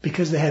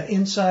because they have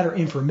insider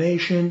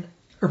information,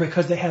 or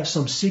because they have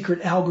some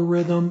secret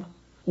algorithm,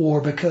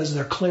 or because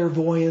they're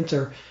clairvoyant,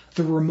 or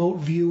the remote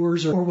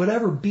viewers, or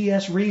whatever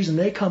BS reason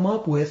they come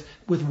up with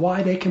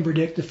why they can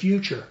predict the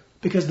future.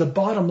 Because the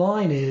bottom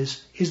line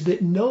is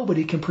that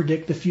nobody can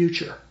predict the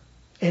future.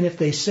 And if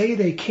they say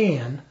they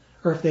can,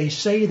 or if they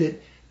say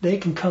that they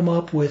can come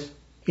up with,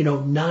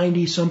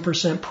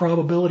 90%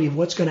 probability of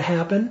what's going to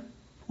happen,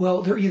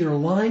 well, they're either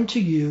lying to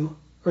you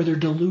or they're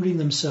deluding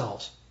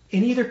themselves.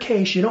 In either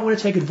case, you don't want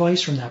to take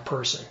advice from that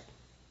person.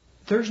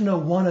 There's no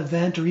one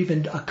event or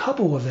even a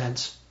couple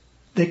events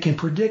that can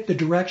predict the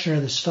direction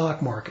of the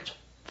stock market.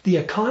 The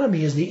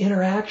economy is the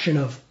interaction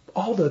of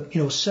all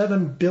the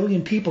 7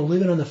 billion people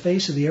living on the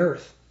face of the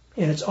earth.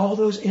 And it's all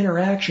those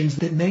interactions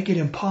that make it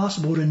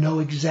impossible to know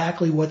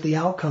exactly what the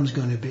outcome's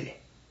going to be.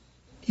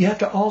 You have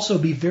to also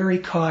be very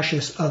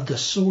cautious of the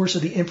source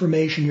of the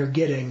information you're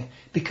getting,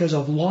 because a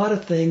lot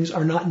of things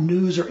are not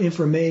news or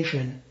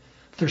information.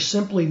 They're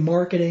simply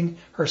marketing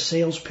or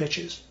sales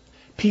pitches.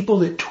 People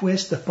that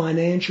twist the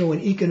financial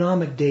and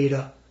economic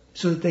data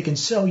so that they can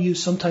sell you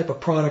some type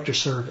of product or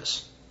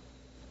service.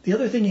 The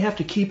other thing you have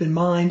to keep in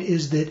mind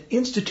is that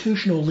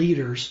institutional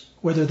leaders,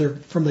 whether they're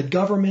from the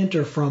government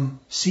or from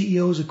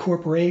CEOs of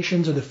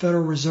corporations or the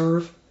Federal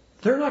Reserve,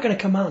 they're not going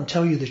to come out and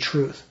tell you the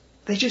truth.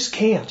 They just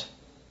can't.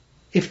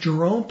 If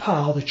Jerome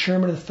Powell, the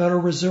chairman of the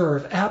Federal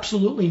Reserve,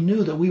 absolutely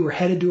knew that we were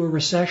headed to a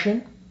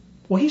recession,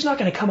 well, he's not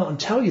going to come out and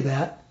tell you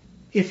that.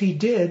 If he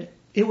did,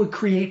 it would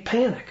create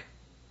panic,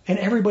 and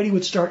everybody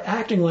would start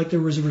acting like there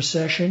was a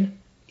recession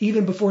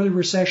even before the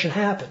recession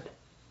happened.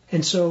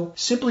 And so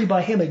simply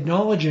by him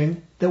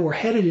acknowledging that we're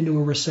headed into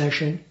a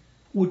recession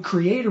would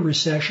create a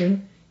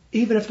recession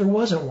even if there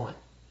wasn't one.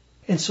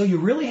 And so you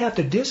really have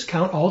to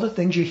discount all the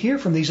things you hear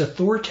from these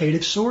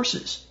authoritative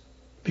sources,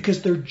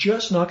 because they're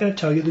just not going to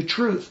tell you the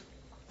truth.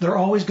 They're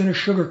always going to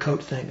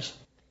sugarcoat things.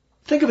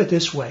 Think of it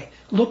this way.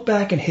 Look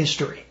back in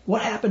history.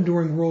 What happened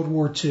during World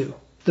War II?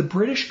 The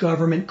British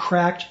government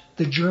cracked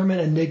the German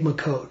Enigma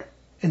code.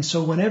 And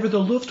so whenever the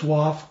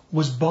Luftwaffe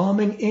was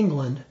bombing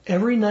England,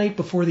 every night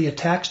before the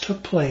attacks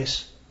took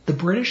place, the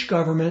British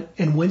government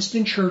and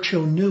Winston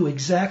Churchill knew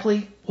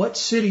exactly what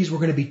cities were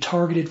going to be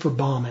targeted for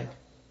bombing.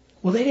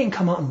 Well, they didn't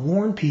come out and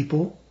warn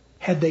people.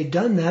 Had they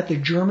done that, the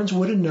Germans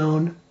would have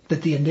known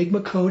that the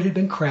Enigma code had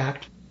been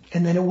cracked,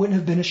 and then it wouldn't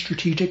have been a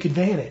strategic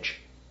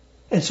advantage.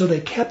 And so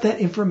they kept that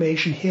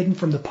information hidden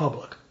from the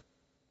public.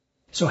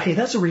 So, hey,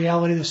 that's a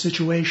reality of the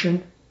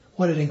situation.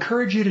 What I'd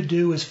encourage you to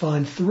do is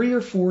find 3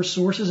 or 4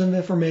 sources of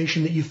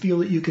information that you feel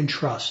that you can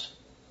trust.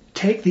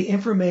 Take the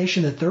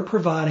information that they're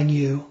providing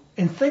you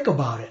and think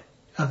about it.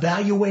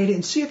 Evaluate it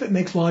and see if it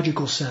makes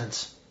logical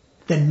sense.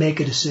 Then make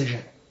a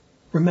decision.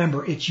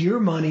 Remember, it's your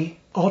money.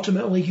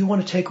 Ultimately, you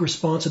want to take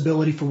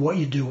responsibility for what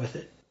you do with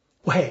it.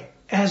 Well, hey,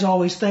 as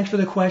always, thanks for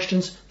the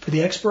questions. For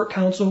the Expert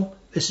Council,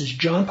 this is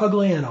John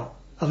Pugliano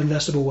of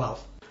Investable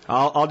Wealth.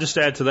 I'll just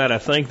add to that. I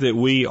think that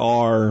we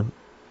are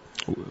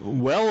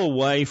well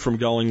away from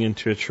going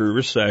into a true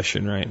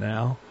recession right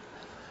now.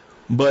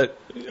 But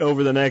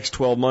over the next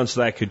 12 months,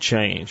 that could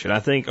change. And I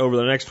think over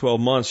the next 12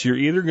 months, you're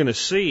either going to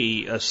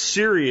see a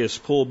serious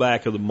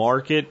pullback of the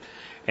market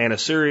and a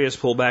serious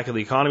pullback of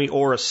the economy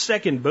or a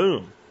second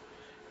boom.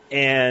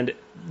 And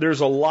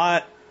there's a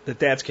lot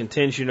that's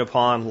contingent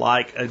upon,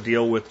 like a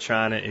deal with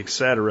China, et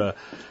cetera.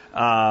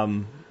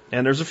 And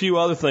there's a few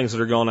other things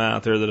that are going on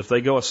out there that if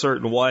they go a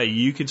certain way,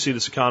 you could see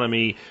this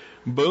economy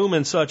boom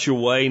in such a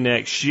way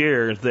next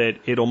year that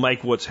it'll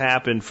make what's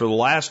happened for the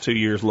last 2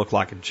 years look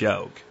like a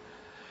joke.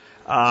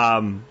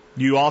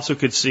 You also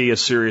could see a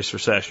serious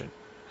recession.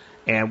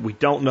 And we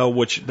don't know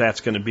which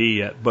that's going to be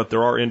yet, but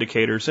there are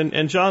indicators.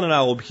 And John and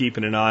I will be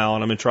keeping an eye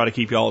on them and try to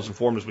keep you all as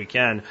informed as we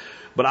can.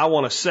 But I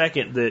want to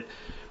second that,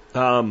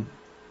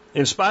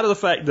 in spite of the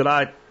fact that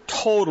I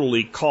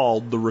totally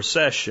called the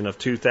recession of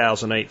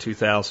 2008,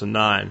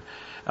 2009,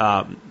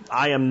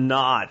 I am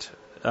not,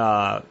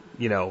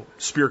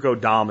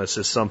 Spirkodamus,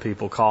 as some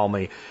people call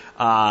me.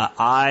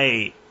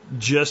 I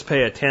just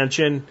pay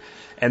attention.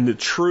 And the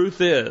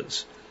truth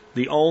is,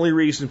 the only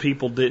reason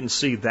people didn't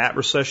see that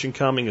recession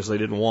coming is they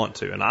didn't want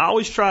to. And I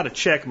always try to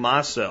check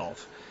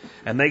myself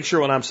and make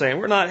sure when I'm saying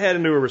we're not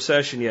heading to a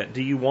recession yet,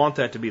 do you want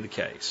that to be the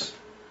case?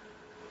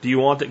 Do you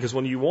want that? Because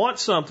when you want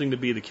something to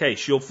be the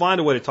case, you'll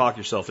find a way to talk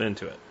yourself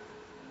into it.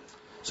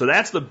 So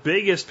that's the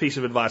biggest piece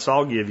of advice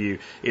I'll give you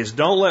is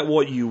don't let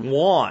what you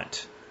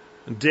want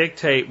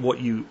dictate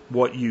what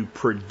you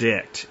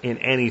predict in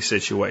any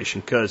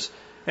situation. Because,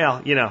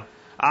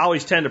 I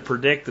always tend to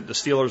predict that the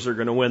Steelers are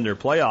going to win their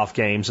playoff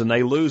games, and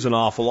they lose an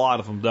awful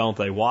lot of them, don't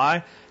they?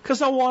 Why?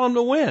 Because I want them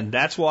to win.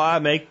 That's why I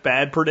make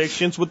bad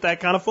predictions with that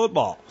kind of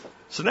football.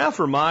 So now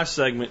for my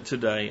segment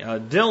today,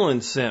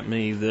 Dylan sent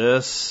me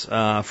this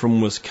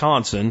from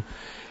Wisconsin,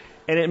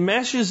 and it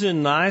meshes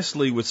in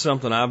nicely with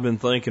something I've been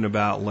thinking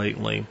about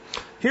lately.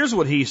 Here's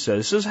what he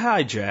says. He says,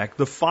 "Hi, Jack.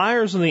 The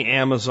fires in the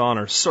Amazon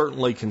are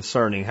certainly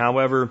concerning.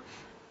 However,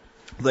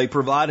 they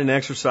provide an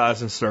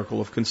exercise in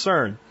circle of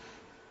concern.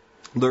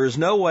 There is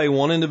no way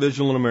one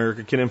individual in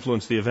America can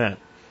influence the event.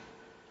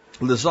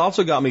 This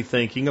also got me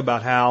thinking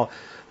about how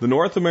the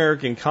North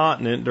American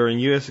continent during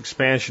U.S.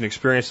 expansion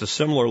experienced a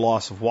similar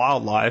loss of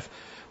wildlife,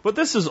 but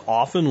this is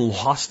often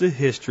lost to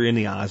history in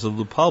the eyes of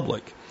the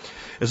public.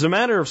 As a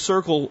matter of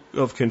circle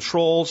of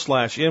control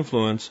 /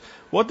 influence,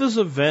 what this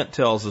event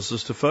tells us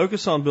is to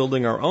focus on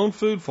building our own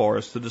food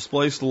forests to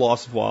displace the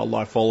loss of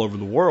wildlife all over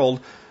the world,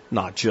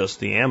 not just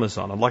the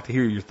Amazon." I'd like to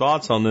hear your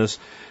thoughts on this.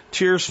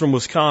 Cheers from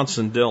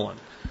Wisconsin, Dylan.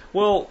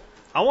 Well,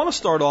 I want to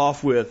start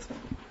off with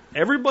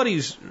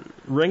everybody's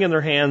wringing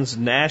their hands,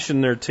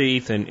 gnashing their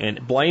teeth,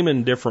 and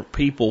blaming different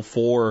people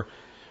for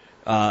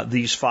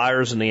these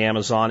fires in the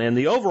Amazon and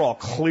the overall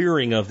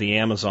clearing of the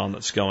Amazon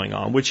that's going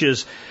on, which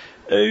is,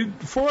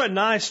 for a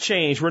nice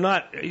change,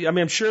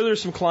 I'm sure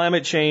there's some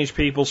climate change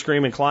people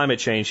screaming climate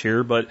change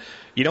here, but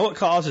you know what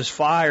causes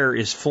fire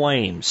is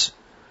flames.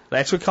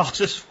 That's what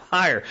causes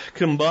fire,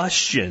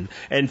 combustion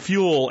and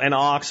fuel and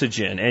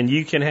oxygen. And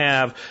you can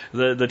have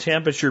the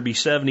temperature be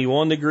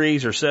 71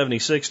 degrees or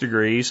 76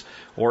 degrees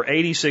or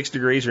 86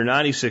 degrees or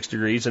 96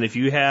 degrees. And if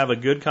you have a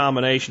good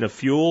combination of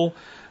fuel,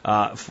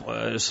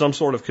 some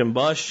sort of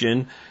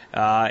combustion,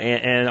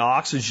 and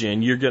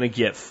oxygen, you're going to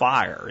get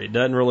fire. It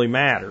doesn't really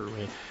matter.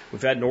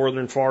 We've had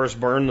northern forests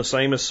burn the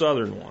same as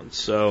southern ones.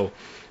 So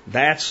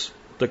that's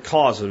the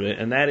cause of it.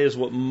 And that is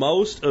what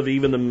most of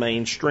even the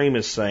mainstream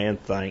is saying,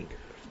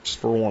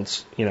 for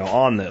once,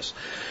 on this.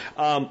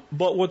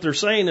 But what they're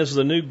saying is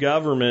the new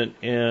government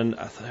in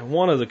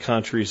one of the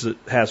countries that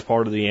has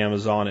part of the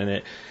Amazon in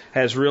it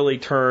has really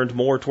turned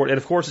more toward, and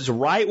of course it's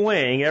right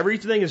wing,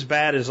 everything is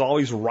bad is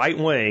always right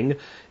wing,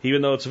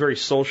 even though it's a very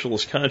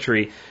socialist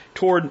country,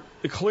 toward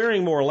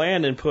clearing more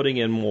land and putting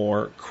in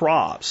more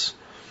crops.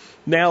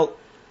 Now,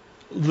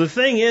 the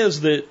thing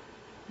is that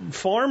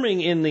farming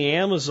in the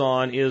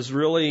Amazon is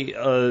really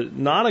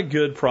not a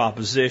good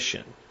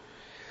proposition.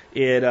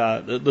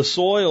 The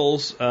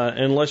soils,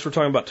 unless we're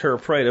talking about terra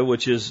preta,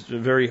 which is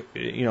very,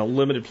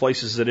 limited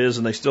places it is,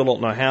 and they still don't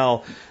know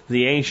how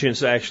the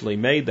ancients actually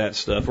made that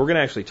stuff. We're going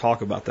to actually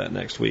talk about that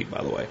next week,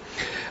 by the way.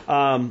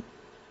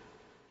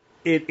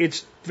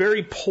 It's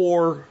very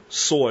poor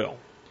soil.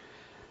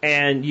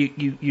 And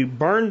you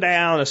burn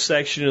down a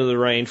section of the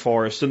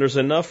rainforest, and there's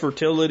enough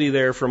fertility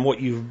there from what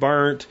you've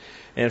burnt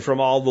and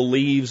from all the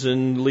leaves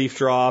and leaf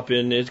drop,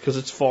 and because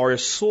it's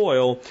forest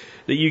soil,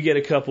 that you get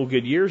a couple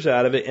good years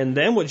out of it. And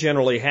then what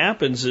generally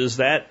happens is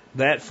that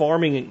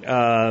farming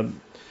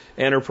and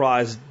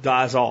enterprise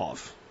dies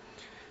off.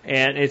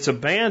 And it's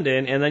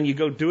abandoned, and then you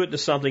go do it to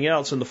something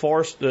else, and the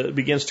forest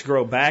begins to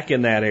grow back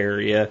in that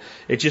area.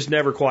 It just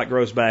never quite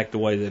grows back the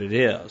way that it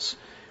is.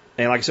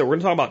 And like I said, we're going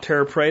to talk about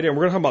terra preta, and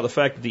we're going to talk about the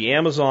fact that the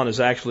Amazon is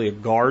actually a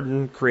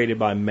garden created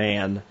by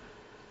man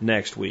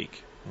next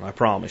week. I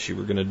promise you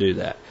we're going to do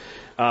that.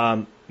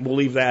 We'll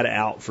leave that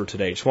out for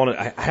today.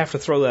 I have to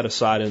throw that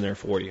aside in there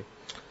for you.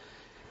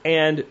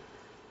 And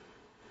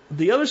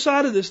the other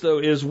side of this, though,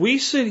 is we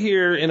sit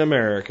here in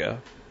America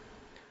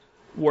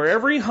where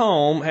every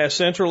home has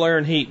central air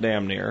and heat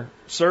damn near.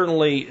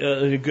 Certainly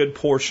in a good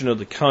portion of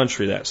the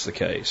country that's the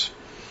case.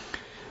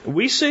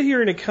 We sit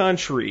here in a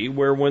country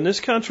where when this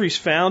country's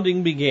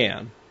founding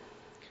began,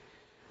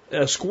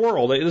 a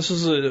squirrel, this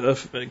is a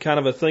kind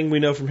of a thing we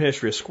know from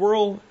history, a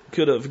squirrel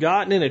could have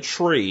gotten in a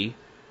tree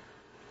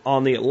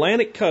on the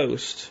Atlantic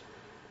coast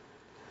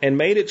and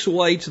made its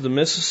way to the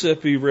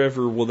Mississippi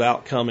River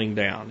without coming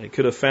down. It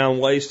could have found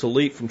ways to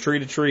leap from tree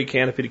to tree,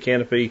 canopy to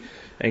canopy,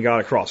 and got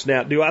across.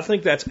 Now, do I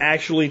think that's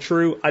actually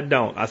true? I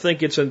don't. I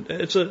think it's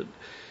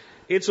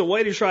a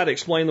way to try to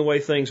explain the way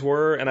things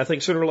were, and I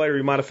think sooner or later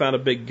we might have found a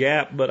big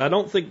gap, but I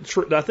think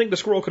the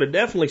squirrel could have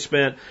definitely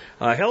spent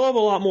a hell of a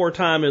lot more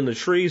time in the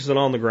trees than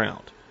on the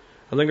ground.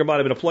 I think there might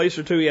have been a place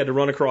or two he had to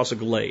run across a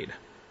glade.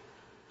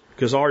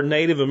 Because our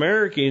Native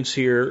Americans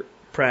here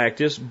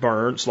practice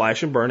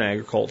slash and burn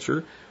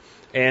agriculture,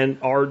 and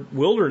our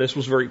wilderness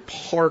was very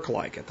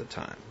park-like at the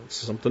time. It's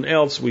something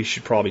else we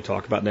should probably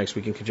talk about next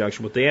week in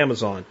conjunction with the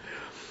Amazon.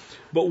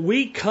 But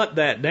we cut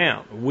that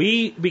down.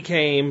 We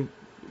became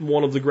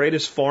one of the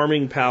greatest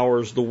farming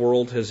powers the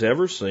world has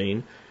ever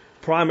seen,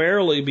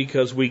 primarily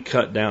because we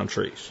cut down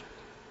trees.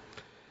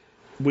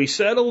 We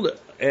settled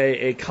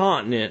a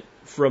continent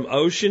from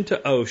ocean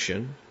to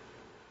ocean,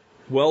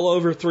 well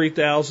over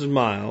 3,000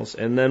 miles,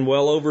 and then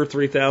well over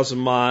 3,000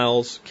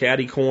 miles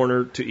catty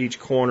corner to each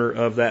corner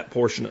of that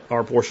portion,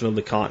 our portion of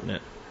the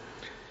continent.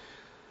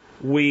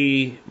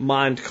 We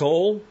mined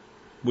coal,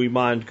 we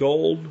mined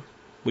gold,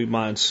 we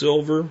mined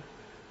silver,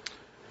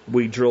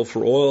 we drill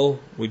for oil,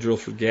 we drill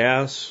for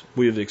gas.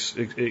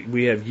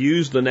 We have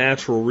used the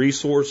natural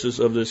resources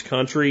of this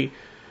country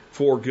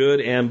for good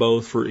and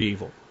both for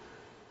evil.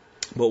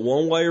 But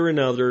one way or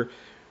another,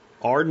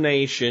 our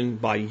nation,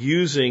 by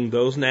using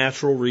those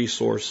natural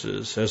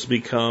resources, has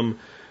become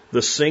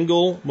the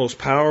single most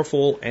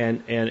powerful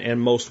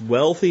and most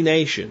wealthy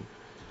nation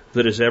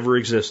that has ever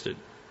existed.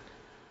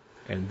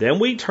 And then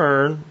we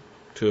turn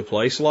to a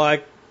place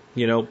like,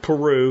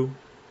 Peru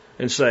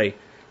and say,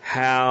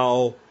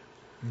 how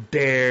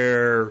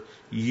dare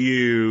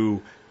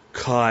you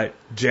cut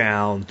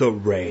down the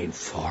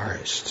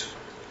rainforest?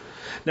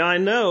 Now, I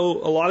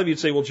know a lot of you would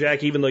say, well,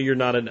 Jack, even though you're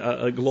not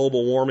a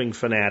global warming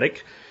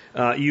fanatic,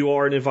 you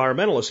are an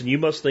environmentalist, and you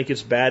must think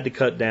it's bad to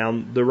cut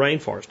down the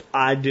rainforest.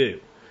 I do.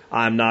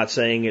 I'm not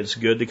saying it's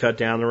good to cut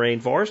down the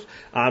rainforest.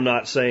 I'm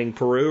not saying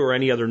Peru or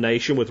any other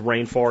nation with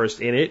rainforest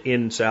in it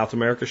in South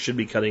America should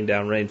be cutting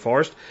down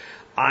rainforest.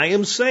 I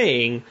am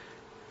saying,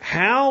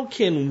 how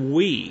can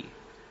we,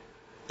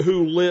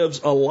 who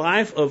lives a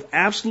life of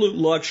absolute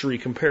luxury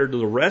compared to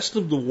the rest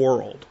of the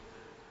world,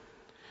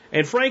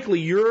 and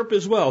frankly Europe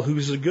as well, who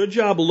does a good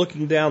job of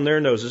looking down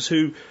their noses,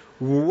 who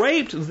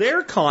raped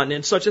their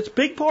continent such it's a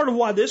big part of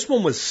why this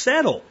one was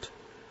settled,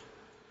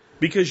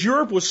 because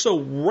Europe was so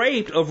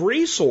raped of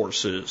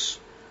resources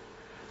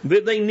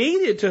that they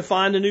needed to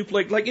find a new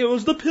place. Like it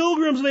was the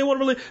Pilgrims and they wanted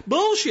to live.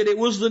 Bullshit. It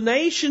was the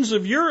nations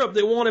of Europe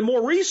that wanted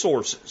more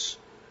resources.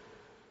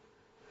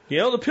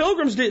 The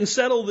Pilgrims didn't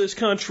settle this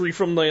country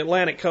from the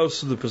Atlantic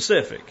coast to the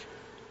Pacific,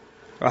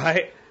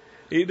 right?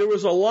 There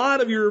was a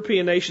lot of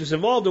European nations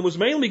involved, and it was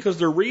mainly because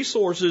their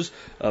resources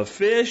of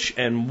fish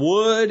and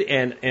wood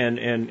and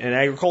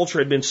agriculture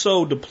had been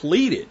so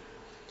depleted.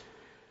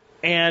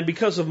 And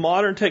because of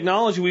modern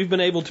technology, we've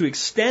been able to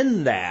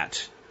extend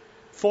that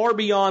far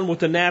beyond what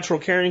the natural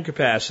carrying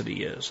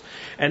capacity is.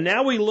 And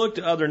now we look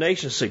to other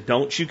nations and say,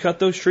 don't you cut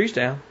those trees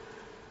down.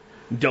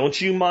 Don't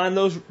you mine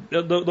those,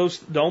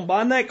 don't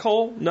mine that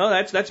coal. No,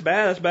 that's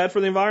bad. That's bad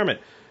for the environment.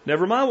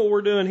 Never mind what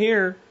we're doing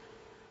here.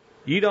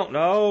 You don't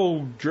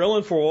know,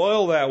 drilling for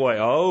oil that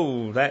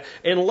way.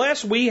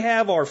 Unless we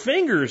have our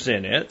fingers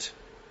in it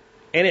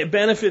and it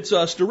benefits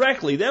us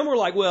directly, then we're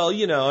like, well,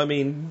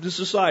 the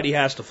society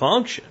has to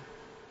function.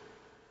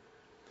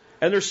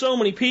 And there's so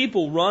many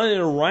people running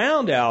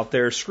around out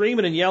there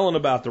screaming and yelling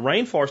about the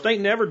rainforest. They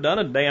ain't never done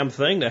a damn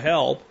thing to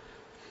help.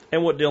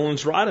 And what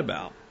Dylan's right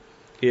about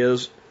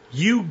is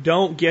you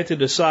don't get to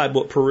decide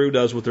what Peru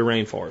does with the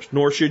rainforest,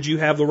 nor should you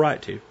have the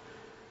right to.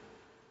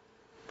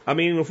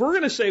 If we're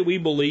going to say we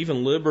believe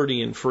in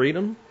liberty and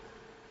freedom,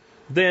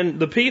 then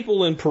the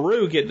people in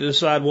Peru get to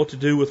decide what to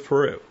do with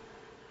Peru.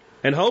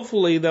 And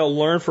hopefully they'll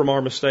learn from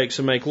our mistakes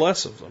and make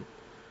less of them.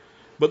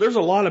 But there's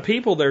a lot of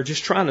people there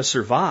just trying to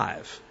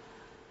survive.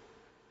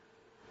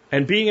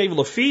 And being able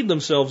to feed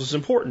themselves is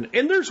important.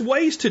 And there's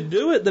ways to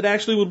do it that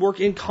actually would work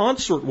in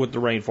concert with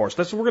the rainforest.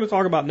 That's what we're going to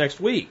talk about next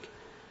week.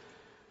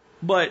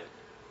 But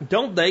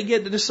don't they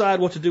get to decide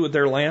what to do with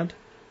their land?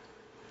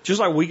 Just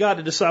like we got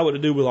to decide what to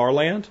do with our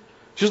land?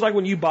 Just like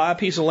when you buy a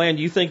piece of land,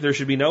 you think there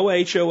should be no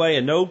HOA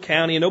and no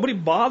county and nobody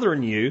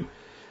bothering you.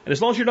 And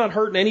as long as you're not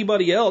hurting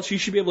anybody else, you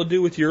should be able to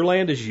do with your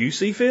land as you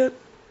see fit.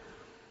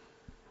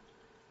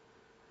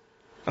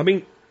 I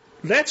mean,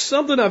 that's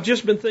something I've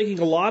just been thinking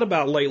a lot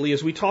about lately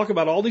as we talk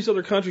about all these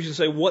other countries and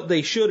say what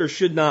they should or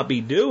should not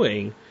be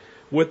doing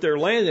with their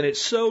land. And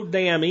it's so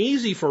damn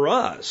easy for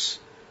us.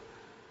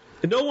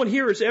 And no one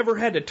here has ever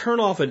had to turn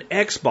off an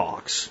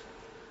Xbox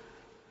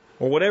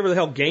or whatever the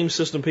hell game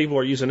system people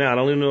are using now. I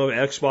don't even know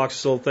if Xbox is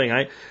still a thing.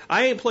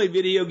 I ain't played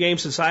video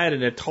games since I had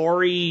an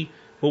Atari,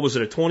 what was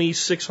it, a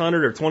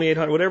 2600 or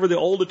 2800, whatever the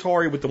old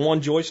Atari with the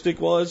one joystick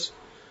was,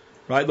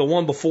 right? The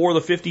one before the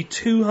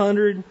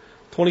 5200,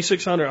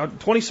 2600,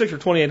 26 or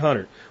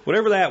 2800,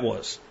 whatever that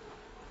was,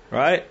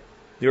 right?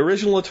 The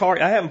original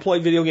Atari. I haven't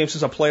played video games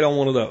since I played on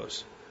one of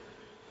those.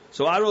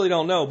 So I really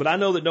don't know, but I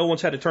know that no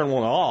one's had to turn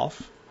one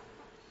off.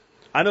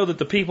 I know that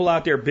the people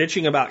out there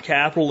bitching about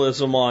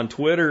capitalism on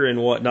Twitter and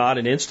whatnot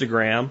and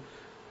Instagram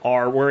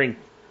are wearing,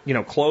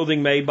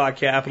 clothing made by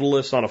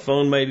capitalists on a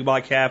phone made by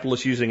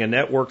capitalists using a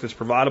network that's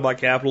provided by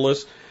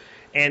capitalists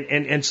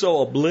and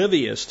so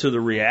oblivious to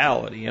the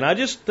reality. And I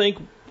just think,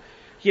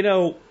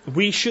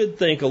 we should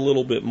think a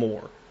little bit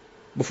more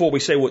before we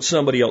say what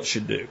somebody else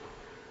should do.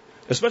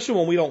 Especially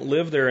when we don't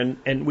live there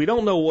and we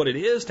don't know what it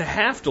is to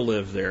have to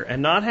live there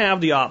and not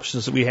have the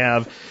options that we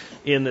have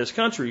in this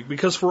country,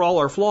 because for all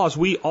our flaws,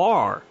 we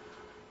are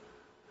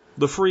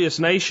the freest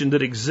nation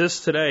that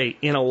exists today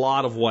in a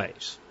lot of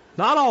ways.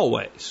 Not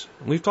always.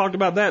 We've talked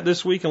about that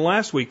this week and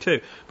last week too,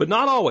 but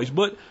not always.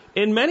 But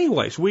in many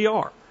ways, we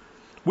are.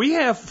 We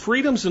have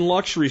freedoms and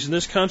luxuries in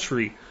this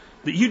country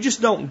that you just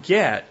don't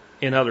get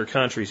in other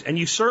countries, and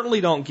you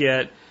certainly don't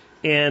get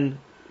in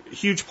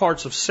huge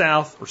parts of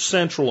South or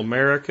Central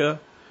America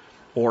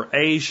or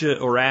Asia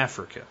or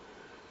Africa.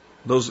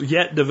 Those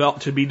yet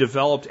to be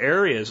developed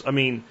areas. I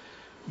mean,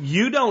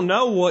 you don't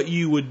know what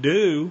you would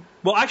do.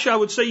 Well, actually, I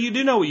would say you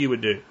do know what you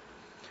would do.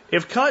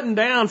 If cutting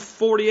down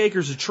 40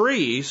 acres of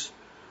trees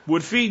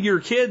would feed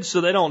your kids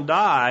so they don't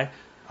die,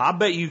 I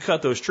bet you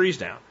cut those trees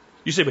down.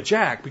 You say, but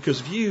Jack, because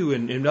of you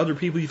and other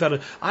people you've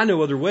had, I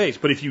know other ways.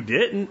 But if you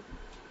didn't,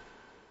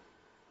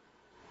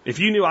 if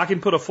you knew I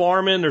can put a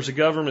farm in, there's a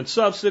government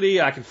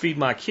subsidy, I can feed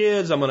my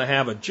kids, I'm going to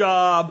have a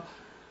job,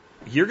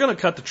 you're going to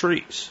cut the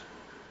trees.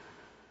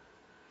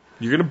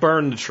 You're going to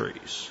burn the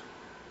trees.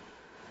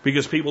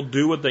 Because people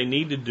do what they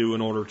need to do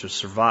in order to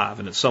survive,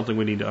 and it's something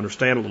we need to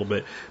understand a little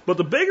bit. But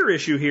the bigger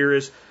issue here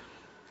is,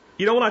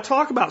 when I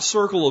talk about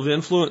circle of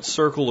influence,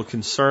 circle of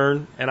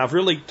concern, and I've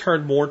really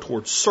turned more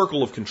towards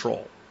circle of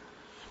control.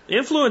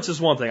 Influence is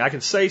one thing. I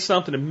can say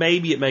something and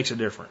maybe it makes a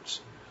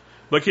difference.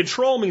 But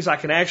control means I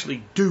can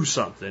actually do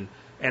something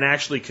and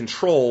actually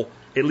control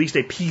at least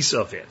a piece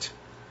of it.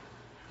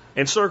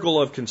 And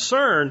circle of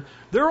concern,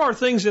 there are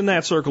things in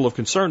that circle of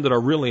concern that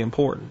are really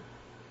important.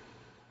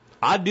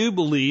 I do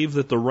believe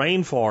that the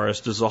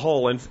rainforest as a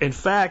whole, and in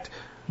fact,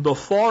 the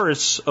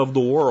forests of the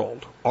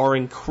world are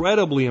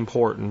incredibly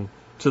important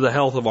to the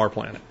health of our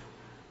planet.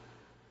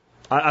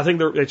 I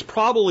think it's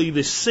probably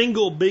the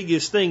single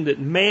biggest thing that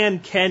man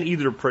can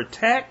either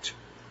protect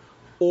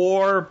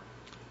or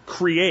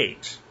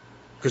create.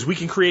 Because we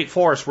can create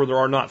forests where there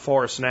are not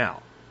forests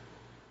now.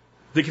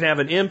 That can have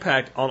an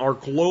impact on our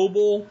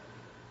global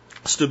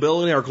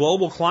stability, our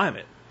global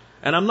climate.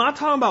 And I'm not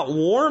talking about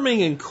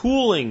warming and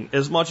cooling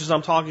as much as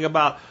I'm talking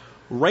about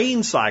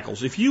rain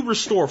cycles. If you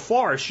restore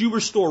forests, you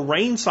restore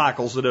rain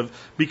cycles that have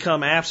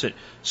become absent.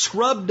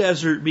 Scrub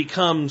desert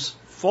becomes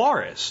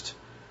forest,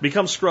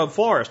 becomes scrub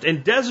forest,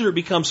 and desert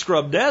becomes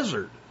scrub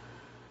desert.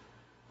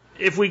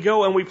 If we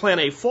go and we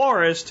plant a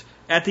forest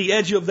at the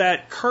edge of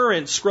that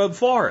current scrub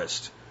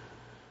forest,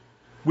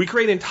 we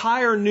create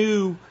entire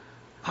new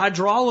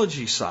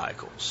hydrology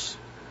cycles.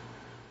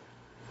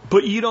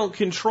 But you don't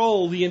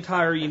control the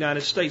entire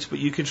United States, but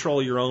you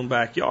control your own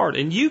backyard.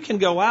 And you can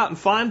go out and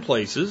find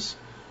places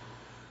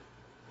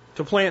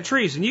to plant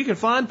trees. And you can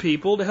find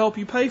people to help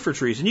you pay for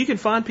trees. And you can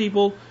find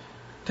people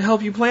to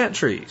help you plant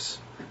trees.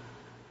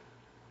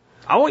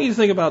 I want you to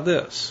think about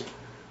this.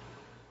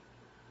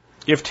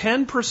 If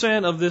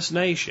 10% of this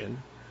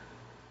nation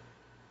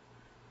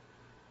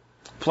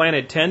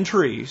planted 10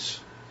 trees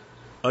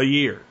a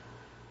year,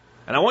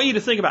 and I want you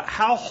to think about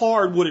how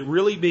hard would it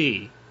really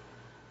be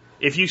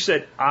if you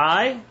said,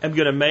 I am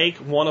going to make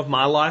one of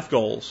my life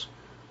goals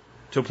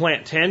to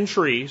plant 10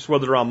 trees,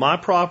 whether they're on my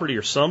property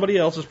or somebody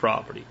else's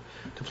property,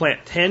 to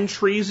plant 10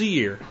 trees a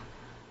year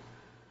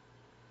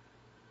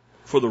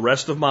for the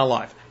rest of my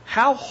life.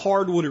 How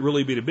hard would it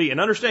really be to be? And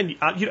understand,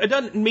 it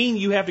doesn't mean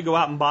you have to go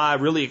out and buy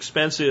really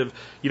expensive,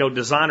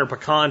 designer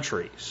pecan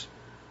trees.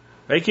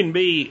 They can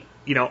be,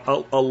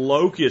 a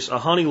locust, a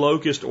honey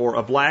locust or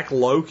a black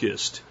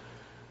locust.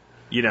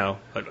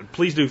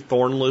 Please do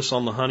thornless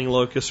on the honey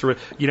locust,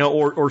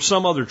 or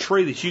some other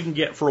tree that you can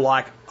get for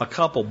like a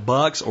couple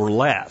bucks or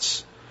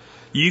less.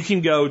 You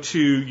can go to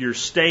your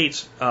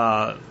state's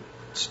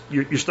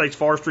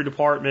forestry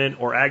department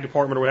or ag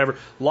department or whatever.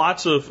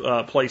 Lots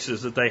of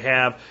places that they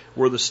have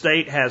where the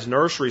state has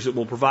nurseries that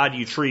will provide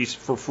you trees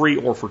for free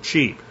or for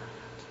cheap.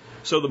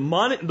 So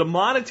the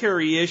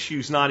monetary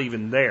issue's not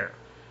even there.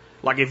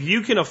 Like if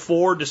you can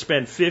afford to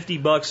spend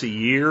 $50 a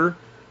year,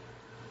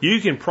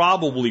 you can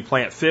probably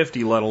plant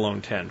 50, let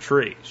alone 10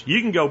 trees.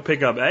 You can go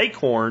pick up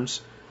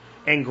acorns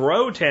and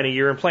grow 10 a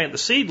year and plant the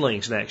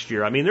seedlings next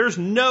year. I mean, there's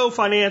no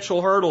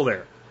financial hurdle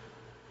there.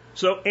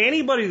 So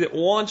anybody that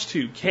wants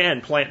to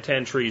can plant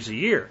 10 trees a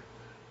year.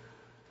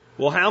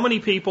 Well, how many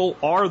people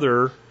are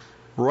there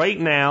right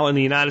now in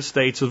the United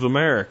States of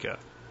America?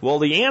 Well,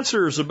 the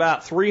answer is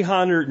about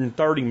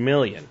 330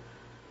 million.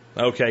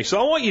 Okay, so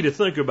I want you to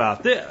think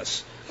about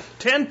this.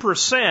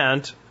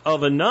 10%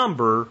 of a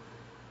number,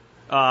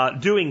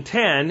 doing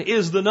 10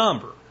 is the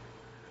number.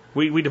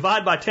 We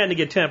divide by 10 to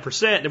get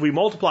 10%, and if we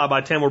multiply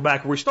by 10, we're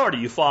back where we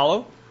started. You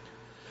follow?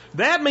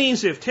 That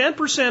means if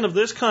 10% of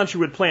this country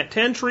would plant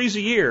 10 trees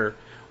a year,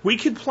 we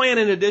could plant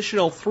an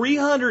additional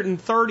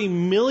 330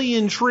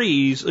 million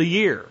trees a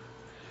year.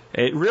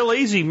 Real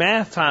easy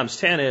math times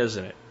 10,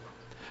 isn't it?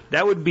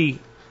 That would be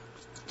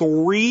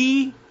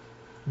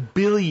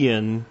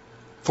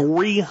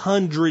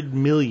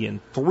 3,300,000,000.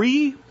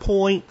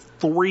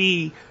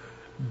 3.3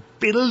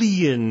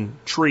 billion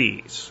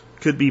trees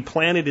could be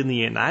planted in the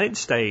United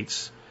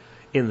States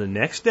in the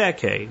next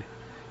decade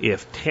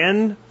if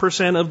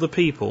 10% of the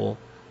people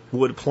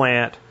would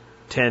plant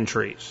 10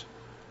 trees.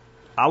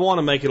 I want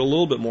to make it a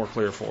little bit more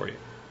clear for you.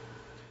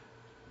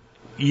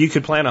 You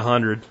could plant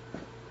 100.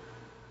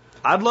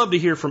 I'd love to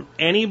hear from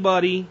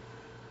anybody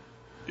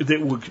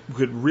that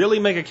could really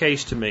make a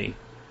case to me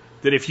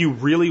that if you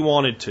really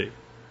wanted to,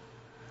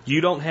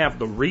 you don't have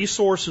the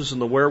resources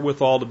and the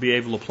wherewithal to be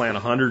able to plant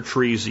 100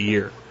 trees a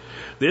year.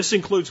 This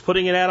includes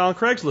putting it out on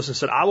Craigslist and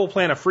said, I will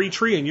plant a free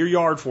tree in your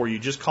yard for you.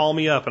 Just call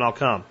me up and I'll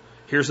come.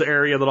 Here's the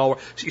area that I'll work.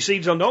 You see,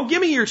 don't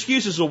give me your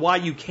excuses of why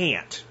you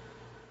can't.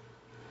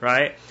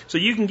 Right? So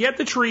you can get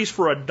the trees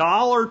for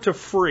 $1 to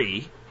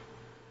free,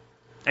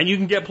 and you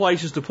can get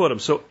places to put them.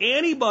 So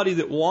anybody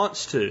that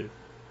wants to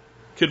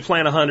could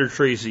plant 100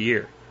 trees a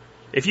year.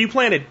 If you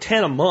planted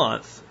 10 a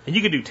month, and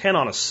you could do 10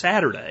 on a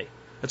Saturday,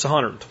 that's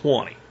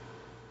 120.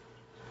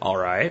 All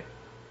right?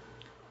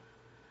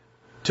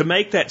 To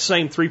make that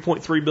same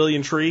 3.3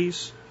 billion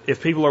trees,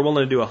 if people are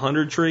willing to do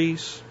 100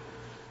 trees,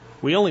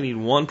 we only need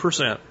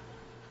 1%.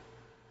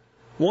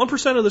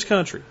 1% of this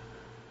country.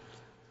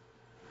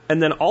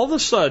 And then all of a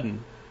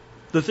sudden,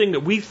 the thing that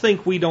we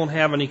think we don't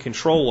have any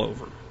control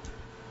over,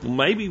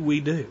 maybe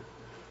we do.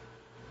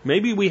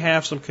 Maybe we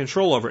have some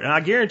control over it. And I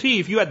guarantee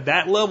if you had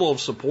that level of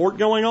support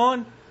going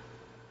on,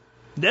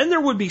 then there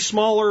would be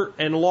smaller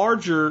and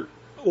larger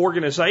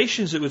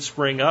organizations that would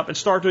spring up and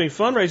start doing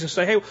fundraising and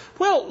say, hey,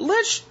 well,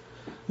 let's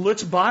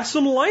buy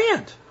some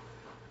land.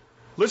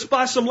 Let's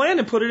buy some land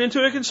and put it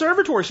into a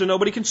conservatory so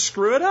nobody can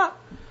screw it up.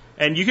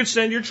 And you can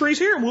send your trees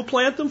here and we'll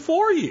plant them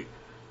for you.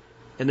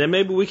 And then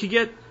maybe we could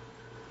get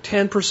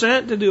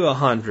 10% to do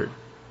 100.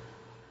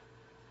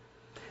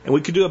 And we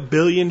could do 1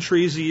 billion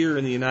trees a year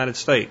in the United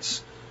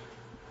States.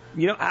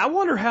 You know, I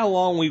wonder how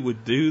long we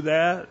would do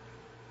that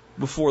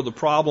before the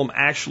problem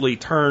actually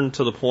turned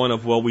to the point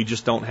of, well, we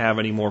just don't have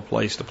any more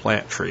place to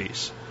plant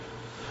trees.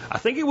 I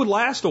think it would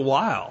last a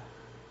while.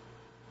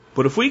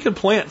 But if we could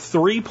plant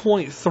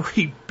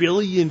 3.3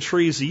 billion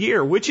trees a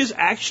year, which is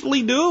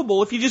actually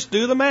doable if you just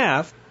do the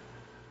math,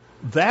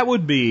 that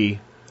would be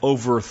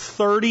over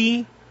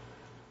 30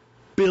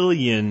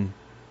 billion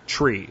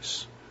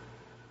trees.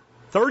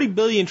 30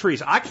 billion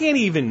trees. I can't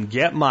even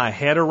get my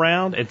head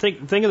around, and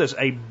think of this,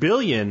 1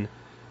 billion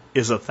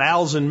is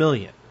 1,000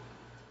 million.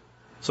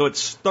 So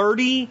it's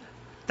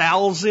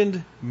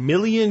 30,000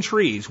 million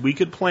trees we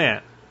could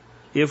plant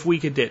if we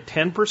could get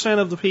 10%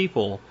 of the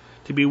people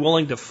to be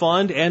willing to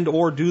fund and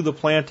or do the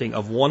planting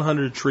of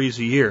 100 trees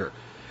a year.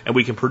 And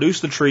we can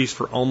produce the trees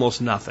for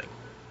almost nothing.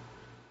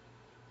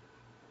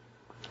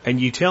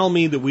 And you tell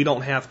me that we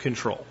don't have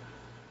control.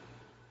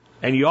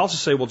 And you also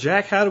say, well,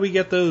 Jack, how do we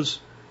get those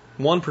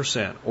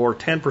 1% or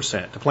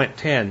 10% to plant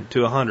 10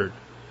 to 100?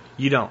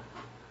 You don't.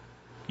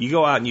 You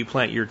go out and you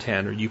plant your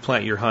 10 or you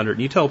plant your 100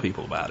 and you tell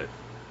people about it.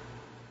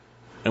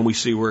 And we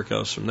see where it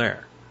goes from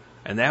there.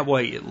 And that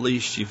way, at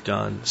least you've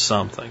done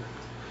something.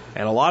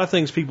 And a lot of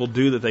things people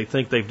do that they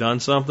think they've done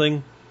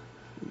something,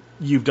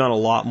 you've done a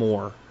lot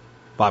more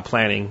by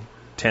planting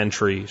 10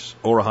 trees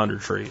or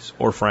 100 trees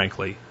or,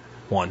 frankly,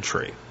 1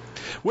 tree.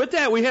 With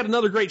that, we had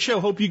another great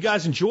show. Hope you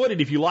guys enjoyed it.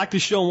 If you like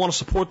this show and want to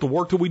support the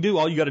work that we do,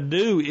 all you got to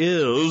do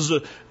is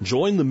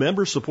join the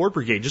Member Support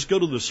Brigade. Just go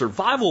to the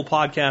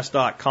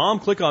survivalpodcast.com,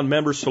 click on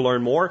members to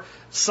learn more,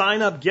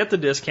 sign up, get the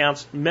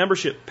discounts.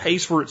 Membership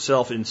pays for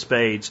itself in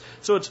spades.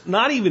 So it's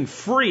not even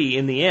free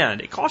in the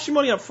end. It costs you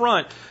money up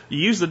front. You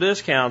use the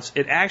discounts.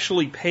 It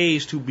actually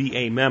pays to be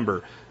a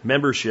member.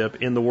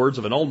 Membership, in the words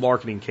of an old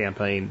marketing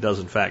campaign, does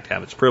in fact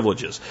have its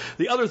privileges.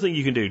 The other thing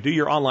you can do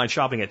your online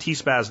shopping at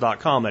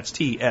tspaz.com. That's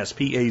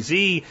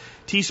TSPAZ,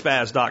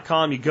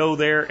 tspaz.com. You go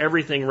there.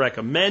 Everything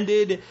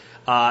recommended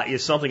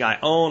is something I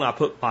own. I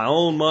put my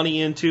own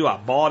money into. I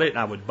bought it, and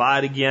I would buy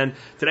it again.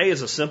 Today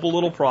is a simple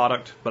little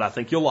product, but I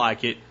think you'll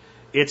like it.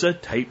 It's a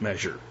tape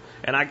measure.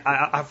 And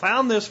I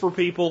found this for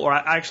people, or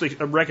I actually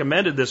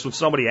recommended this when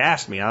somebody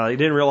asked me. I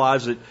didn't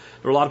realize that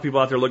there were a lot of people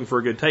out there looking for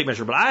a good tape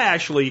measure, but I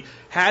actually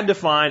had to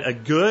find a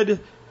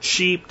good,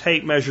 cheap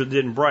tape measure that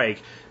didn't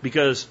break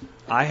because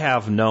I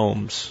have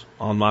gnomes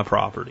on my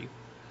property.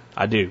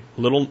 I do.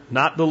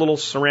 Not the little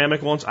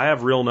ceramic ones. I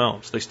have real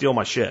gnomes. They steal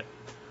my shit.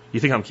 You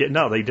think I'm kidding?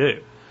 No, they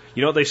do.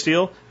 You know what they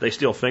steal? They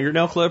steal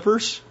fingernail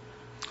clippers.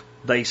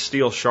 They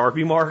steal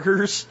Sharpie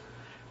markers.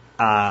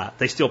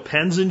 They steal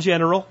pens in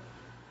general.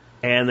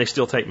 And they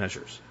steal tape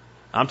measures.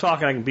 I'm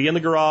talking I can be in the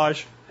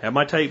garage, have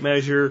my tape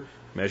measure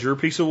a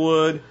piece of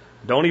wood,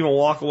 don't even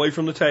walk away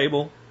from the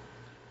table,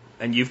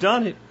 and you've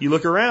done it. You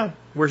look around.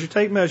 Where's your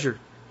tape measure?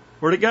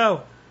 Where'd it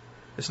go?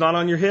 It's not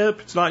on your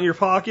hip. It's not in your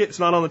pocket. It's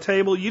not on the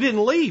table. You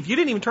didn't leave. You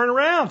didn't even turn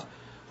around.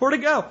 Where'd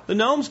it go? The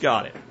gnomes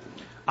got it.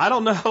 I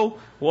don't know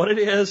what it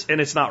is, and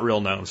it's not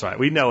real gnomes, right?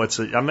 We know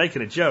I'm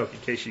making a joke in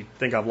case you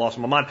think I've lost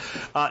my mind.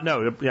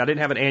 No, I didn't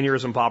have an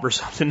aneurysm pop or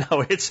something.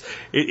 No,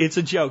 it's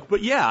a joke.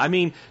 But yeah, I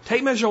mean,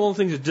 tape measure are one of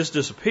the things that just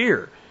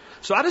disappear.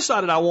 So I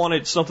decided I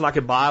wanted something I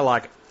could buy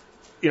like,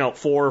 4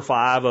 or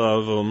 5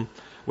 of them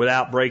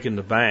without breaking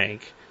the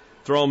bank,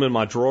 throw them in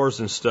my drawers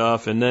and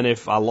stuff, and then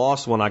if I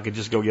lost one, I could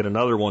just go get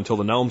another one until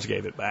the gnomes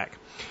gave it back.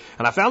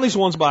 And I found these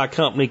ones by a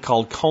company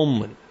called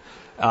Coleman,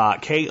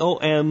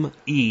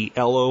 Komelon.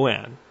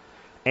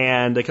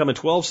 And they come in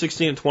 12,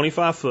 16, and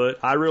 25 foot.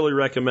 I really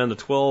recommend the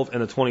 12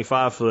 and the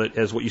 25 foot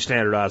as what you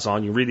standardize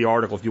on. You read the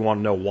article if you want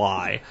to know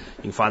why.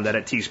 You can find that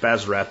at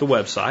T-Spaz or at the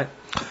website.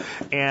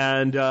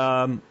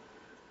 And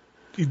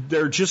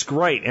they're just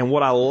great. And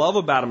what I love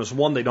about them is,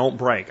 one, they don't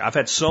break. I've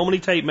had so many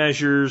tape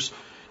measures,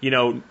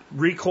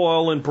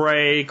 recoil and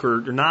break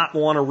or not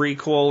want to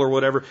recoil or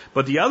whatever.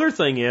 But the other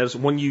thing is,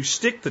 when you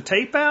stick the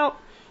tape out,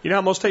 you know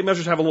how most tape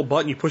measures have a little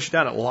button, you push it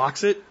down, it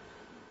locks it?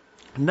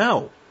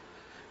 No.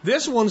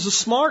 This one's a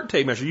smart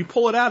tape measure. You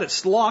pull it out,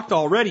 it's locked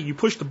already. You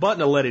push the button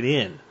to let it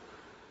in.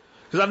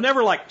 Because I've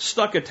never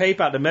stuck a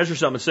tape out to measure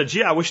something and said,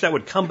 gee, I wish that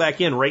would come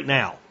back in right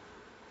now.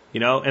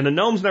 And the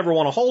gnomes never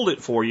want to hold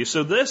it for you.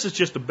 So this is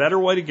just a better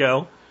way to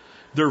go.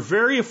 They're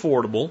very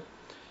affordable.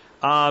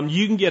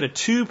 You can get a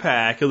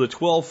 2-pack of the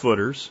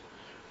 12-footers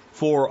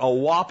for a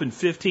whopping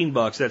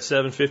 $15. That's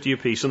 $7.50 a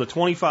piece. And the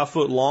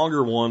 25-foot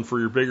longer one for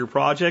your bigger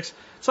projects,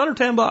 it's under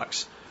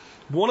 $10.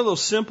 One of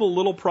those simple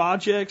little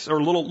projects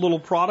or little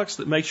products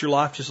that makes your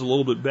life just a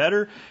little bit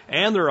better.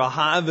 And they're a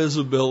high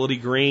visibility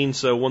green,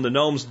 so when the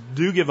gnomes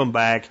do give them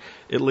back,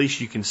 at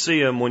least you can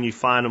see them when you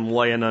find them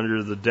laying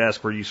under the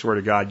desk where you swear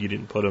to God you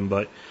didn't put them,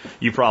 but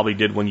you probably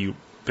did when you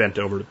bent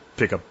over to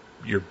pick up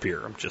your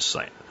beer. I'm just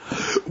saying.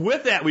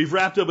 With that, we've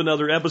wrapped up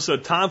another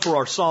episode. Time for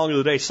our song of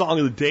the day. Song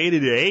of the day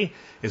today,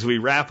 as we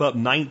wrap up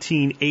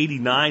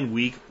 1989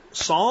 week.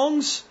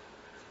 Songs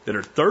that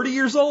are 30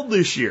 years old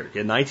this year.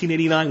 Again,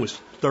 1989 was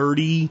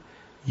 30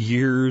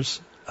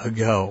 years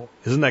ago.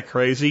 Isn't that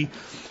crazy?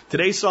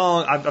 Today's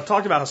song, I've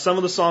talked about how some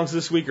of the songs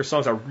this week are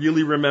songs I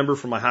really remember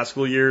from my high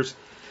school years.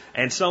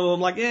 And some of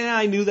them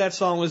I knew that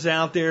song was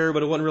out there,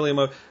 but it wasn't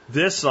really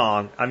this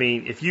song,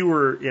 if you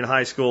were in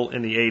high school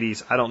in the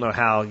 80s, I don't know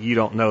how you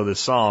don't know this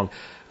song.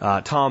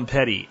 Tom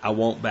Petty, I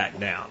Won't Back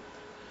Down.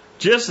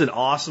 Just an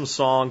awesome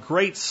song,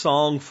 great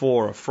song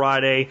for a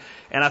Friday.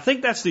 And I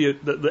think that's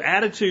the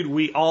attitude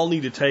we all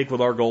need to take with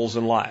our goals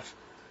in life.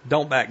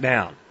 Don't back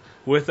down.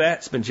 With that,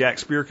 it's been Jack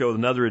Spirko with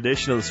another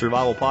edition of the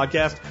Survival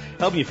Podcast,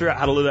 helping you figure out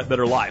how to live that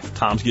better life.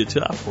 Times get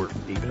tough, or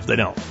even if they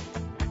don't.